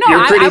 No,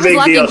 I was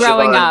lucky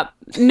growing Siobhan. up.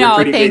 No,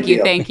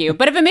 thank you.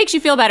 But if it makes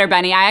you feel better,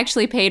 Benny, I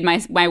actually paid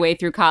my way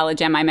through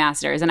college and my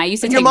master's, and I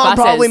used to take your mom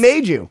buses. probably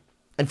made you.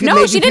 And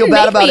No, she didn't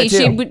make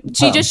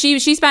me. She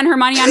She spent her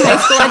money on high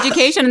school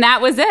education, and that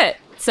was it.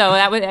 So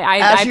that was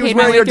I she paid was my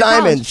wearing way her through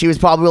diamonds. college. She was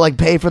probably like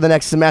pay for the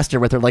next semester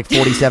with her like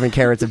 47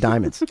 carats of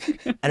diamonds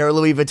and her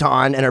Louis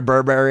Vuitton and her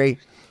Burberry.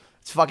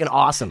 It's fucking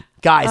awesome,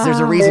 guys. There's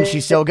a reason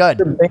she's so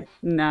good.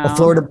 No, A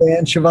Florida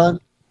band, Siobhan?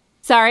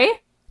 sorry.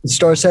 The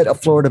Star said a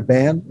Florida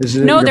band? Is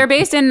it No, they're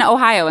based in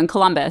Ohio, in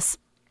Columbus.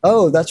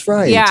 Oh, that's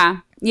right.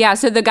 Yeah.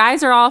 So the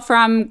guys are all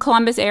from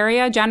Columbus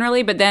area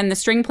generally, but then the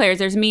string players,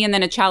 there's me and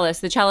then a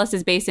cellist. The cellist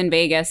is based in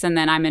Vegas, and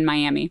then I'm in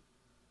Miami.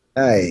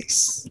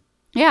 Nice.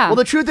 Yeah. Well,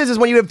 the truth is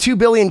when you have 2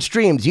 billion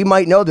streams, you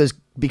might know this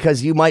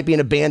because you might be in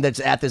a band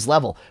that's at this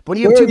level. But when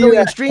you have 2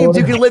 billion streams,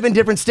 you can live in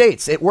different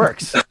states. It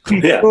works.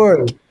 Yeah.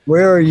 Corey,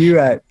 where are you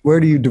at? Where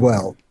do you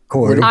dwell,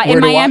 Corey? in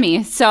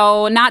Miami.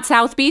 So not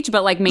South Beach,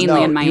 but like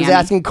mainly in Miami. He was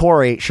asking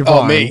Corey, Siobhan.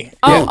 Oh, me.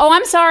 Oh,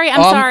 I'm sorry.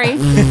 I'm sorry.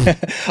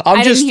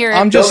 I didn't hear it.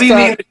 I'm just. Don't be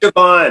mean to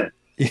Siobhan.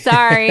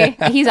 Sorry.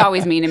 He's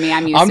always mean to me.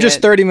 I'm used to I'm just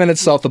it. 30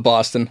 minutes south of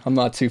Boston. I'm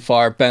not too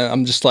far. Ben,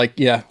 I'm just like,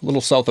 a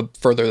little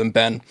further than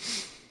Ben.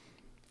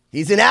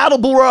 He's an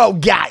Attleboro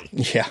guy.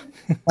 Yeah.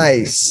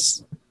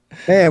 Nice.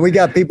 Man, we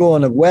got people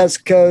on the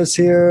West Coast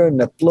here, and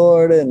the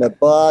Florida, and the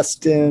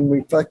Boston. We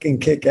fucking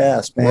kick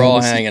ass, man. We're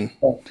all hanging.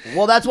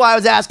 Well, that's why I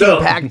was asking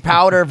packed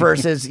powder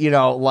versus,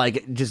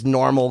 like just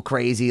normal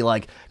crazy,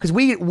 like, because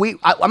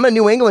I'm a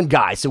New England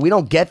guy, so we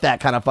don't get that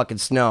kind of fucking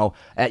snow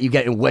that you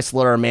get in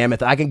Whistler or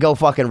Mammoth. I can go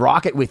fucking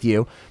rock it with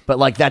you, but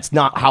like that's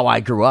not how I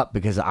grew up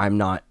because I'm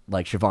not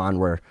like Siobhan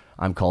where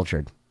I'm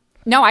cultured.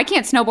 No, I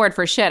can't snowboard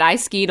for shit. I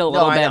skied a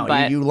little bit,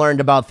 but you learned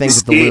about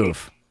things at the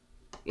Louvre.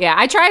 Yeah,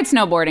 I tried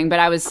snowboarding, but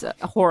I was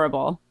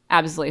horrible.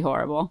 Absolutely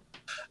horrible.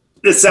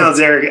 This sounds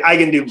arrogant. I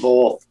can do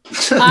both.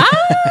 Look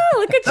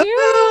at you.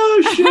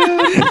 Oh,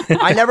 shit.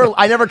 I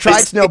never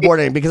tried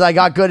snowboarding because I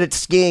got good at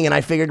skiing and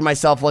I figured to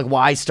myself, like,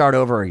 why start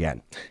over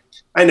again?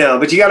 I know,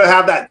 but you got to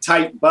have that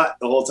tight butt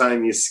the whole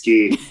time you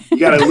ski. You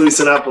got to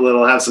loosen up a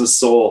little, have some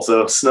soul.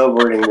 So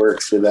snowboarding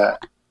works for that.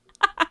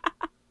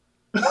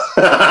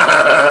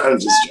 I'm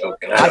just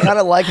joking. I kind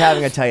of like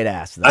having a tight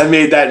ass, though. I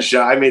made that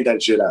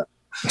shit up.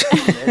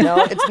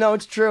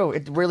 It's true.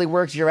 It really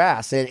works your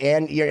ass,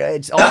 and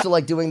it's also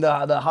like doing the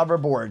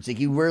hoverboards. Like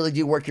you really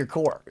do work your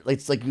core.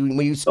 It's like when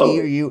you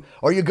ski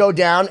or you go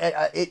down.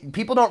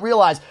 People don't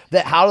realize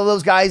that how do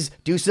those guys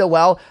do so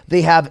well?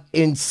 They have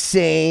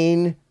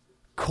insane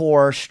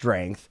core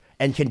strength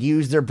and can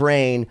use their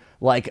brain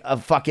like a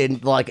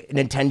fucking like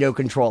Nintendo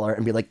controller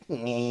and be like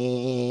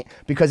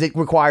because it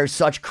requires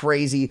such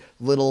crazy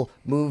little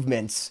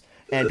movements,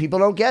 and people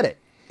don't get it,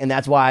 and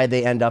that's why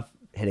they end up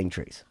hitting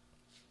trees.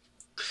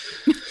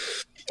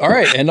 All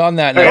right, and on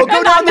that note, Don't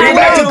go down the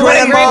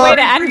glade, Grandma.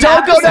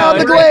 Don't go down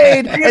the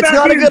glade. It's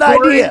not a good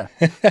idea.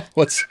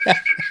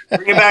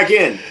 Bring it back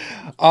in.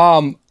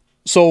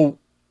 So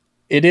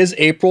it is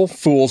April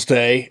Fool's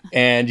Day,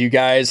 and you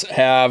guys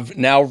have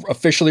now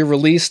officially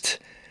released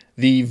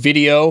the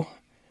video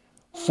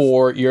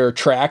for your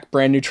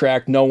brand new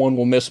track, "No One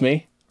Will Miss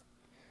Me,"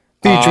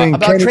 featuring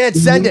about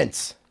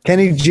transcendence.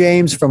 Kenny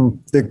James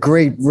from the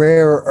great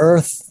Rare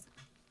Earth.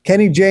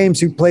 Kenny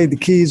James, who played the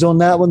keys on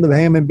that one, the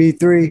Hammond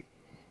B3,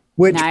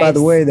 which, by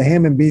the way, the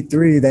Hammond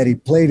B3 that he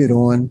played it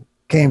on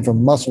came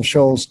from Muscle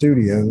Shoals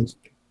Studios,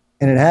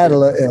 and it had a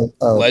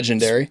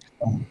legendary,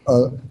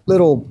 a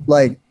little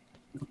like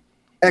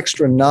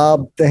extra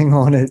knob thing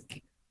on it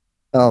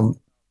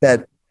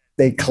that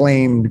they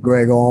claimed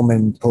Greg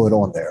Allman put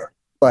on there.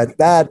 But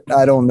that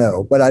I don't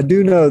know. But I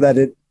do know that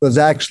it was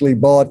actually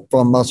bought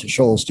from Muscle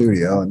Shoals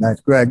Studio, and that's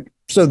Greg.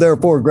 So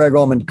therefore, Greg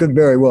Allman could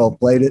very well have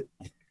played it.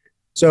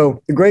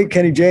 So the great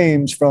Kenny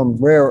James from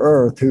Rare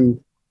Earth, who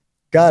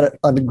got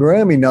a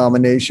Grammy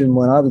nomination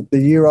when the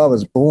year I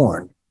was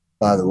born,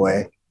 by the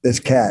way. This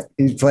cat,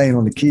 he's playing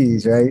on the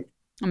keys, right?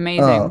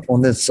 Amazing.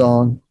 On this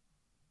song,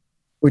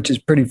 which is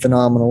pretty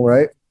phenomenal,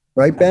 right?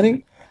 Right,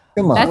 Benny?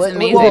 Come on. That's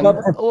amazing.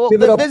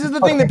 This is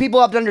the thing that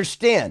people have to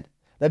understand.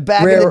 That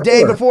back in the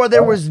day, before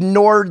there was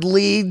Nord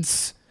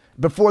leads,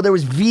 before there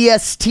was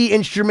VST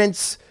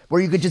instruments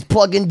where you could just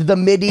plug into the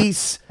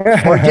MIDIs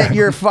or get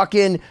your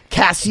fucking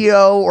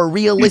Casio or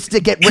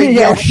Realistic at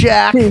Radio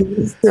Shack.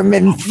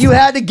 You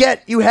had to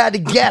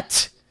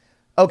get,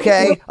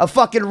 okay, a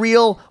fucking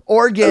real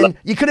organ.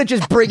 You couldn't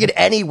just bring it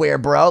anywhere,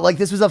 bro. Like,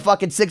 this was a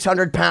fucking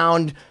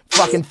 600-pound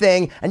fucking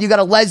thing, and you got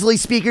a Leslie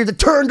speaker that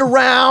turned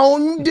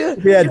around,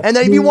 and then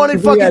if you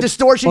wanted fucking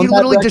distortion, you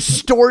literally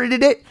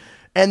distorted it,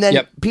 and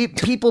then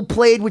people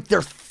played with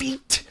their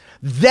feet.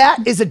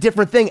 That is a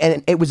different thing,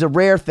 and it was a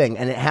rare thing,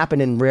 and it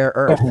happened in Rare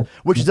Earth,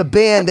 which is a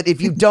band that if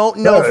you don't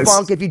know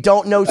funk, if you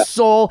don't know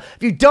soul,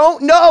 if you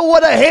don't know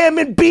what a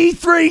Hammond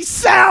B3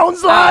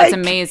 sounds like. It's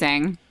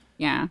amazing.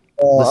 Yeah.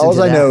 All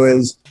I know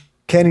is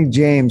Kenny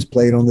James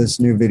played on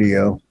this new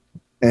video,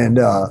 and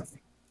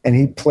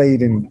he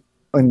played in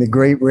the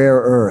Great Rare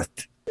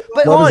Earth.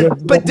 But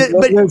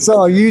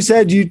song you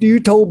said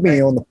you told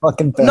me on the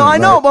fucking thing. No, I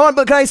know, but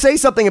can I say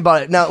something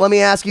about it? Now, let me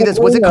ask you this: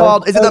 what's it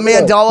called? Is it the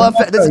Mandela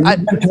effect?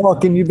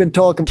 You've been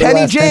talking.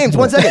 Kenny James,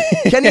 1 second.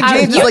 Kenny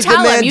James is like the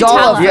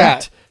Mandela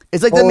effect.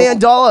 It's like the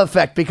Mandela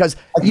effect because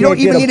you don't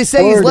even need to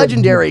say he's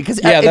legendary. Because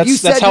if you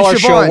said that's how our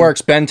show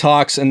works. Ben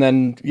talks, and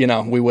then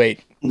we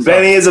wait.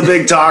 Benny is a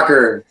big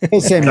talker.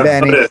 Listen,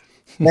 Benny.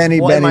 Benny.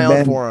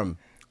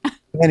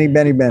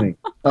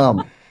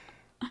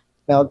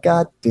 Now,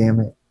 God damn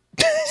it.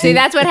 See,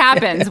 that's what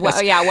happens.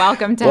 Well, yeah,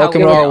 welcome to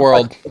our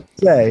world.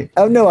 I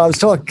was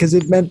talking because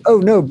it meant,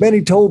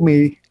 Benny told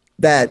me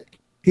that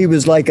he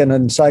was like an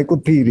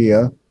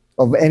encyclopedia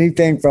of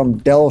anything from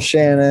Del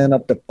Shannon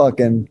up to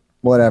fucking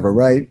whatever,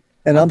 right?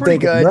 And I'm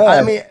thinking, good.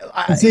 I mean,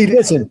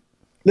 listen,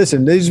 this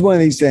is one of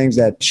these things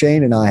that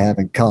Shane and I have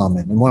in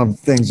common. And one of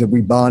the things that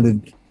we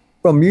bonded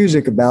from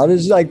music about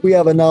is like we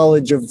have a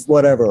knowledge of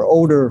whatever,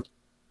 older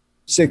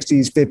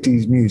 60s,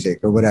 50s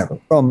music or whatever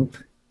from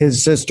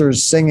his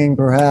sisters singing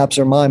perhaps,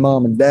 or my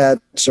mom and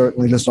dad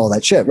certainly listen to all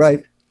that shit,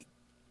 right?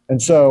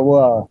 And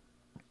so,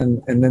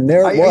 and then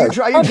there it was.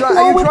 Are you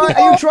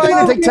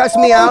trying to test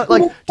me out?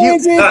 Like,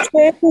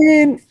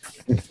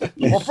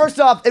 well, first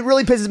off, it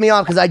really pisses me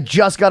off because I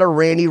just got a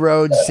Randy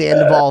Rhoads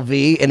Sandoval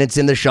V, and it's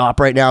in the shop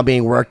right now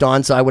being worked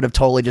on, so I would have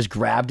totally just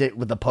grabbed it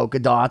with the polka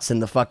dots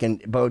and the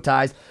fucking bow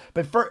ties.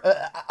 But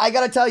I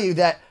got to tell you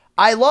that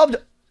I love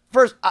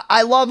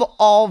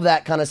all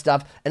that kind of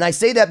stuff, and I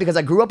say that because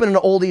I grew up in an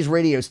oldies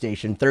radio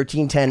station,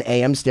 1310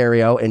 AM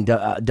stereo in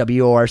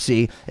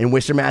WORC in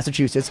Worcester,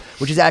 Massachusetts,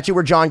 which is actually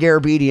where John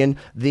Garabedian,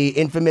 the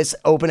infamous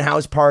open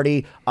house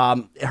party,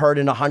 heard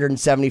in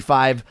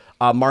 175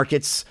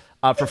 markets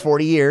for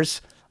 40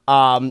 years,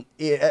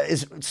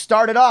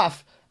 started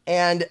off,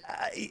 and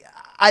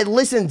I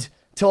listened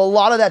to a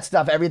lot of that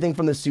stuff, everything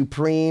from the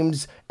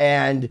Supremes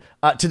and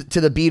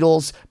to the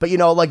Beatles, but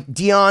like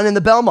Dion and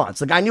the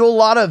Belmonts. Like I knew a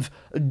lot of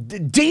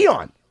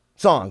Dion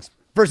songs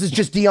versus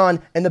just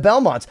Dion and the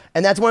Belmonts,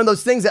 and that's one of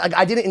those things that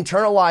I didn't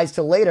internalize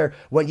till later.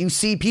 When you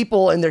see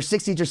people in their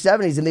 60s or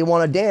 70s and they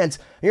want to dance,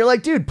 and you're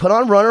like, dude, put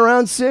on Run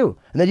Around Sue,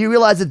 and then you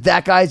realize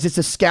that guy's just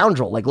a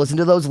scoundrel. Like listen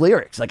to those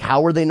lyrics. Like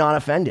how were they not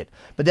offended?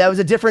 But that was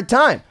a different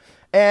time.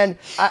 And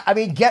I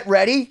mean, Get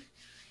Ready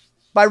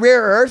by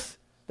Rare Earth.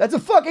 That's a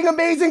fucking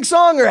amazing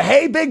song. Or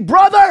Hey Big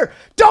Brother,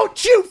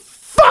 don't you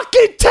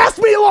fucking test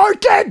me,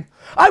 Larkin.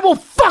 I will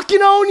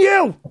fucking own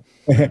you.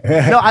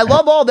 No, I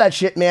love all that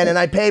shit, man. And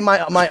I pay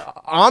my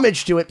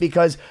homage to it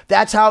because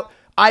that's how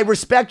I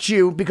respect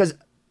you. Because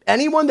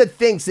anyone that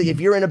thinks that if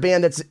you're in a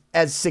band that's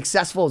as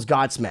successful as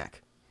Godsmack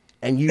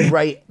and you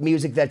write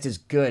music that's as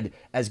good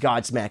as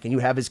Godsmack and you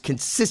have as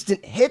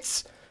consistent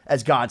hits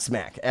as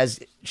Godsmack,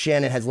 as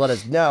Shannon has let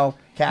us know,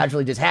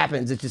 casually just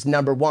happens. It's just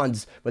number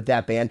ones with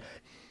that band.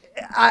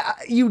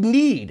 You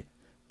need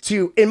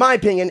to, in my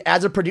opinion,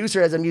 as a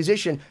producer, as a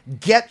musician,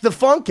 get the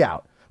funk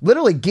out.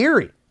 Literally,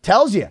 Geary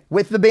tells you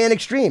with the band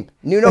Extreme,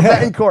 Nuno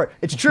Betancourt.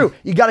 It's true.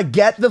 You got to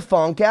get the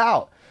funk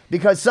out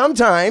because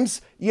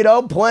sometimes,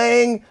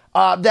 playing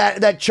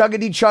that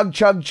chuggity chug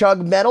chug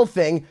chug metal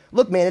thing.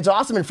 Look, man, it's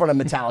awesome in front of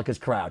Metallica's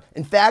crowd.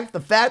 In fact, the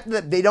fact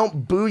that they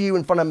don't boo you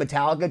in front of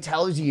Metallica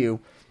tells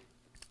you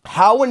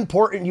how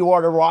important you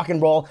are to rock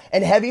and roll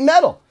and heavy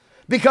metal.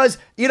 Because,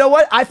 you know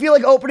what? I feel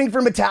like opening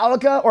for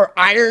Metallica or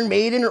Iron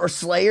Maiden or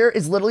Slayer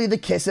is literally the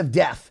kiss of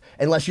death,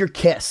 unless you're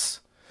Kiss.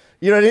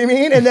 You know what I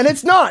mean? And then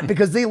it's not,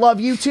 because they love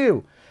you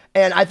too.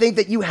 And I think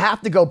that you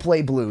have to go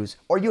play blues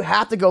or you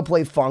have to go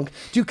play funk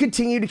to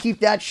continue to keep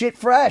that shit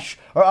fresh.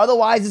 Or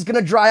otherwise it's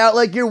going to dry out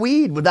like your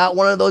weed without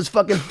one of those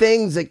fucking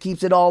things that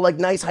keeps it all like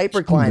nice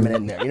hyperclimate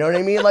in there. You know what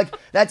I mean? Like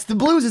that's the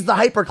blues is the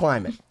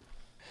hyperclimate.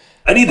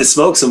 I need to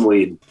smoke some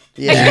weed.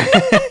 Yeah.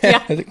 I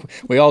think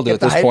we all do Get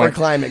at this point.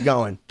 the hyperclimate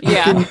going.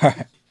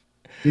 Yeah.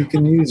 You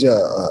can use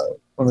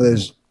one of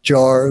those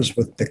jars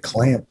with the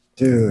clamp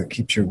too. It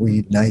keeps your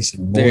weed nice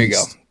and moist. There you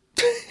go.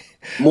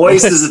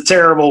 Moist is a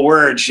terrible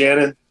word,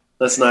 Shannon.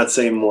 Let's not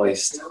say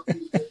moist.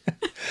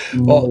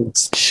 Well,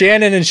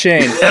 Shannon and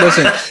Shane,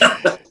 listen,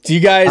 do you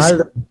guys... I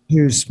love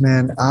juice,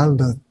 man. I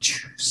love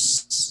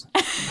juice.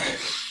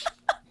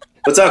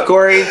 What's up,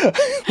 Corey?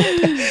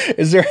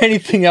 Is there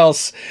anything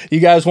else you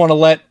guys want to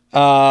let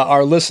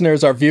our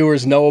listeners, our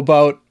viewers know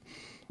about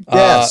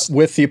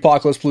with the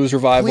Apocalypse Blues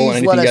Revival and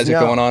anything you guys are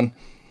going on?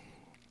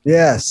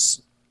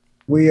 Yes,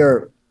 we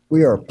are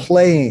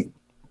playing.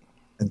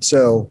 And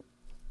so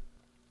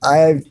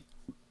I've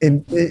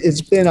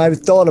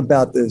thought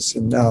about this,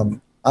 and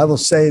I will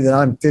say that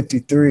I'm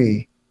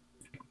 53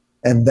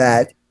 and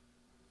that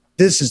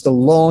this is the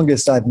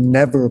longest I've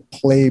never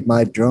played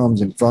my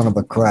drums in front of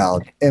a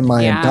crowd in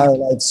my entire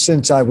life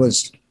since I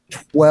was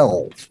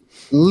 12,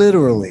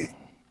 literally.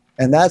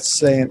 And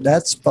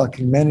that's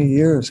fucking many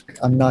years.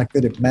 I'm not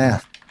good at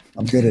math.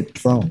 I'm good at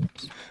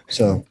drums.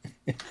 So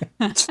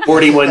it's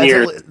 41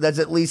 years. That's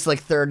at least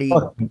like 40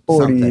 years.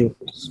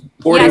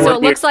 So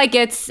it looks like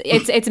it's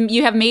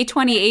you have May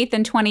 28th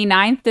and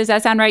 29th. Does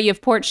that sound right? You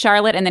have Port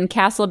Charlotte and then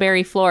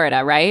Castleberry,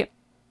 Florida, right?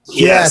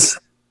 Yes.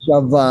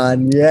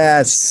 Siobhan,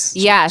 yes.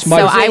 Yes, so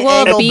I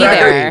will be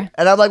there.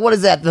 And I'm like, what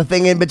is that? The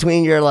thing in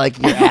between your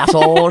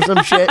asshole or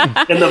some shit?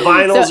 And the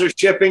vinyls are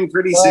shipping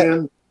pretty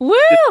soon. Woo!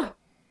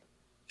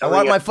 I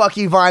want my fuck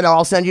you vinyl.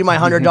 I'll send you my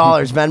 $100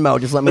 Venmo.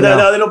 Just let me know.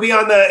 No, it'll be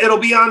on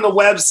the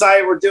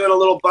website. We're doing a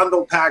little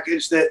bundle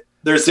package that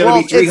there's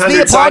going to be 300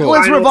 it's the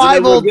Apocalypse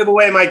Revival. We'll give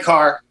away my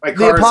car. The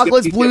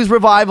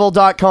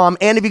ApocalypseBluesRevival.com.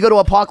 And if you go to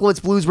Apocalypse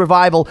Blues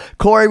Revival,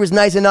 Corey was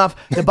nice enough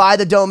to buy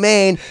the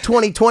domain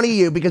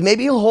 2020U because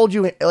maybe he'll hold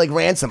you like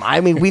ransom. I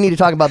mean, we need to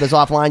talk about this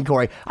offline,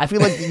 Corey. I feel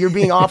like you're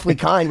being awfully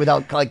kind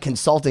without like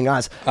consulting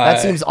us.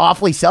 That seems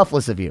awfully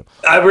selfless of you.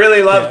 I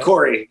really love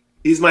Corey.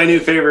 He's my new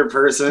favorite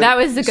person. That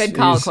was a good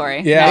call,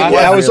 Corey. Yeah,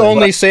 I was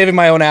only saving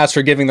my own ass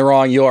for giving the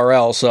wrong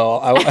URL,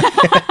 so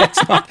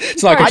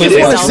it's not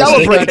completely. I just want to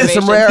celebrate with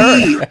some rare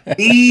earth.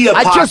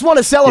 I just want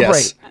to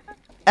celebrate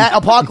at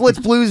Apocalypse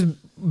Blues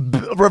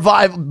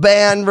Revival.com.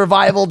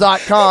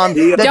 Don't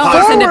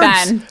listen to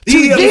Ben.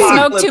 He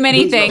smoked too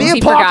many things.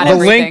 He forgot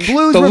everything.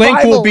 The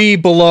link will be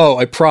below.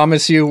 I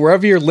promise you.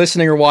 Wherever you're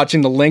listening or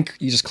watching, the link,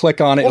 you just click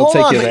on it. It'll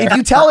take you there. If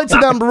you tell it to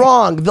them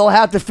wrong, they'll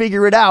have to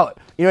figure it out.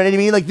 You know what I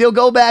mean? Like they'll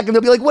go back and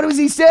they'll be like, "What was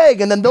he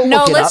saying?" And then they'll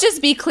look it let's up.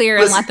 just be clear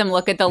and let them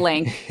look at the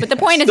link. But the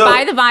point is,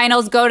 buy the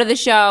vinyls, go to the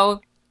show.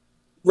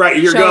 Right,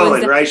 you're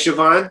going, right,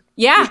 Siobhan?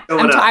 Yeah,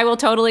 I will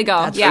totally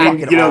go. That's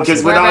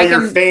because with all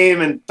your fame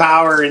and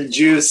power and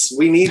juice,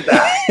 we need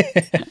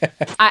that.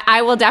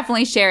 I will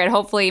definitely share it.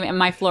 Hopefully,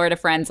 my Florida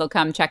friends will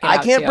come check it out.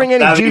 I can't bring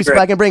any juice, but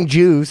I can bring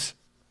juice.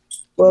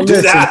 Well,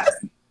 do that.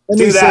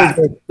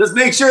 Just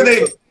make sure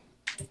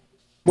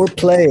we're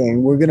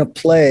playing. We're going to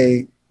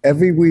play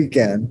every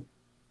weekend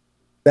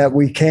that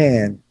we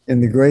can in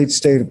the great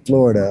state of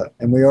Florida.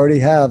 And we already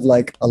have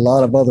like a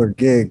lot of other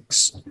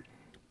gigs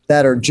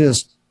that are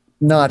just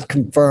not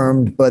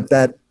confirmed, but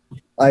that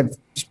I've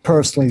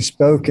personally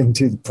spoken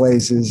to the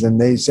places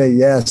and they say,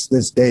 yes,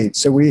 this date.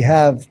 So we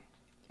have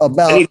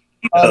about,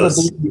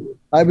 probably,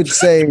 I would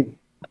say,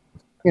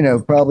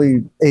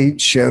 probably 8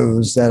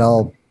 shows that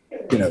I'll,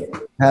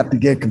 have to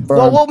get confirmed.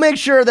 Well, we'll make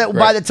sure that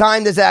by the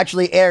time this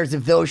actually airs,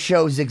 if those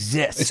shows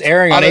exist. It's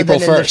airing on April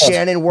 1st. In the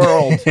Shannon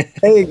world.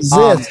 They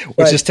exist.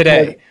 Which is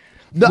today.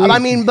 I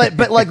mean,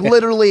 but like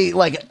literally,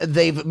 like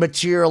they've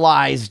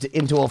materialized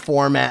into a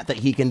format that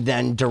he can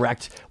then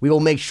direct. We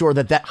will make sure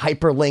that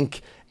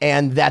hyperlink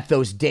and that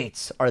those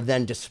dates are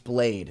then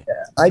displayed.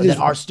 Yeah, that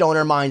our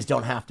stoner minds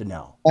don't have to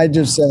know. I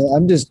just say,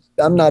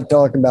 I'm not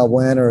talking about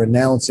when or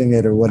announcing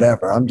it or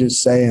whatever. I'm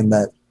just saying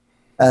that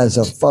as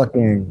a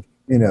fucking,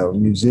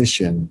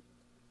 musician,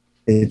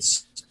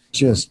 it's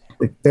just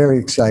very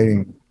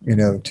exciting,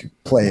 to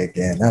play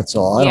again. That's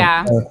all.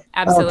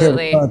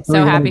 Absolutely.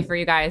 So happy for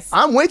you guys.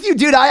 I'm with you,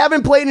 dude. I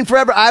haven't played in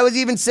forever. I was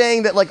even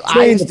saying that, like,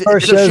 the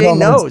first Shane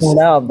knows. Sold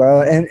out,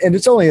 bro. And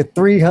it's only a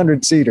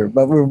 300 seater,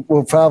 but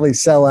we'll probably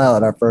sell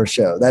out our first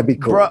show. That'd be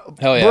cool.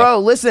 Bro,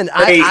 listen,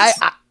 I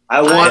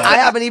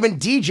haven't even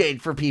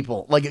DJ'd for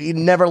people. Like,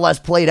 nevertheless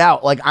played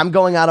out. Like, I'm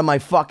going out of my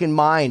fucking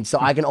mind. So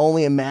I can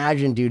only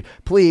imagine, dude.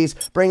 Please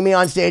bring me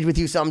on stage with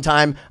you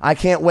sometime. I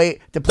can't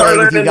wait to play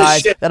with you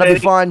guys. That'll be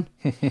fun.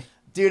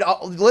 Dude,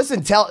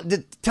 listen,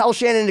 tell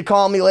Shannon to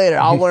call me later.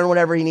 I'll learn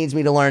whatever he needs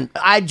me to learn.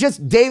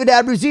 David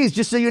Abruzzese,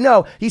 just so you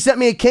know, he sent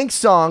me a Kinks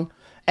song,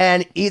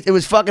 and it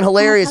was fucking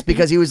hilarious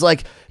because he was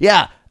like,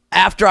 yeah,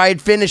 after I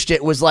had finished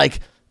it, was like,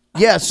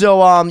 yeah,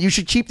 so you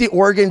should keep the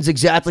organs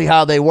exactly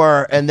how they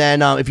were, and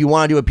then if you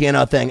want to do a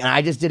piano thing, and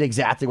I just did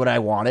exactly what I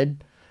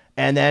wanted,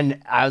 and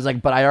then I was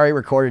like, but I already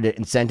recorded it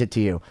and sent it to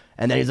you,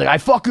 and then he's like, I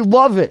fucking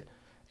love it,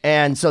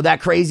 and so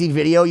that crazy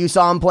video you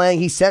saw him playing,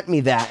 he sent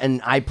me that,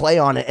 and I play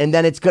on it, and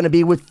then it's going to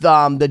be with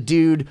the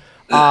dude,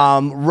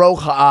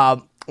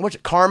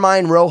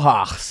 Carmine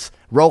Rojas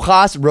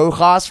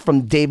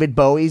from David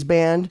Bowie's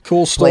band.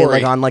 Cool story.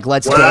 Played, on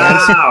Let's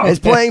Dance. Is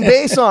playing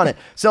bass on it.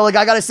 So I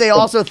got to say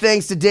also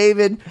thanks to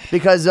David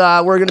because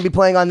we're going to be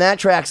playing on that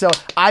track. So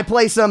I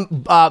play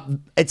some.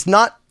 It's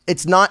not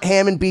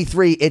Hammond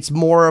B3. It's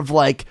more of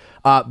like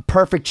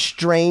Perfect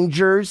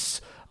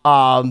Strangers,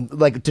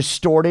 like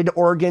distorted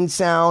organ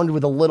sound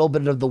with a little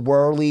bit of the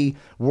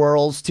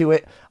whirls to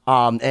it.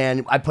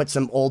 And I put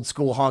some old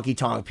school honky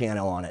tonk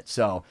piano on it.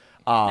 So,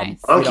 Nice.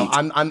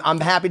 I'm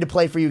happy to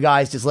play for you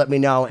guys. Just let me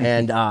know,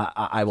 and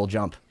I will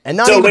jump. And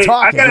not So even wait,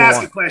 talk. I gotta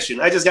ask a question.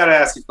 I just gotta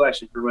ask a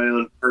question for my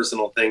own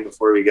personal thing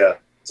before we go.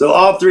 So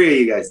all three of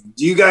you guys,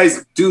 do you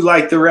guys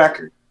like the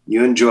record?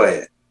 You enjoy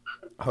it?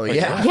 Oh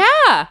yeah,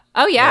 Yeah.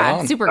 Oh yeah.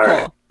 Right Super All cool.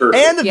 right,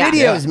 perfect. and the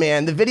videos,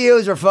 man. The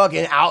videos are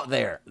fucking out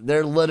there.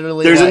 They're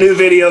literally. There's like, a new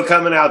video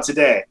coming out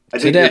today. I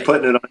think Today. you're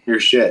putting it on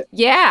your shit.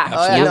 Yeah.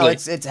 Oh, yeah, no,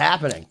 Absolutely. it's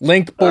happening.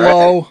 Link below.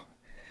 All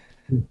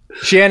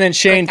Shannon,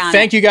 Shane, Click on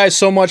thank it. you guys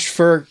so much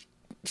for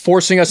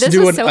forcing us This to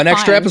do was so an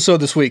extra fun. episode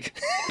this week.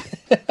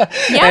 Yeah,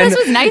 And this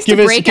was nice to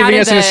giving break us out an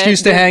of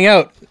excuse to hang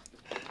out.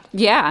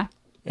 Yeah.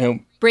 You know,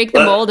 Break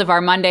the mold of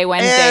our Monday,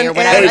 Wednesday, or And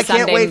whatever. I can't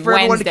Sunday, wait for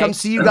everyone to Wednesday. come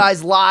see you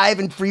guys live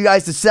and for you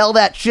guys to sell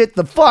that shit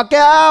the fuck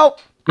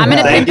out. I'm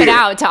gonna Thank pimp it you.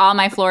 out to all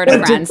my Florida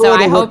Punta friends. So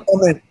I Gorda,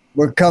 hope.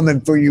 we're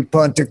coming for you,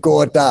 Punta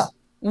Gorda.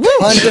 Woo!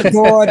 Punta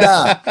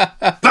Gorda.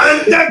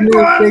 Punta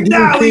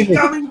Gorda, we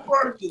coming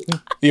for you.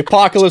 the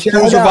Apocalypse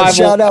Blues Revival.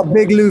 Shout out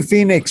Big Lou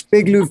Phoenix,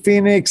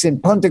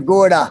 and Punta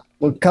Gorda.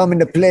 We're coming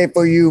to play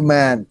for you,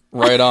 man.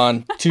 Right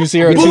on.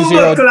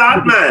 Booba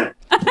Cloud, man.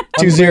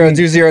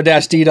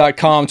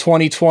 2020-d.com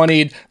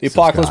 2020, the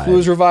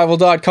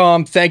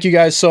apocalypsebluesrevival.com. Thank you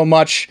guys so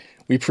much.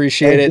 We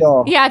appreciate it.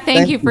 y'all. Yeah,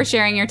 thank you for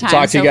sharing your time.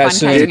 Talk to you guys fun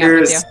soon. catching up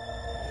with Cheers. you.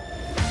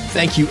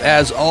 Thank you,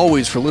 as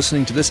always, for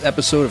listening to this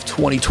episode of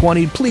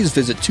 2020. Please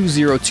visit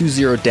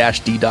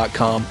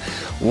 2020-d.com.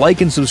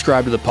 Like and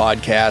subscribe to the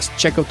podcast.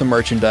 Check out the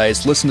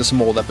merchandise. Listen to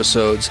some old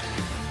episodes.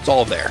 It's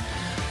all there.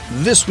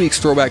 This week's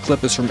throwback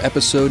clip is from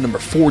episode number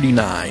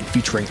 49,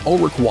 featuring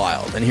Ulrich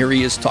Wilde. And here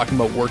he is talking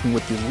about working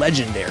with the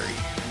legendary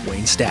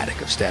Wayne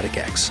Static of Static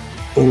X.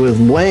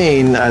 With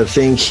Wayne, I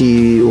think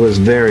he was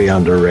very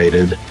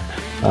underrated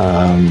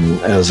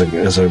as a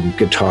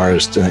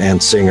guitarist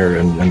and singer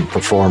and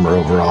performer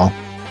overall.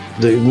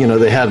 They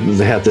had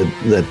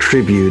the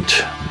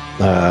tribute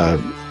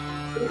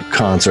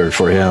concert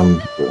for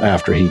him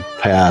after he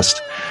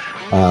passed,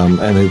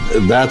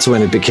 that's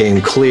when it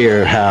became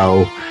clear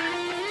how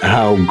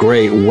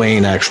great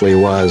Wayne actually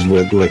was,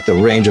 with like the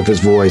range of his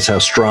voice, how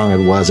strong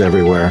it was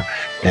everywhere,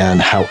 and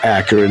how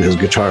accurate his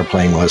guitar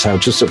playing was, how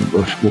just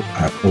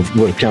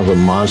what kind of a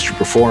monster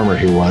performer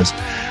he was.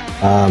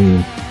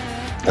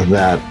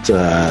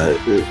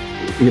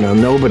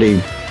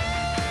 Nobody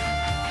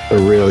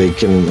really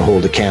can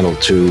hold a candle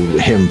to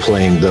him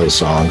playing those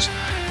songs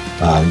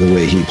the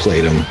way he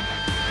played them.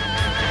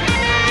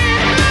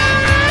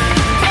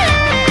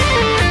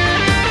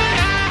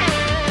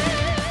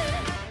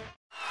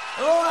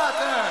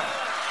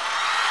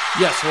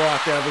 Yes, hello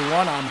out there,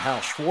 everyone. I'm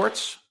Hal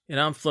Schwartz. And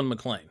I'm Flynn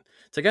McLean.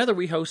 Together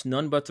we host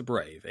None But the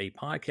Brave, a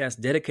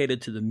podcast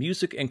dedicated to the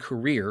music and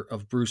career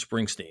of Bruce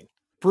Springsteen.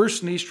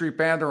 Bruce and E Street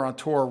Band are on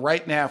tour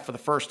right now for the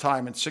first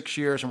time in 6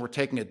 years, and we're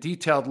taking a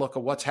detailed look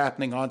at what's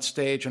happening on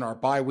stage in our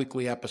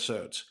bi-weekly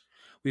episodes.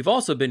 We've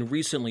also been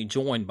recently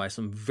joined by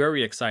some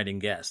very exciting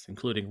guests,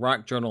 including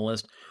rock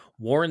journalist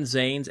Warren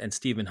Zanes and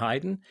Stephen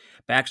Hayden,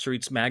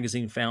 Backstreet's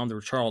Magazine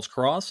founder Charles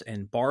Cross,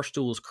 and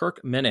Barstool's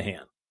Kirk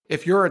Minahan.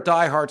 If you're a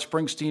diehard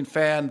Springsteen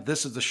fan,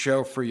 this is the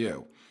show for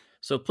you.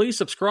 So please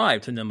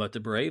subscribe to None But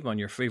the Brave on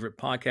your favorite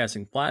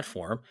podcasting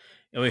platform,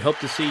 and we hope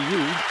to see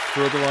you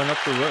further on up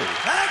the road.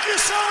 Thank you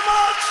so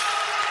much.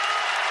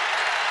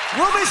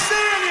 We'll be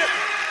seeing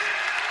you.